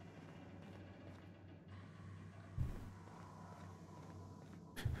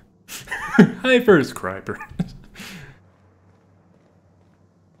 Hi, first Kryper.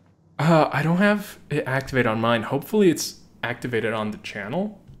 I don't have it activated on mine. Hopefully it's activated on the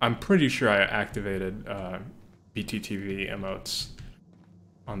channel. I'm pretty sure I activated BTTV emotes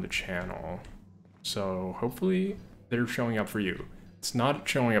on the channel. So hopefully they're showing up for you. It's not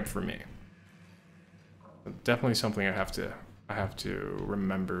showing up for me. But definitely something I have to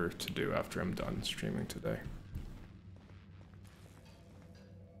remember to do after I'm done streaming today.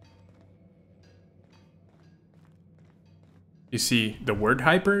 You see the word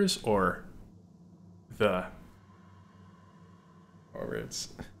hypers or the... Or it's...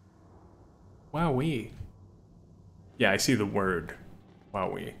 Wowee. Yeah, I see the word.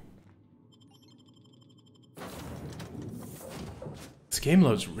 Wowee. game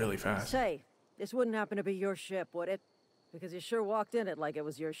loads really fast. Say, this wouldn't happen to be your ship, would it? Because you sure walked in it like it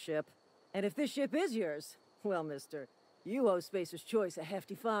was your ship. And if this ship is yours, well, mister, you owe Spacer's Choice a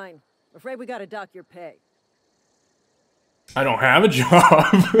hefty fine. I'm afraid we gotta dock your pay. I don't have a job.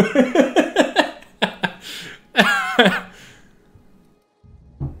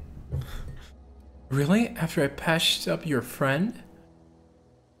 Really? After I patched up your friend?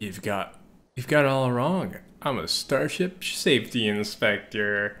 You've got it all wrong. I'm a Starship Safety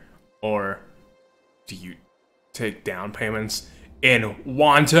Inspector. Or do you take down payments in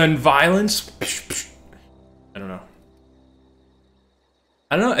wanton violence? I don't know.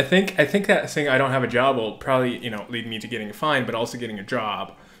 I think that saying I don't have a job will probably, you know, lead me to getting a fine, but also getting a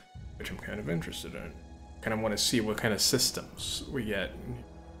job, which I'm kind of interested in. Kind of want to see what kind of systems we get.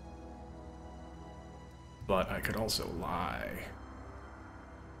 But I could also lie.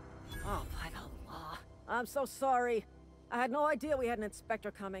 Oh, by the law. I'm so sorry. I had no idea we had an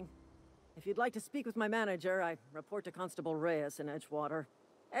inspector coming. If you'd like to speak with my manager, I report to Constable Reyes in Edgewater.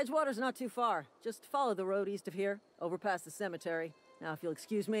 Edgewater's not too far. Just follow the road east of here, over past the cemetery. Now, if you'll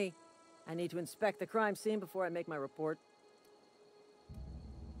excuse me, I need to inspect the crime scene before I make my report.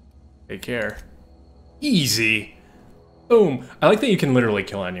 Take care. Easy. Boom. I like that you can literally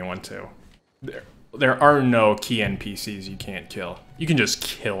kill anyone, too. There are no key NPCs you can't kill. You can just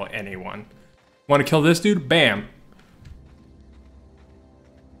kill anyone. Want to kill this dude? Bam.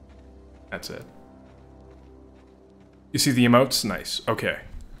 That's it. You see the emotes? Nice. Okay.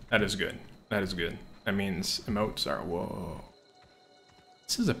 That is good. That is good. That means emotes are... Whoa.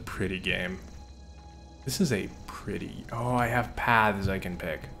 This is a pretty game. This is a pretty... Oh, I have paths I can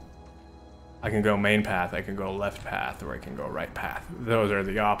pick. I can go main path, I can go left path, or I can go right path. Those are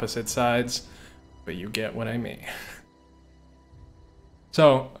the opposite sides, but you get what I mean.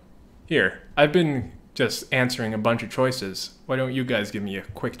 So, here. I've been just answering a bunch of choices. Why don't you guys give me a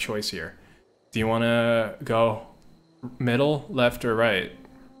quick choice here? Do you want to go middle, left, or right?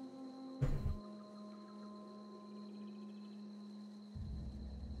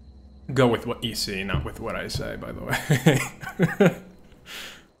 Go with what you see, not with what I say, by the way.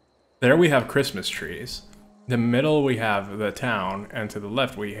 There we have Christmas trees. The middle we have the town, and to the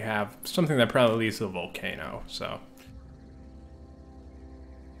left we have something that probably leads to a volcano, so.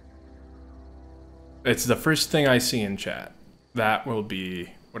 It's the first thing I see in chat. That will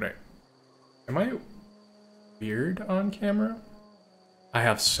be what I... Am I weird on camera? I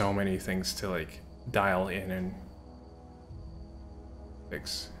have so many things to like dial in and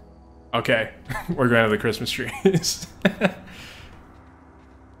fix. Okay, we're going to the Christmas trees.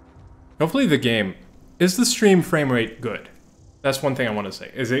 Hopefully the game... Is the stream frame rate good? That's one thing I want to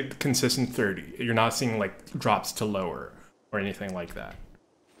say. Is it consistent 30? You're not seeing like drops to lower or anything like that.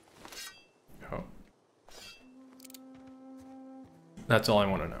 Oh. That's all I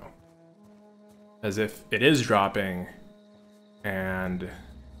want to know. As if it is dropping and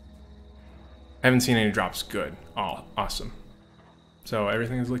I haven't seen any drops. Good. Oh, awesome. So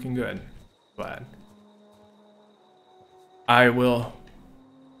everything is looking good. Glad. I will...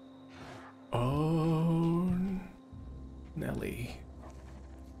 Oh, Nelly.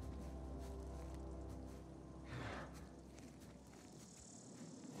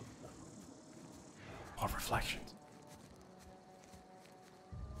 All reflections.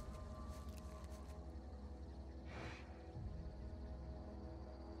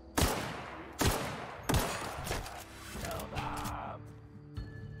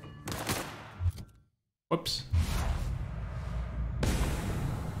 Whoops.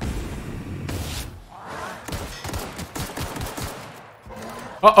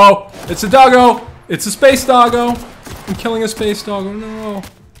 Uh-oh! It's a doggo! It's a space doggo! I'm killing a space doggo, no!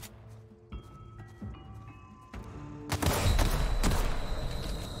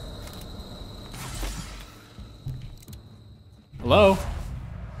 Hello?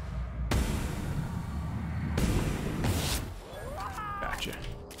 Gotcha.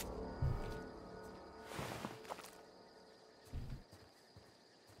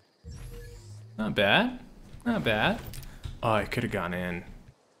 Not bad. Not bad. Oh, I could have gone in.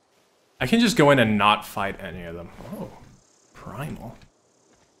 I can just go in and not fight any of them. Oh, primal.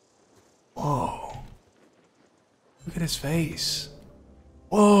 Whoa. Look at his face.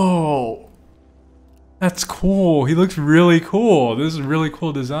 Whoa. That's cool. He looks really cool. This is a really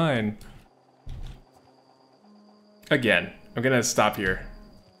cool design. Again, I'm gonna stop here.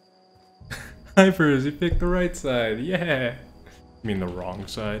 Hypers, you picked the right side. Yeah. I mean the wrong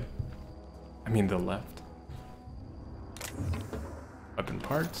side. I mean the left. Weapon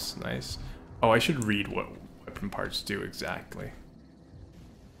parts, nice. Oh, I should read what weapon parts do exactly.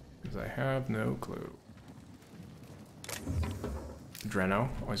 Because I have no clue. Dreno,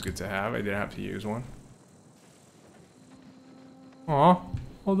 always good to have. I did have to use one. Aw,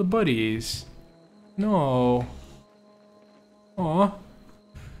 all the buddies. No. Aw.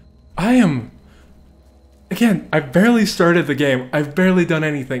 I am... Again, I barely started the game. I've barely done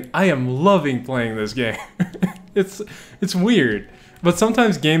anything. I am loving playing this game. It's weird. But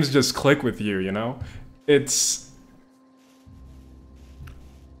sometimes games just click with you, you know?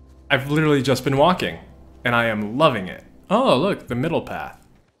 I've literally just been walking, and I am loving it. Oh, look, the middle path.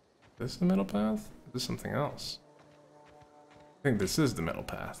 Is this the middle path? Is this something else? I think this is the middle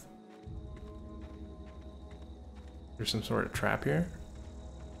path. There's some sort of trap here.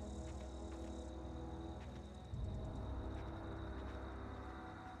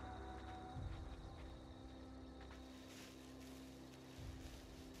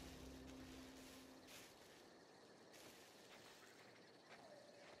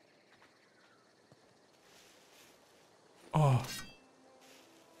 Oh.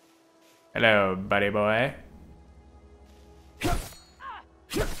 Hello, buddy boy.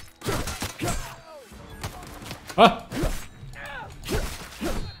 Ah!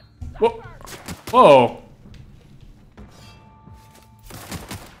 Whoa! Whoa!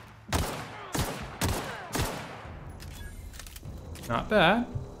 Not bad. I'm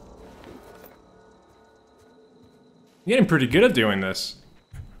getting pretty good at doing this.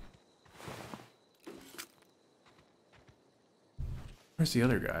 Where's the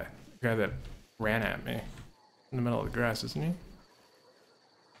other guy? The guy that ran at me. In the middle of the grass, isn't he?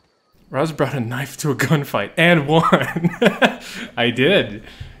 Roz brought a knife to a gunfight and won. I did.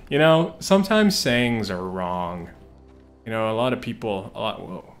 You know, sometimes sayings are wrong. You know, a lot of people,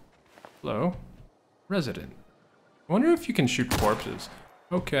 whoa. Hello? Resident. I wonder if you can shoot corpses.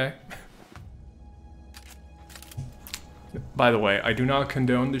 Okay. By the way, I do not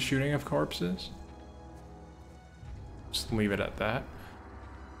condone the shooting of corpses. Just leave it at that.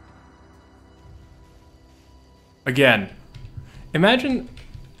 Again, imagine...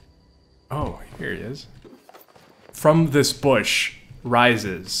 Oh, here he is. From this bush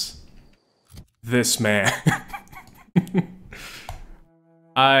rises this man.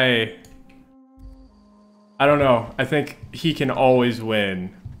 I don't know. I think he can always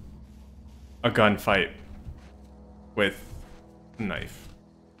win a gunfight with a knife.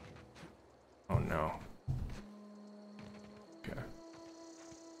 Oh no. Okay.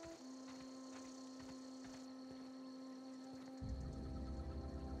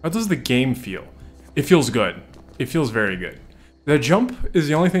 How does the game feel? It feels good. It feels very good. The jump is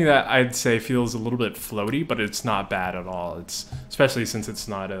the only thing that I'd say feels a little bit floaty, but it's not bad at all. It's especially since it's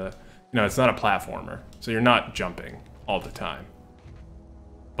not a, it's not a platformer, so you're not jumping all the time.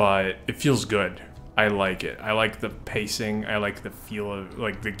 But it feels good. I like it. I like the pacing. I like the feel of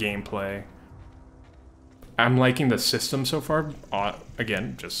like the gameplay. I'm liking the system so far.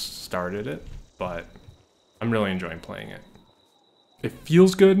 Again, just started it, but I'm really enjoying playing it. It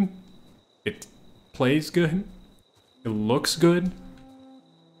feels good. It plays good. It looks good.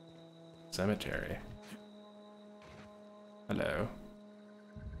 Cemetery. Hello.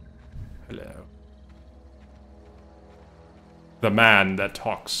 Hello. The man that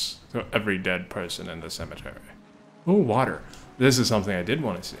talks to every dead person in the cemetery. Oh, water. This is something I did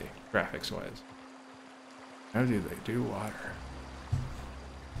want to see, graphics-wise. How do they do water?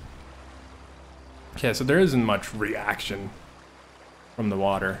 Okay, so there isn't much reaction from the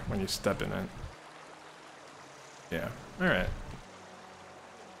water when you step in it. Yeah, alright.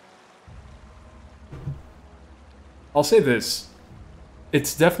 I'll say this.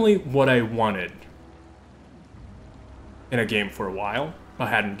 It's definitely what I wanted in a game for a while, but I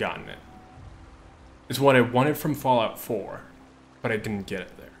hadn't gotten it. It's what I wanted from Fallout 4, but I didn't get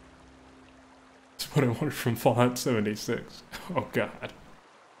it there. It's what I wanted from Fallout 76. Oh god.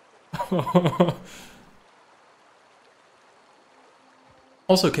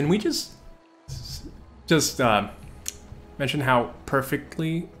 Also, can we just mention how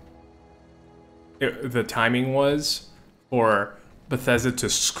perfectly the timing was for Bethesda to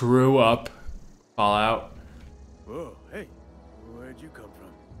screw up Fallout? Whoa, hey, where'd you come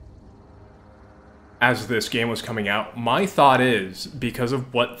from? As this game was coming out, my thought is, because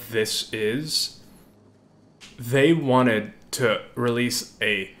of what this is, they wanted to release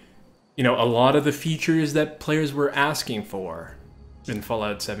a lot of the features that players were asking for in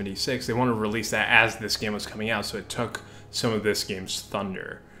Fallout 76. They wanted to release that as this game was coming out, so it took some of this game's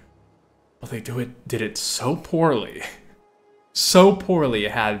thunder. But they did it so poorly. So poorly,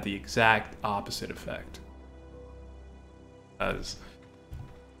 it had the exact opposite effect.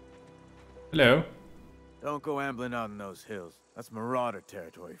 Hello? Don't go ambling out in those hills. That's Marauder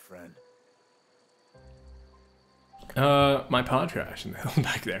territory, friend. My pod crashed in the hill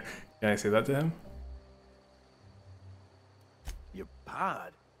back there. Can I say that to him? Your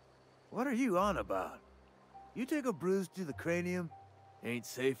pod? What are you on about? You take a bruise to the cranium? Ain't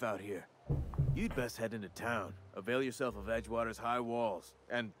safe out here. You'd best head into town. Avail yourself of Edgewater's high walls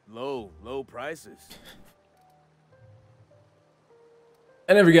and low prices.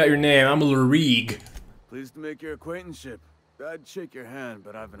 I never got your name. I'm Lurigue. Pleased to make your acquaintanceship. I'd shake your hand,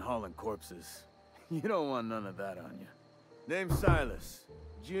 but I've been hauling corpses. You don't want none of that on you. Name's Silas.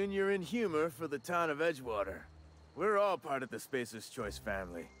 Junior in humor for the town of Edgewater. We're all part of the Spacer's Choice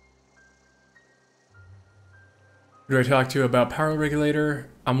family. Who do I talk to about Power Regulator?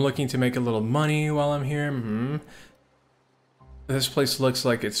 I'm looking to make a little money while I'm here. This place looks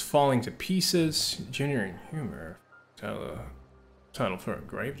like it's falling to pieces. Junior in humor. Title for a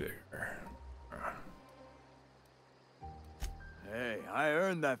gravedigger. Hey, I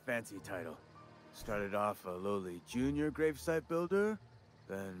earned that fancy title. Started off a lowly junior gravesite builder,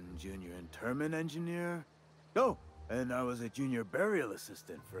 then junior interment engineer. Oh, and I was a junior burial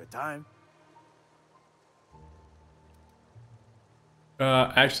assistant for a time.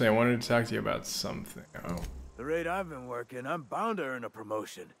 Actually, I wanted to talk to you about something. Oh. The rate I've been working, I'm bound to earn a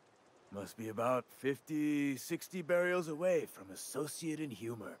promotion. Must be about 50, 60 burials away from associate in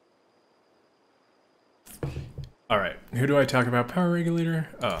humor. Alright, who do I talk about? Power Regulator?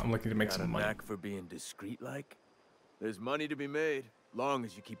 Oh, I'm looking to make some money. Got a knack for being discreet-like? There's money to be made, long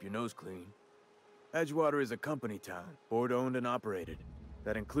as you keep your nose clean. Edgewater is a company town, board-owned and operated.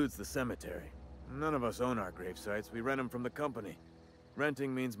 That includes the cemetery. None of us own our grave sites, we rent them from the company.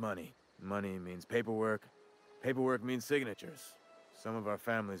 Renting means money. Money means paperwork. Paperwork means signatures. Some of our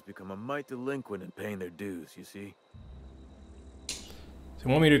families become a mite delinquent in paying their dues, you see? So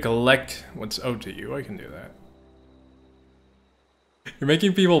you want me to collect what's owed to you? I can do that. You're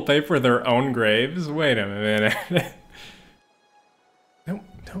making people pay for their own graves? Wait a minute. Don't.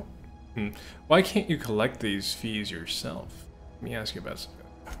 Why can't you collect these fees yourself? Let me ask you about something.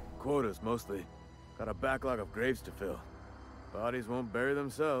 Quotas, mostly. Got a backlog of graves to fill. Bodies won't bury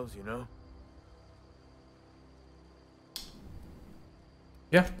themselves, you know?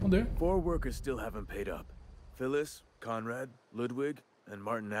 Yeah, I'll do it. 4 workers still haven't paid up. Phyllis, Conrad, Ludwig, and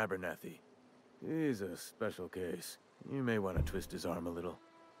Martin Abernathy. He's a special case. You may want to twist his arm a little.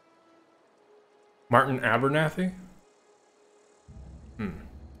 Martin Abernathy?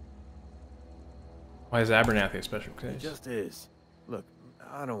 Why is Abernathy a special case? It just is. Look,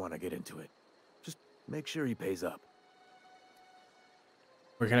 I don't want to get into it. Just make sure he pays up.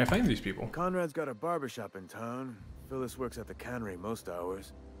 Where can I find these people? Conrad's got a barbershop in town. Phyllis works at the cannery most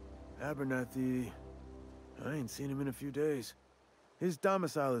hours. Abernathy... I ain't seen him in a few days. His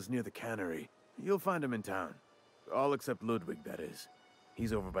domicile is near the cannery. You'll find him in town. All except Ludwig, that is.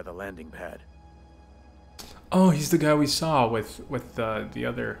 He's over by the landing pad. Oh, he's the guy we saw with the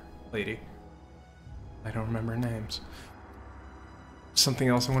other lady. I don't remember names. Something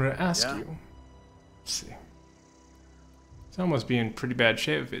else I wanted to ask you. Let's see. It must be in pretty bad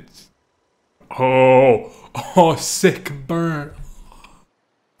shape if it's... Oh, sick burn.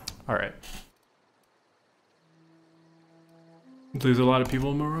 Alright. There's a lot of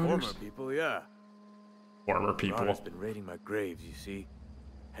people in Marauders? Former people, yeah. Former people. Marauders been raiding my graves, you see.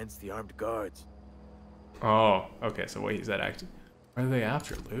 Hence the armed guards. Oh, okay, so wait, is that active? Are they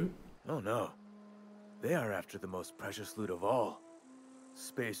after loot? Oh no. They are after the most precious loot of all.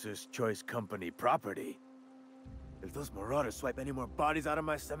 Spacer's Choice Company property. If those marauders swipe any more bodies out of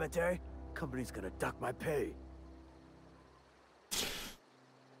my cemetery, company's gonna duck my pay.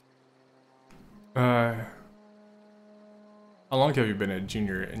 How long have you been a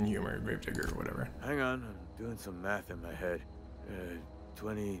junior in humor, gravedigger, or whatever? Hang on, I'm doing some math in my head.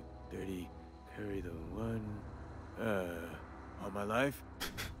 20, 30, carry the 1... all my life?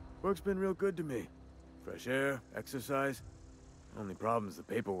 Work's been real good to me. Fresh air, exercise. Only problem's the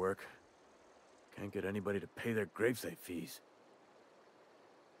paperwork. Can't get anybody to pay their gravesite fees.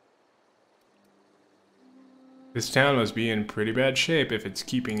 This town must be in pretty bad shape if it's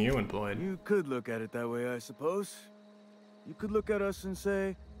keeping you employed. You could look at it that way, I suppose. You could look at us and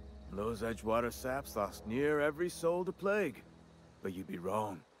say, those Edgewater saps lost near every soul to plague. But you'd be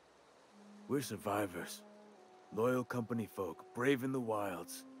wrong. We're survivors. Loyal company folk, brave in the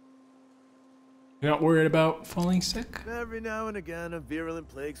wilds. You're not worried about falling sick? Every now and again, a virulent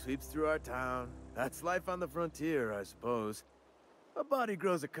plague sweeps through our town. That's life on the frontier, I suppose. A body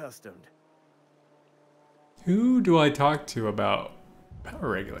grows accustomed. Who do I talk to about Power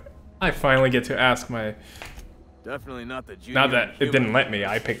Regulator? I finally get to ask my... Definitely not the junior. Not that it didn't let me,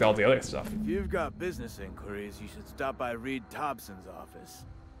 I picked all the other stuff. If you've got business inquiries, you should stop by Reed Thompson's office.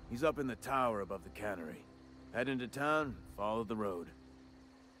 He's up in the tower above the cannery. Head into town, follow the road.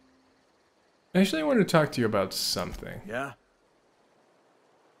 Actually, I want to talk to you about something. Yeah?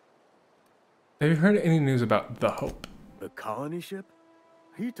 Have you heard any news about the Hope? The colony ship?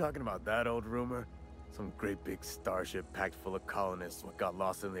 Are you talking about that old rumor? Some great big starship packed full of colonists what got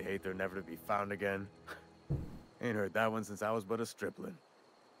lost in the Aether never to be found again? Ain't heard that one since I was but a stripling.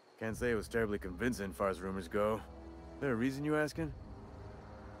 Can't say it was terribly convincing far as rumors go. There a reason you asking?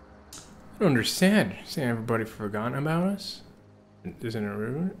 I don't understand. Saying everybody forgotten about us? Isn't it a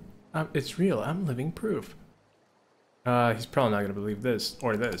rumor? It's real. I'm living proof. He's probably not gonna believe this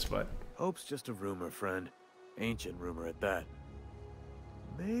or this, but Hope's just a rumor, friend. Ancient rumor at that.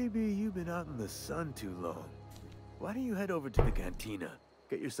 Maybe you've been out in the sun too long. Why don't you head over to the cantina?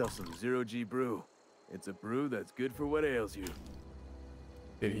 Get yourself some zero-G brew. It's a brew that's good for what ails you.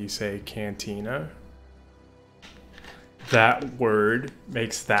 did he say cantina? That word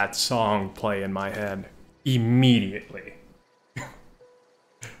makes that song play in my head immediately.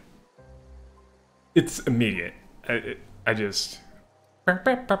 It's immediate. I just... This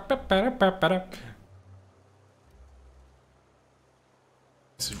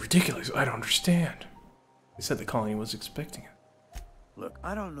is ridiculous. I don't understand. They said the colony was expecting it. Look,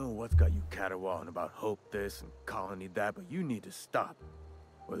 I don't know what's got you caterwauling about Hope this and Colony that, but you need to stop,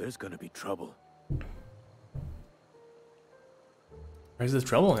 or there's gonna be trouble. Where's the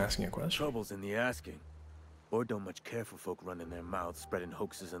trouble in asking a question? Trouble's in the asking. Or don't much care for folk running their mouths, spreading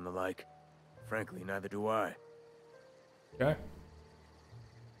hoaxes and the like. Frankly, neither do I. Okay.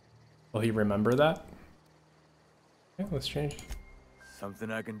 Will he remember that? Yeah, let's change.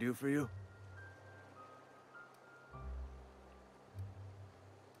 Something I can do for you?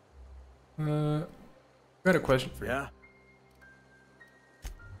 Got a question for you. Yeah?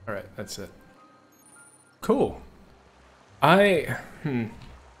 Alright, that's it. Cool. Beats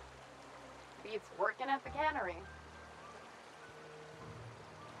working at the cannery.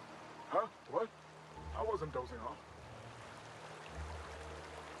 Huh? What? I wasn't dozing off.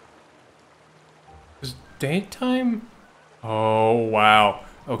 Is daytime? Oh, wow.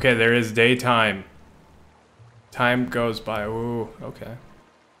 Okay, there is daytime. Time goes by. Ooh, okay.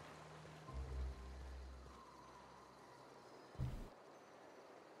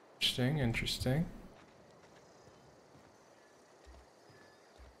 Interesting, interesting.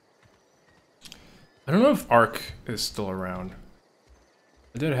 I don't know if Ark is still around.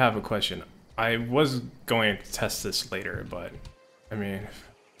 I did have a question. I was going to test this later, but I mean, if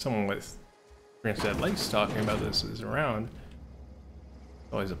someone with experience that likes talking about this is around,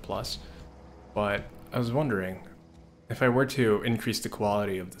 always a plus. But I was wondering, if I were to increase the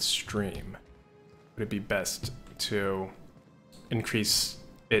quality of the stream, would it be best to increase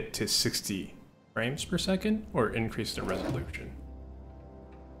it to 60 frames per second or increase the resolution?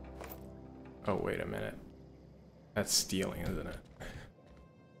 Oh, wait a minute. That's stealing, isn't it?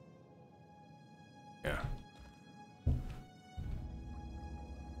 Yeah.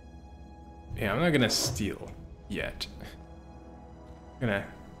 Yeah, I'm not gonna steal yet. I'm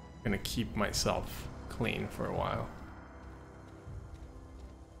gonna keep myself clean for a while.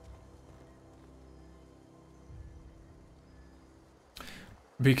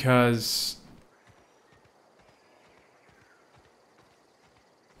 Because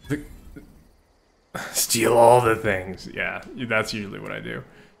steal all the things. Yeah, that's usually what I do.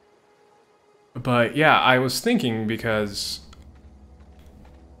 But yeah, I was thinking because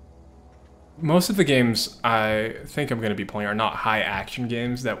most of the games I think I'm going to be playing are not high action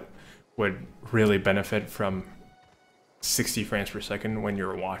games that would really benefit from 60 frames per second when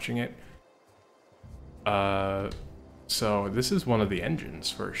you're watching it. So this is one of the engines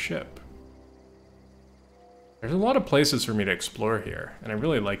for a ship. There's a lot of places for me to explore here, and I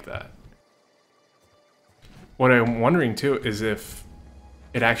really like that. What I'm wondering too is if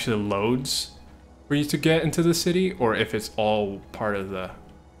it actually loads for you to get into the city, or if it's all part of the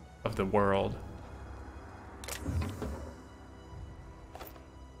world.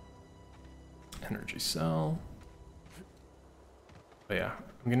 Energy cell. But yeah,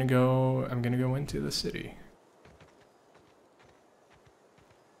 I'm gonna go into the city.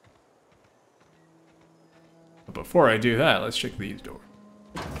 But before I do that, let's check these doors.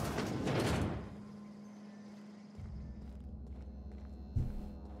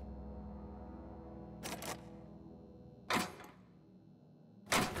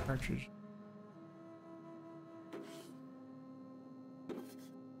 Cartridge.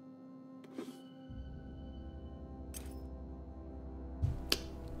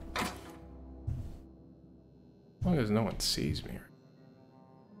 As long as no one sees me.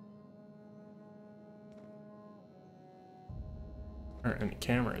 Or any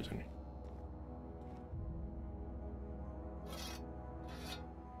cameras in here.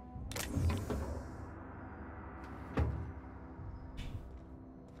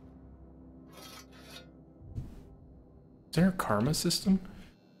 karma system?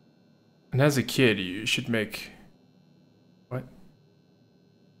 And as a kid, you should make... What?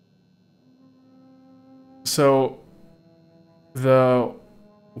 So, the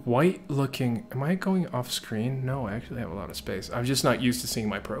white looking... Am I going off screen? No, I actually have a lot of space. I'm just not used to seeing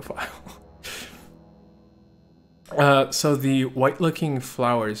my profile. So the white looking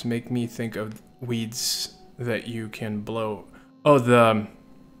flowers make me think of weeds that you can blow. Oh, the...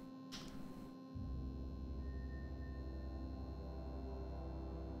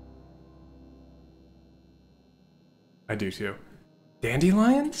 I do too.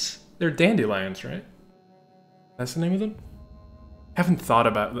 Dandelions? They're dandelions, right? That's the name of them? Haven't thought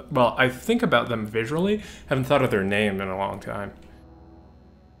about... Well, I think about them visually. Haven't thought of their name in a long time.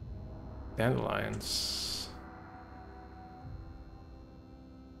 Dandelions.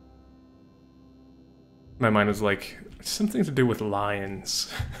 My mind was like, something to do with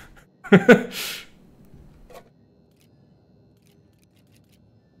lions.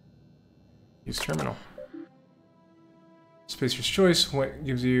 Use terminal. Spacer's Choice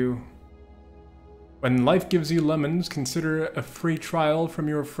gives you... When life gives you lemons, consider a free trial from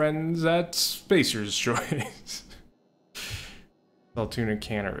your friends at Spacer's Choice. Altoona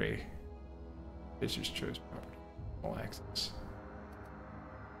Cannery. Spacer's Choice property. All access.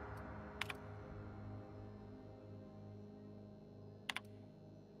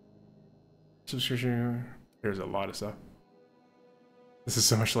 Subscription. There's a lot of stuff. This is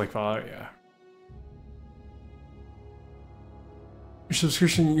so much like Fallout, yeah. Your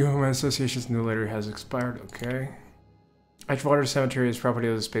subscription Human Association's new letter has expired, okay. Edgewater Cemetery is property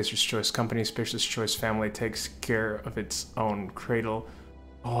of the Spacer's Choice Company. Spacer's Choice family takes care of its own cradle.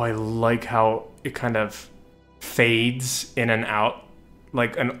 Oh, I like how it kind of fades in and out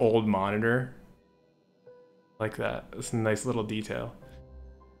like an old monitor. Like that. It's a nice little detail.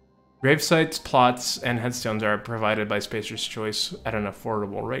 Gravesites, plots, and headstones are provided by Spacer's Choice at an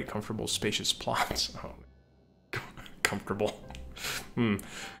affordable rate. Comfortable, spacious plots. Oh, comfortable.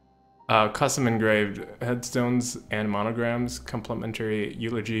 Custom engraved headstones and monograms, complimentary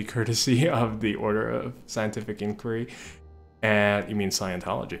eulogy courtesy of the Order of Scientific Inquiry, and you mean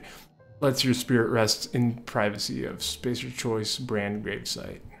Scientology. Lets your spirit rest in privacy of Spacer's Choice brand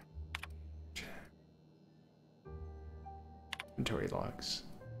gravesite. Inventory logs.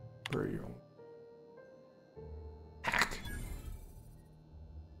 Burial. Hack.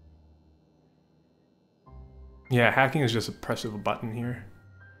 Yeah, hacking is just a press of a button here.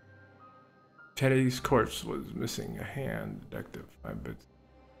 Teddy's corpse was missing a hand. Detective 5 bits.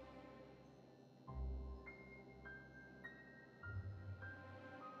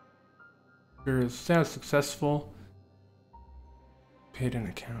 Your status successful. Paid and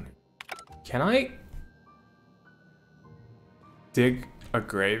accounted. Can I dig a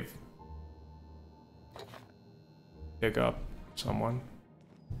grave? Dig up someone.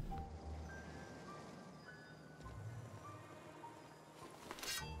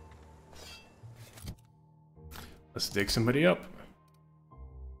 Let's dig somebody up.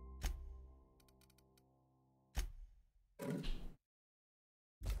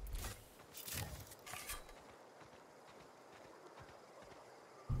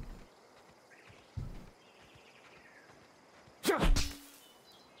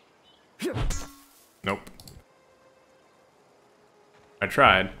 Nope. I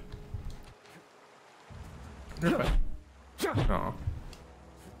tried. Oh.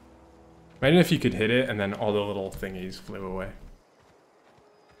 Imagine if you could hit it and then all the little thingies flew away.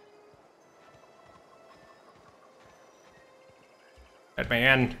 At my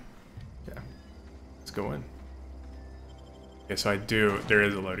end. Yeah. Let's go in. Okay, so there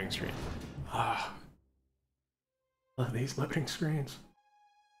is a loading screen. Ah. Love these loading screens.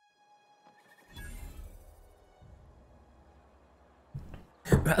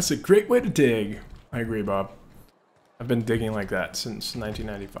 That's a great way to dig. I agree, Bob. I've been digging like that since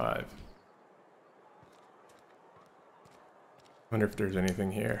 1995. Wonder if there's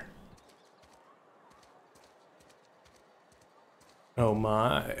anything here. Oh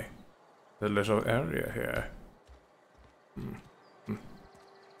my. The little area here.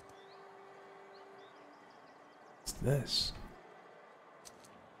 What's this?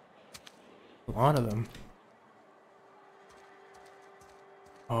 A lot of them.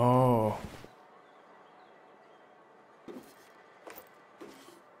 Oh.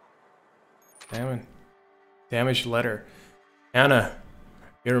 Damaged letter. Anna,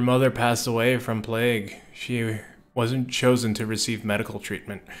 your mother passed away from plague. She wasn't chosen to receive medical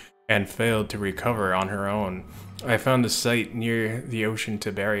treatment and failed to recover on her own. I found a site near the ocean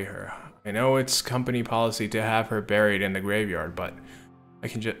to bury her. I know it's company policy to have her buried in the graveyard, but I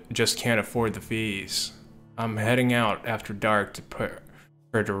just can't afford the fees. I'm heading out after dark to put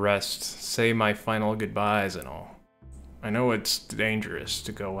her to rest, say my final goodbyes and all. I know it's dangerous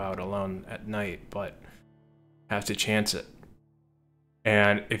to go out alone at night, but have to chance it.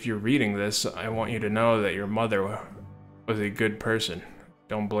 And if you're reading this, I want you to know that your mother was a good person.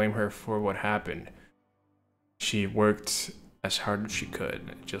 Don't blame her for what happened. She worked as hard as she could.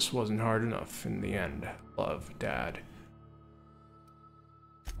 It just wasn't hard enough in the end. Love, Dad.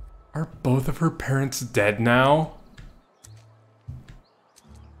 Are both of her parents dead now?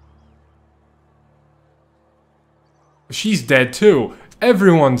 She's dead too.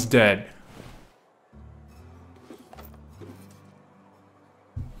 Everyone's dead.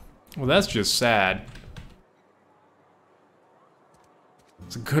 Well, that's just sad.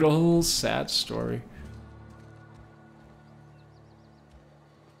 It's a good old sad story.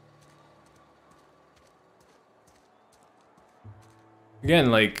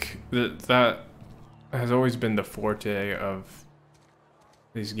 Again, like, that has always been the forte of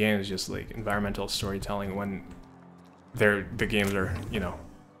these games, just like environmental storytelling when the games are, you know,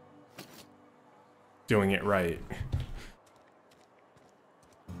 doing it right.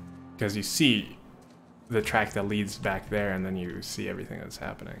 Because you see the track that leads back there, and then you see everything that's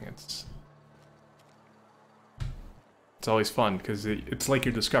happening. It's always fun, because it's like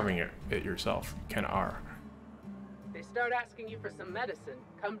you're discovering it yourself. You kind of are. They start asking you for some medicine,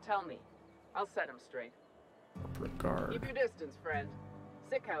 come tell me. I'll set them straight. Regard. Keep your distance, friend.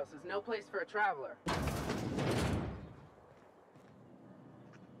 Sick house is no place for a traveler.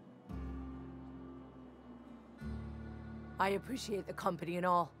 I appreciate the company and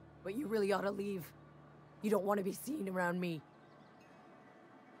all, but you really ought to leave. You don't want to be seen around me.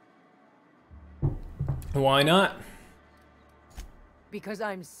 Why not? Because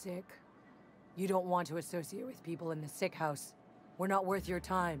I'm sick. You don't want to associate with people in the sick house. We're not worth your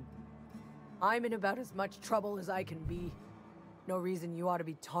time. I'm in about as much trouble as I can be. No reason you ought to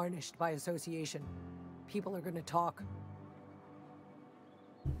be tarnished by association. People are gonna talk.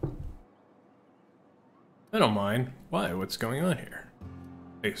 I don't mind. Why? What's going on here?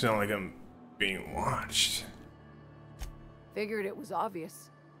 They sound like I'm being watched. Figured it was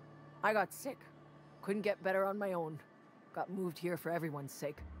obvious. I got sick. Couldn't get better on my own. Got moved here for everyone's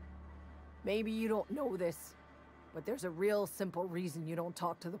sake. Maybe you don't know this, but there's a real simple reason you don't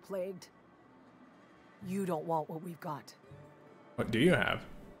talk to the plagued. You don't want what we've got. What do you have?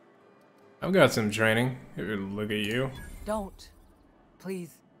 I've got some training. Look at you. Don't.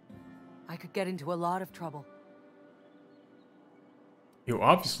 Please. I could get into a lot of trouble. You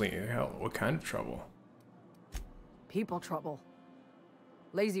obviously, hell, what kind of trouble? People trouble.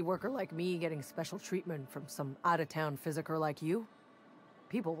 Lazy worker like me getting special treatment from some out-of-town physiker like you?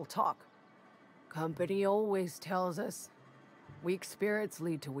 People will talk. Company always tells us, weak spirits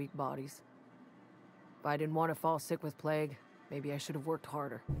lead to weak bodies. If I didn't want to fall sick with plague, maybe I should have worked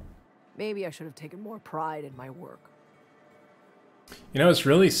harder. Maybe I should have taken more pride in my work. You know, it's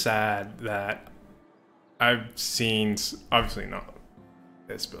really sad that I've seen, obviously not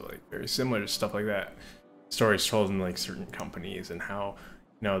this, but like very similar to stuff like that. Stories told in like certain companies and how,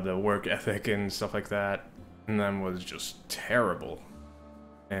 you know, the work ethic and stuff like that in them was just terrible.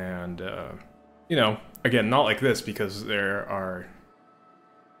 And, you know, again, not like this because there are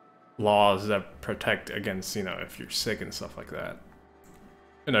laws that protect against, you know, if you're sick and stuff like that.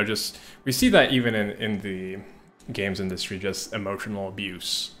 You know, just, we see that even in the games industry, just emotional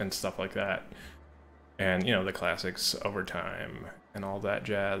abuse and stuff like that. And, you know, the classics, Overtime and all that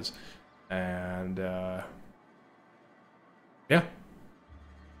jazz. And, yeah,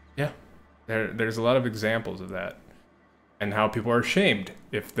 there's a lot of examples of that. And how people are shamed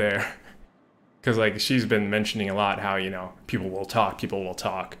if they're, because like she's been mentioning a lot how, you know, people will talk.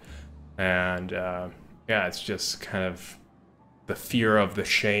 And, yeah, it's just kind of the fear of the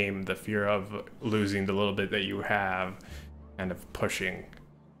shame, the fear of losing the little bit that you have, kind of pushing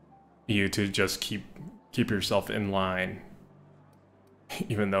you to just keep yourself in line,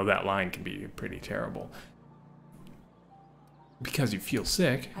 even though that line can be pretty terrible. Because you feel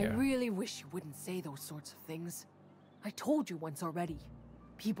sick. I really wish you wouldn't say those sorts of things. I told you once already.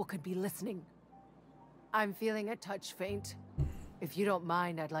 People could be listening. I'm feeling a touch faint. If you don't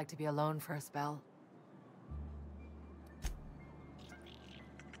mind, I'd like to be alone for a spell.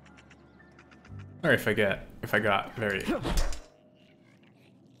 Or if I got very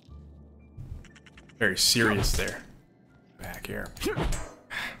serious there. Back here.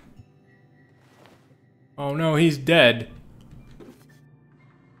 Oh no, he's dead.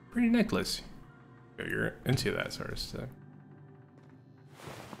 Pretty necklace. You're into that sort of stuff.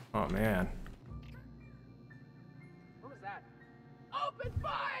 Oh man. What was that? Open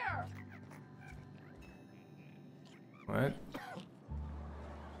fire! What?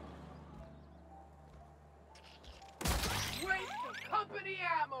 Waste of company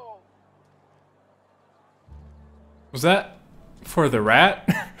ammo. Was that for the rat?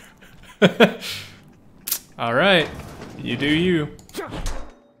 All right, you do you.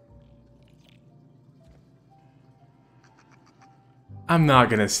 I'm not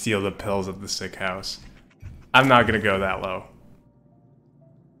gonna steal the pills at the sick house. I'm not gonna go that low.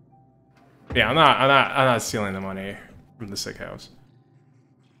 Yeah, I'm not stealing the money from the sick house.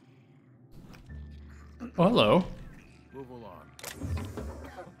 Oh, hello. Move along.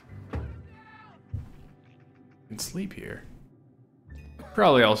 And sleep here.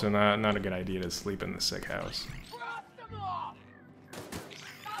 Probably also not a good idea to sleep in the sick house. I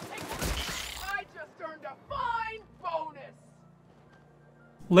just earned a fine bonus.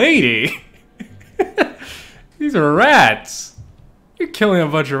 Lady! These are rats! You're killing a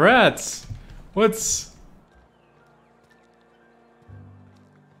bunch of rats. What's...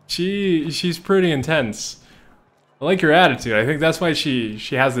 She's pretty intense. I like your attitude. I think that's why she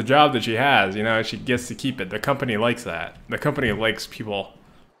has the job that she has, you know, she gets to keep it. The company likes that. The company likes people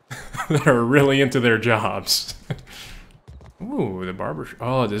that are really into their jobs. Ooh, the barber.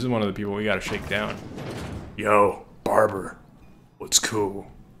 Oh, this is one of the people we gotta shake down. Yo, barber. What's cool?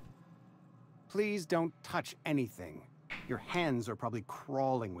 Please don't touch anything. Your hands are probably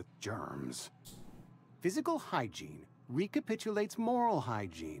crawling with germs. Physical hygiene recapitulates moral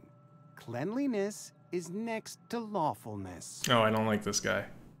hygiene. Cleanliness is next to lawfulness. Oh, I don't like this guy.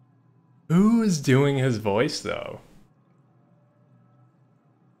 Who is doing his voice, though?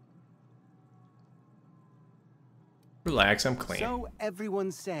 Relax, I'm clean. So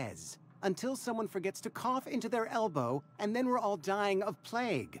everyone says, until someone forgets to cough into their elbow, and then we're all dying of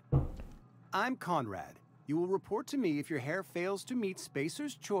plague. I'm Conrad. You will report to me if your hair fails to meet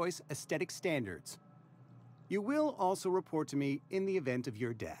Spacer's Choice aesthetic standards. You will also report to me in the event of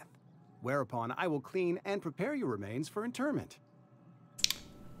your death, whereupon I will clean and prepare your remains for interment.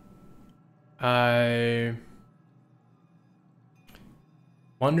 I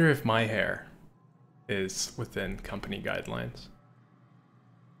wonder if my hair is within company guidelines.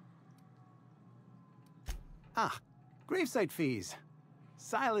 Ah, gravesite fees.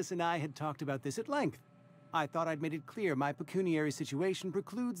 Silas and I had talked about this at length. I thought I'd made it clear my pecuniary situation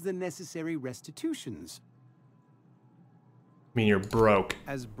precludes the necessary restitutions. I mean, you're broke.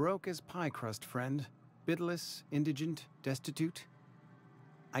 As broke as pie crust, friend. Bidless, indigent, destitute.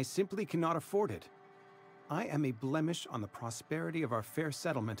 I simply cannot afford it. I am a blemish on the prosperity of our fair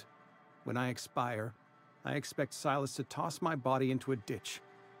settlement. When I expire, I expect Silas to toss my body into a ditch.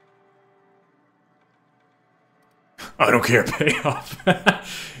 I don't care, payoff.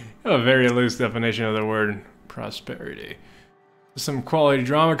 A very loose definition of the word prosperity. Some quality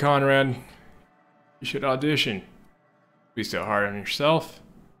drama, Conrad. You should audition. Be so hard on yourself.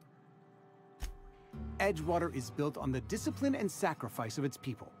 Edgewater is built on the discipline and sacrifice of its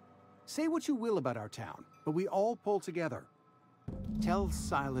people. Say what you will about our town, but we all pull together. Tell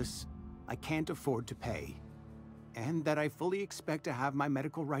Silas I can't afford to pay, and that I fully expect to have my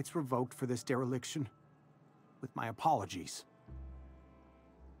medical rights revoked for this dereliction. With my apologies.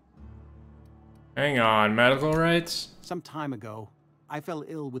 Hang on, medical rights? Some time ago, I fell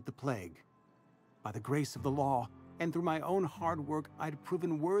ill with the plague. By the grace of the law, and through my own hard work, I'd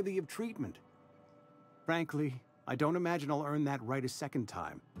proven worthy of treatment. Frankly, I don't imagine I'll earn that right a second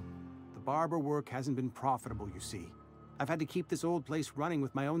time. The barber work hasn't been profitable, you see. I've had to keep this old place running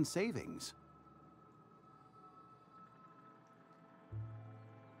with my own savings.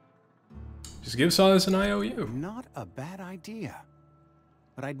 Just give Silas an IOU. Not a bad idea.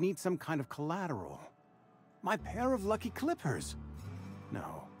 But I'd need some kind of collateral. My pair of lucky clippers.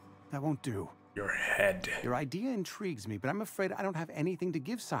 No, that won't do. Your head. Your idea intrigues me, but I'm afraid I don't have anything to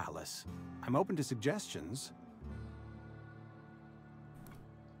give Silas. I'm open to suggestions.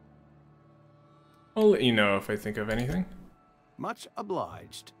 I'll let you know if I think of anything. Much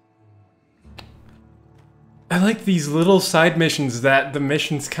obliged. I like these little side missions that the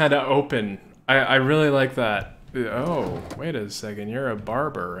missions kind of open. I really like that. Oh, wait a second. You're a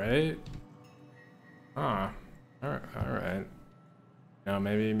barber, right? Ah, all right. No,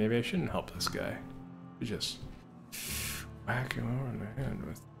 maybe I shouldn't help this guy. You just whack him over in the head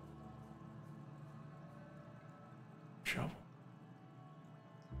with shovel.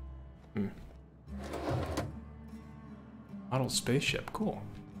 Model spaceship, cool.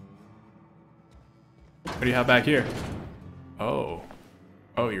 What do you have back here? Oh,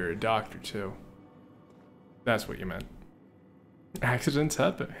 you're a doctor too. That's what you meant. Accidents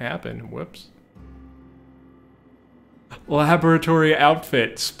happen. Whoops. Laboratory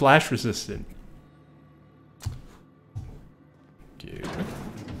outfit, splash resistant.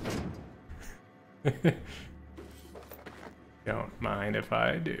 Don't mind if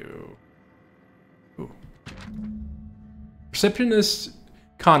I do. Ooh. Receptionist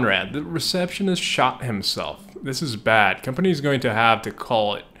Conrad. The receptionist shot himself. This is bad. Company's going to have to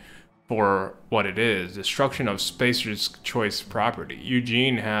call it for what it is. Destruction of Spacer's Choice property.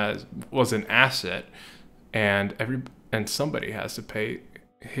 Eugene was an asset, and somebody has to pay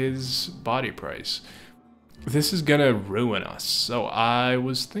his body price. This is gonna ruin us. So I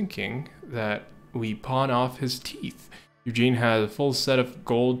was thinking that we pawn off his teeth. Eugene has a full set of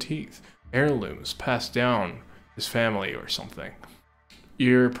gold teeth, heirlooms passed down his family or something.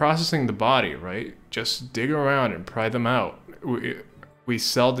 You're processing the body, right? Just dig around and pry them out. We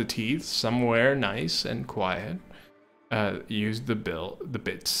sell the teeth somewhere nice and quiet. Use the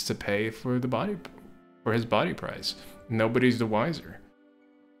bits to pay for his body price. Nobody's the wiser.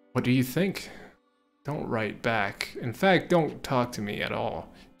 What do you think? Don't write back. In fact, don't talk to me at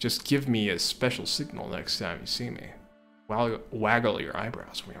all. Just give me a special signal next time you see me. Waggle your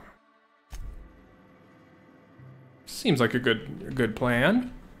eyebrows. Seems like a good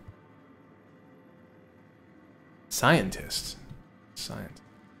plan. Scientist.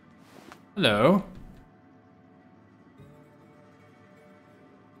 Hello.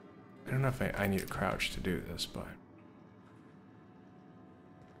 I don't know if I need to crouch to do this, but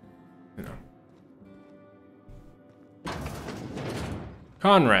you know.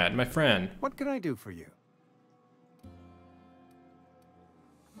 Conrad, my friend. What can I do for you?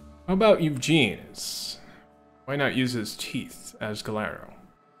 How about Eugene? Why not use his teeth as Galero?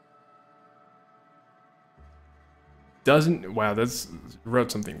 Wow, that's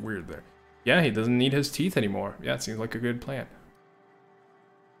wrote something weird there. Yeah, he doesn't need his teeth anymore. Yeah, it seems like a good plan.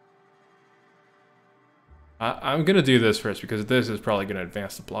 I'm gonna do this first because this is probably gonna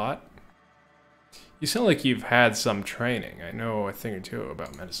advance the plot. You sound like you've had some training. I know a thing or two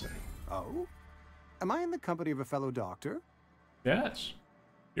about medicine. Oh? Am I in the company of a fellow doctor? Yes,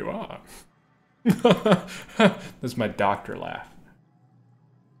 you are. That's my doctor laugh.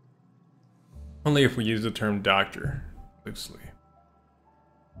 Only if we use the term doctor loosely.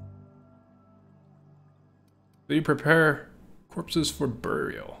 So you prepare corpses for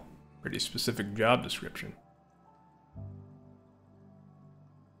burial. Pretty specific job description.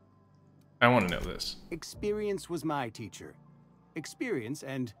 I want to know this. Experience was my teacher. Experience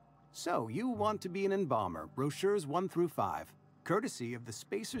and... So, you want to be an embalmer. Brochures 1 through 5. Courtesy of the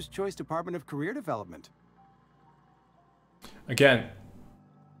Spacer's Choice Department of Career Development. Again,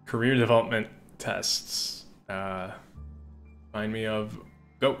 career development tests. Remind me of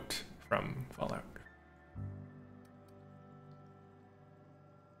Goat from Fallout.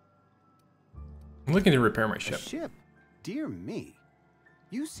 I'm looking to repair my ship. A ship? Dear me.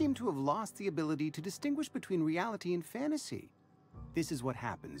 You seem to have lost the ability to distinguish between reality and fantasy. This is what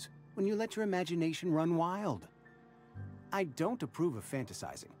happens when you let your imagination run wild. I don't approve of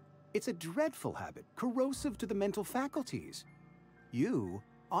fantasizing. It's a dreadful habit, corrosive to the mental faculties. You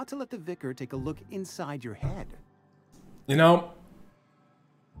ought to let the vicar take a look inside your head. You know,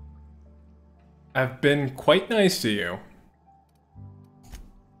 I've been quite nice to you.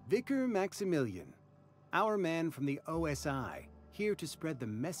 Vicar Maximilian, our man from the OSI, here to spread the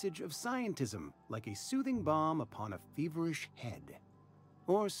message of scientism like a soothing balm upon a feverish head.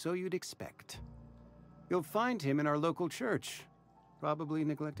 Or so you'd expect. You'll find him in our local church, probably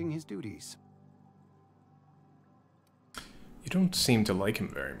neglecting his duties. You don't seem to like him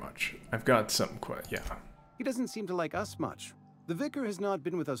very much. I've got some yeah. He doesn't seem to like us much. The vicar has not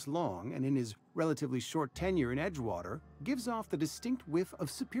been with us long, and in his relatively short tenure in Edgewater, gives off the distinct whiff of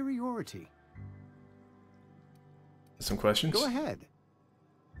superiority. Some questions? Go ahead.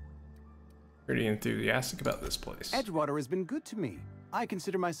 Pretty enthusiastic about this place. Edgewater has been good to me. I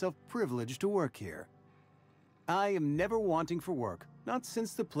consider myself privileged to work here. I am never wanting for work, not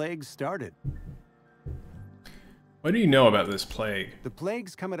since the plague started. What do you know about this plague? The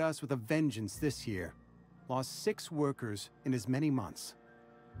plague's come at us with a vengeance this year. Lost 6 workers in as many months.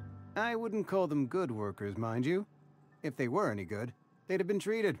 I wouldn't call them good workers, mind you. If they were any good, they'd have been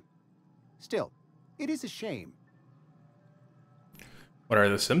treated. Still, it is a shame. What are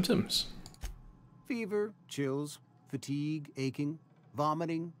the symptoms? Fever, chills, fatigue, aching,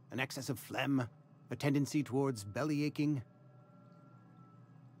 vomiting, an excess of phlegm, a tendency towards belly aching.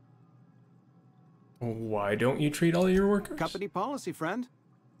 Why don't you treat all your workers? Company policy, friend.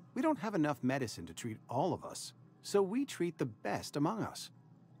 We don't have enough medicine to treat all of us, so we treat the best among us.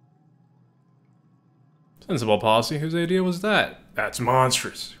 Sensible policy. Whose idea was that? That's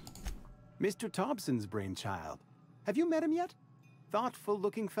monstrous. Mr. Thompson's brainchild. Have you met him yet?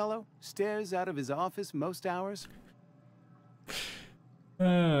 Thoughtful-looking fellow, stares out of his office most hours.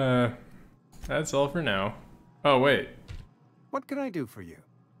 I That's all for now. Oh, wait. What can I do for you?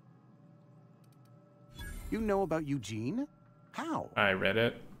 You know about Eugene? How? I read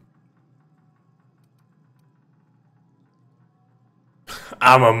it.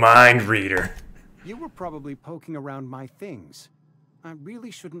 I'm a mind reader. You were probably poking around my things. I really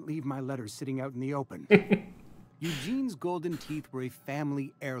shouldn't leave my letters sitting out in the open. Eugene's golden teeth were a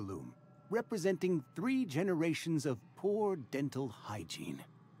family heirloom, representing 3 generations of poor dental hygiene.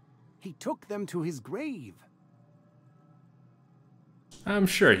 He took them to his grave. I'm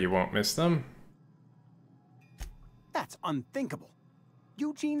sure he won't miss them. That's unthinkable.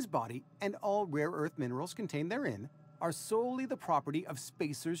 Eugene's body and all rare earth minerals contained therein are solely the property of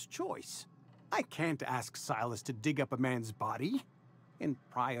Spacer's Choice. I can't ask Silas to dig up a man's body and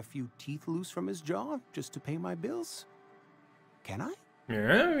pry a few teeth loose from his jaw just to pay my bills. Can I?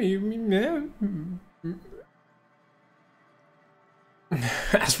 Yeah.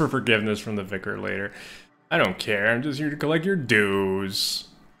 Ask for forgiveness from the vicar later. I don't care. I'm just here to collect your dues.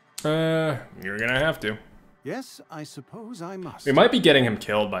 You're gonna have to. Yes, I suppose I must. We might be getting him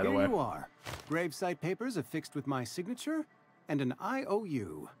killed, by the way. Here you are. Gravesite papers affixed with my signature and an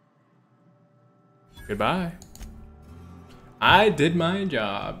IOU. Goodbye. I did my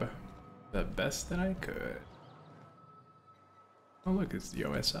job the best that I could. Oh, look, it's the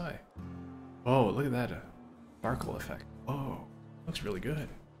OSI. Oh, look at that sparkle effect. Oh, looks really good.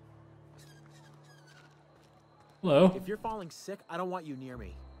 Hello. If you're falling sick, I don't want you near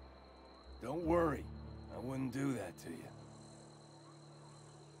me. Don't worry. I wouldn't do that to you.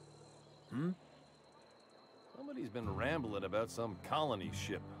 Somebody's been rambling about some colony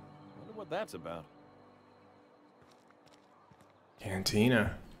ship. Wonder what that's about.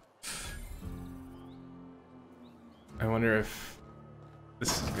 Cantina. I wonder if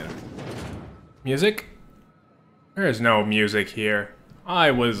this is gonna... Music? There is no music here.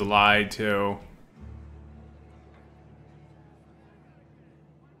 I was lied to.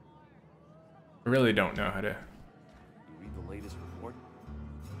 I really don't know how to... You read the latest report?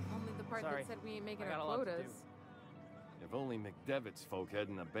 Only the part that said we ain't making our quotas. If only McDevitt's folk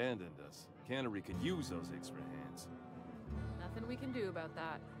hadn't abandoned us, Cannery could use those extra hands. Nothing we can do about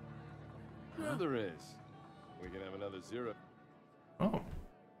that. Sure there is. We can have another zero. Oh.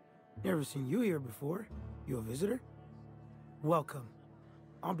 Never seen you here before. You a visitor? Welcome.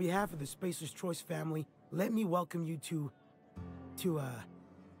 On behalf of the Spacer's Choice family, let me welcome you to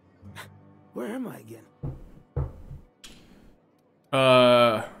where am I again?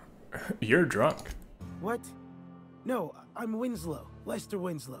 You're drunk. What? No, I'm Winslow. Lester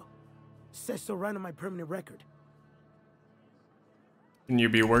Winslow. Says so right on my permanent record. Can you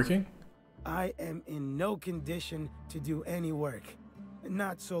be working? I am in no condition to do any work.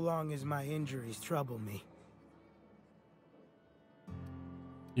 Not so long as my injuries trouble me.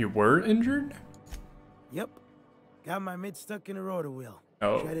 You were injured? Yep. Got my mid stuck in a rotor wheel.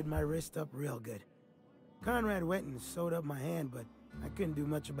 Oh. Shredded my wrist up real good. Conrad went and sewed up my hand, but I couldn't do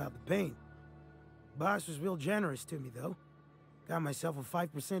much about the pain. Boss was real generous to me, though. Got myself a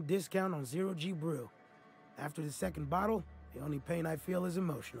 5% discount on Zero G Brew. After the second bottle, the only pain I feel is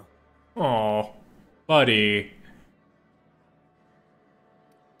emotional. Aw, buddy.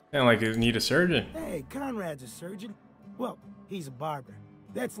 Sound like you need a surgeon. Hey, Conrad's a surgeon. Well, he's a barber.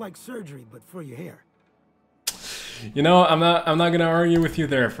 That's like surgery, but for your hair. You know, I'm not gonna argue with you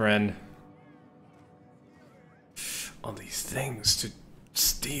there, friend. All these things to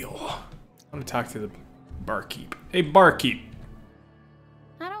steal. I'm gonna talk to the barkeep. Hey, barkeep.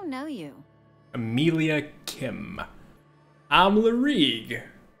 I don't know you. Amelia Kim. I'm Larigue.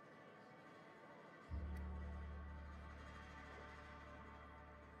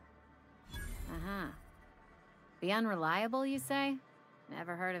 The Unreliable, you say?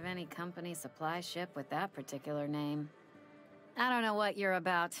 Never heard of any company supply ship with that particular name. I don't know what you're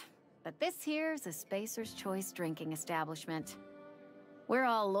about, but this here's a Spacer's Choice drinking establishment. We're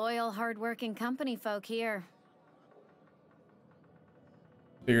all loyal, hard-working company folk here.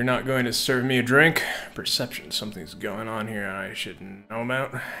 So you're not going to serve me a drink? Perception, something's going on here I should know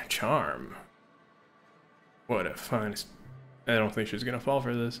about. Charm. What a fun... I don't think she's gonna fall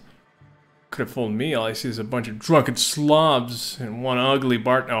for this. Could have fooled me. All I see is a bunch of drunken slobs and one ugly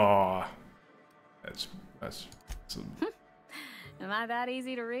Bart. Aw. That's Am I that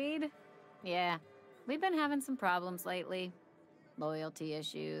easy to read? Yeah. We've been having some problems lately. Loyalty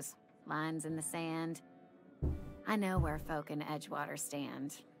issues. Lines in the sand. I know where folk in Edgewater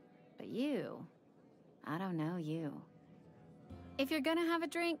stand. But you... I don't know you. If you're gonna have a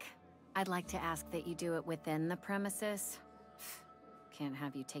drink, I'd like to ask that you do it within the premises. Can't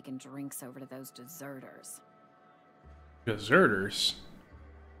have you taking drinks over to those deserters. Deserters?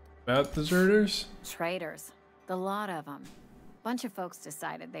 about deserters? Traitors. The lot of them. Bunch of folks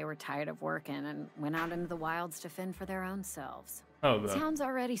decided they were tired of working and went out into the wilds to fend for their own selves. Oh, the... Town's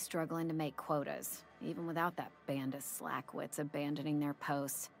already struggling to make quotas, even without that band of slackwits abandoning their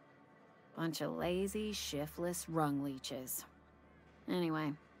posts. Bunch of lazy, shiftless rung leeches.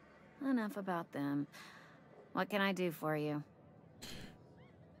 Anyway, enough about them. What can I do for you?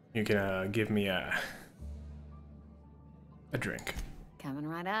 You can give me a drink. Coming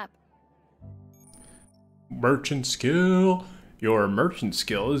right up. Merchant skill. Your merchant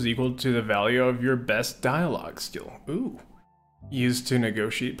skill is equal to the value of your best dialogue skill. Ooh. Used to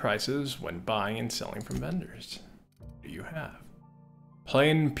negotiate prices when buying and selling from vendors. What do you have?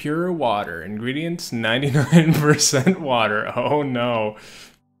 Plain pure water. Ingredients 99% water. Oh no.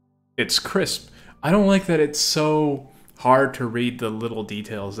 It's crisp. I don't like that it's so hard to read the little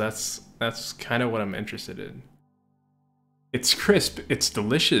details. That's kind of what I'm interested in. It's crisp, it's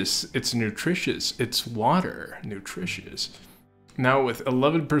delicious, it's nutritious, it's water, nutritious. Now with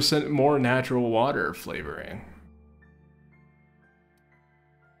 11% more natural water flavoring.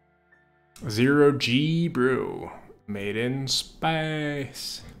 0G brew, made in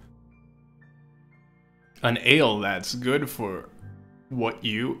space. An ale that's good for what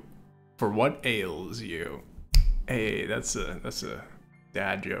ails you. Hey, that's a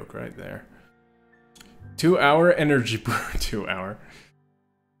dad joke right there. 2-hour energy brew. 2 hour.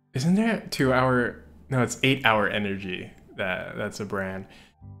 Isn't there 2 hour? No, it's 8 hour energy. That's a brand.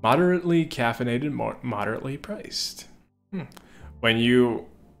 Moderately caffeinated, moderately priced. When you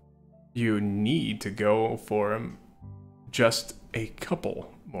need to go for just a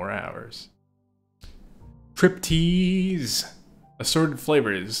couple more hours. Trip teas. Assorted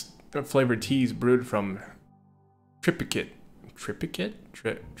flavors. Flavored teas brewed from Triplicate. Triplicate,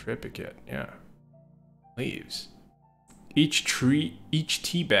 yeah. Leaves. Each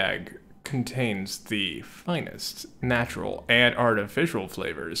tea bag contains the finest natural and artificial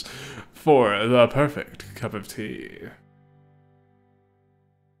flavors for the perfect cup of tea.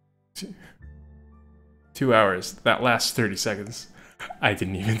 2 hours. That lasts 30 seconds. I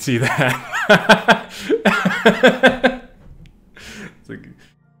didn't even see that. It's like,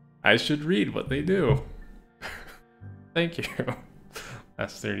 I should read what they do. Thank you.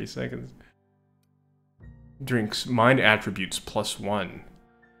 Last 30 seconds. Drinks mind attributes +1.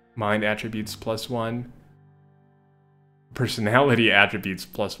 Mind attributes +1. Personality attributes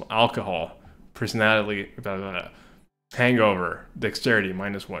 +1. Alcohol. Personality. Blah, blah, blah. Hangover. Dexterity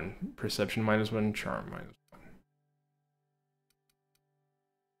 -1. Perception -1. Charm -1.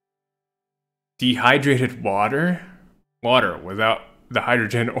 Dehydrated water? Water without the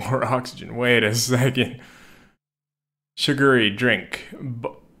hydrogen or oxygen. Wait a second. Sugary drink.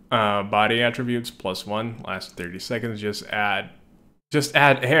 Body attributes +1. Last 30 seconds. Just add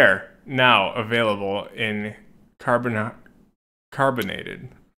air. Now available in carbonated.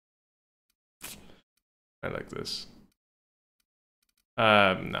 I like this.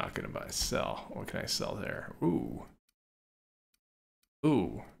 I'm not gonna sell. What can I sell there? Ooh.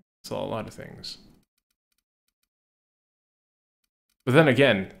 Sell a lot of things. But then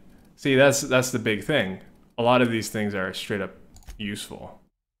again, see, that's the big thing. A lot of these things are straight up useful.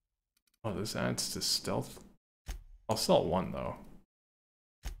 Oh, this adds to stealth. I'll sell one though.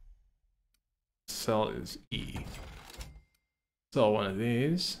 Sell is E. Sell one of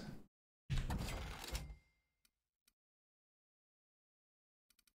these.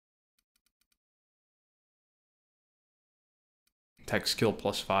 Tech skill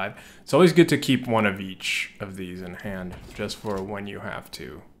 +5. It's always good to keep one of each of these in hand, just for when you have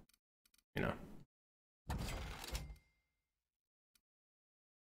to, you know.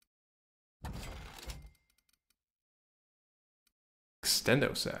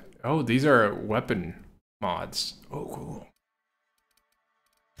 Extendo set. Oh, these are weapon mods. Oh, cool.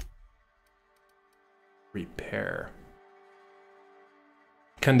 Repair.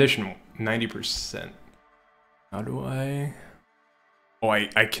 Condition 90%. How do I... Oh,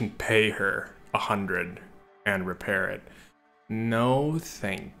 I can pay her 100 and repair it. No,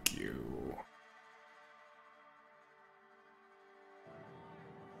 thank you.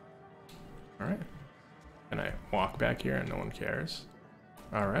 Alright. Can I walk back here and no one cares?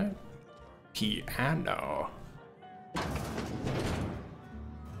 Alright. Piano.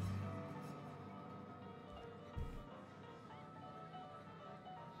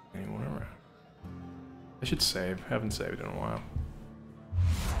 Anyone around? I should save. Haven't saved in a while.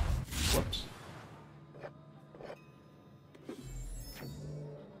 Whoops. I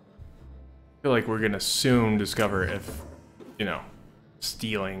feel like we're gonna soon discover if, you know,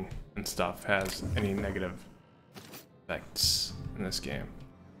 stealing and stuff has any negative effects in this game.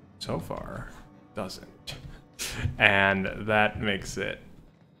 so far doesn't. And that makes it,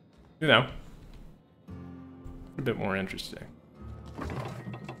 you know, a bit more interesting.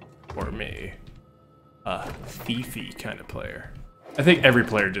 For me, a thiefy kind of player. I think every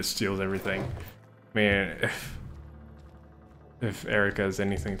player just steals everything. I mean, if Erica has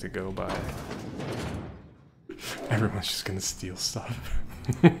anything to go by, everyone's just gonna steal stuff.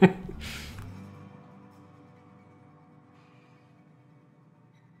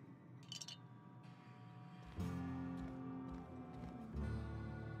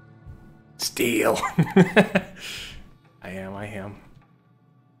 Steal. I am.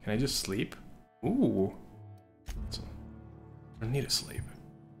 Can I just sleep? Ooh. I need to sleep.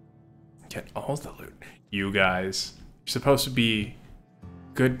 Get all the loot. You guys, you're supposed to be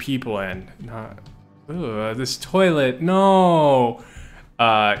good people and not... Ugh, this toilet, no!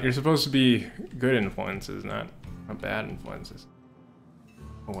 You're supposed to be good influences, not bad influences.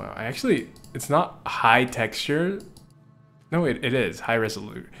 Oh wow, it's not high texture. No, it is high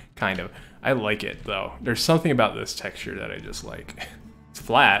resolution, kind of. I like it though. There's something about this texture that I just like. It's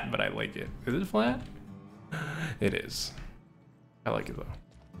flat, but I like it. Is it flat? It is. I like it though.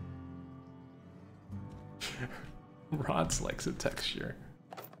 Rods likes the texture.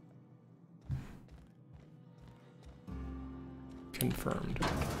 Confirmed.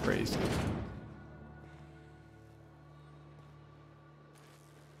 Crazy.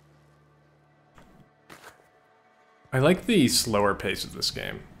 I like the slower pace of this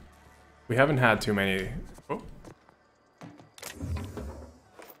game. We haven't had too many... Oh.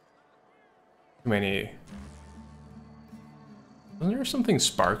 Too many... Wasn't there something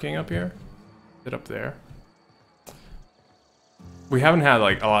sparking up here? Is it up there? We haven't had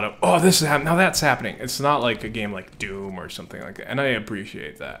like a lot of, oh, this is happening, now that's happening. It's not like a game like Doom or something like that, and I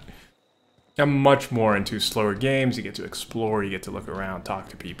appreciate that. I'm much more into slower games. You get to explore, you get to look around, talk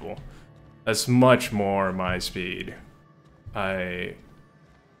to people. That's much more my speed. That's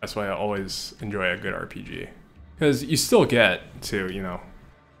why I always enjoy a good RPG. Because you still get to, you know,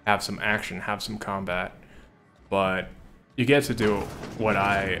 have some action, have some combat, but you get to do what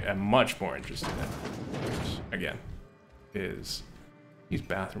I am much more interested in, which, again, is... These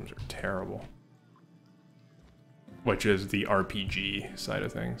bathrooms are terrible. Which is the RPG side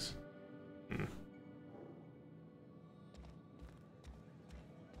of things.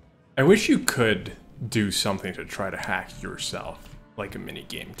 I wish you could do something to try to hack yourself, like a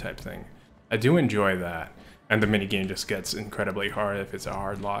minigame type thing. I do enjoy that, and the minigame just gets incredibly hard if it's a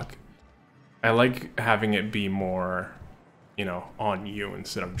hard lock. I like having it be more, you know, on you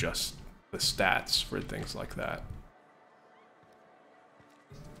instead of just the stats for things like that.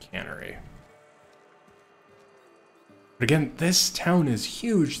 Cannery. But again, this town is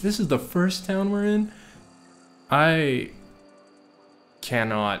huge. This is the first town we're in. I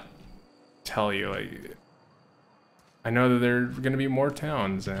cannot tell you. I know that there are going to be more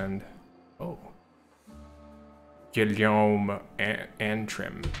towns, and oh, Guillaume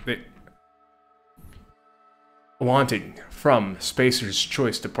Antrim. Wanting from Spacer's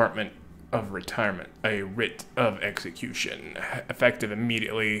Choice Department of Retirement, a writ of execution, effective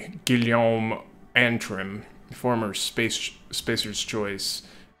immediately. Guillaume Antrim, former Spacer's Choice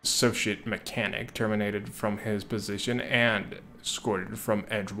associate mechanic, terminated from his position and escorted from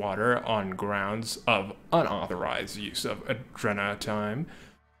Edgewater on grounds of unauthorized use of adrenatime.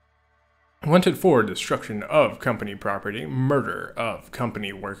 Wanted for destruction of company property, murder of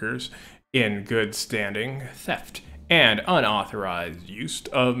company workers in good standing, theft, and unauthorized use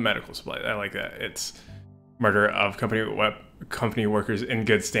of medical supplies. I like that. It's murder of company workers in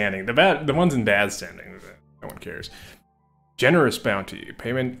good standing. The ones in bad standing, no one cares. Generous bounty.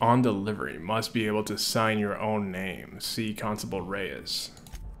 Payment on delivery. Must be able to sign your own name. See Constable Reyes.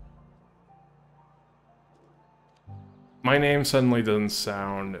 My name suddenly doesn't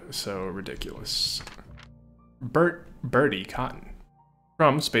sound so ridiculous. Bertie Cotton.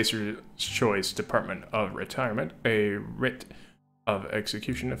 From Spacer's Choice Department of Retirement, a writ of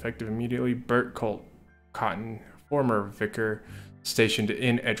execution effective immediately. Bert Colt Cotton, former vicar, stationed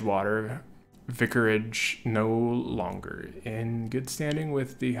in Edgewater Vicarage, no longer in good standing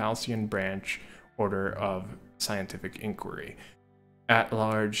with the Halcyon Branch Order of Scientific Inquiry. At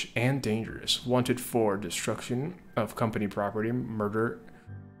large and dangerous. Wanted for destruction of company property, murder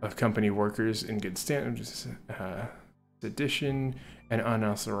of company workers in good standing, sedition, and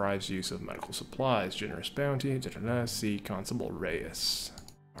unauthorized use of medical supplies. Generous bounty. See Constable Reyes.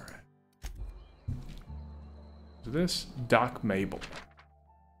 Alright. So this, Doc Mabel.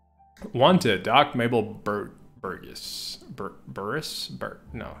 Wanted, Doc Mabel Burgess. Burgess.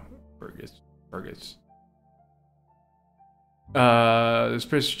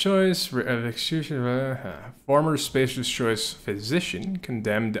 Spacer's Choice of execution. Former Spacer's Choice physician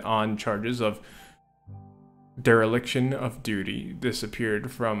condemned on charges of dereliction of duty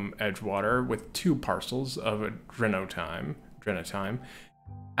disappeared from Edgewater with 2 parcels of adrenotime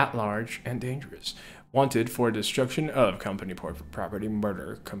at large and dangerous. Wanted for destruction of company property,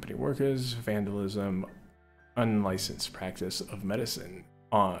 murder, company workers, vandalism, unlicensed practice of medicine,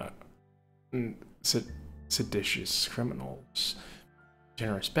 seditious criminals,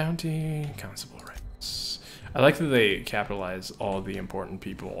 generous bounty, constable rights. I like that they capitalize all the important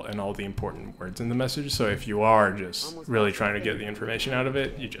people and all the important words in the message, so if you are just really trying to get the information out of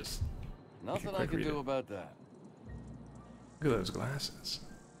it, you just Nothing I can do about that. Look at those glasses.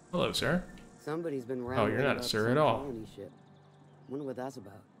 Hello, sir. Somebody's been Oh, you're not a sir at all. Wonder what that's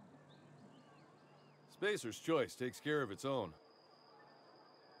about. Spacer's Choice takes care of its own.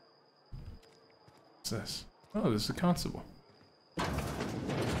 What's this? Oh, this is a constable.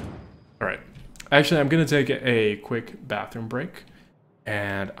 Alright. Actually, I'm going to take a quick bathroom break,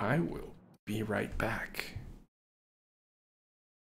 and I will be right back.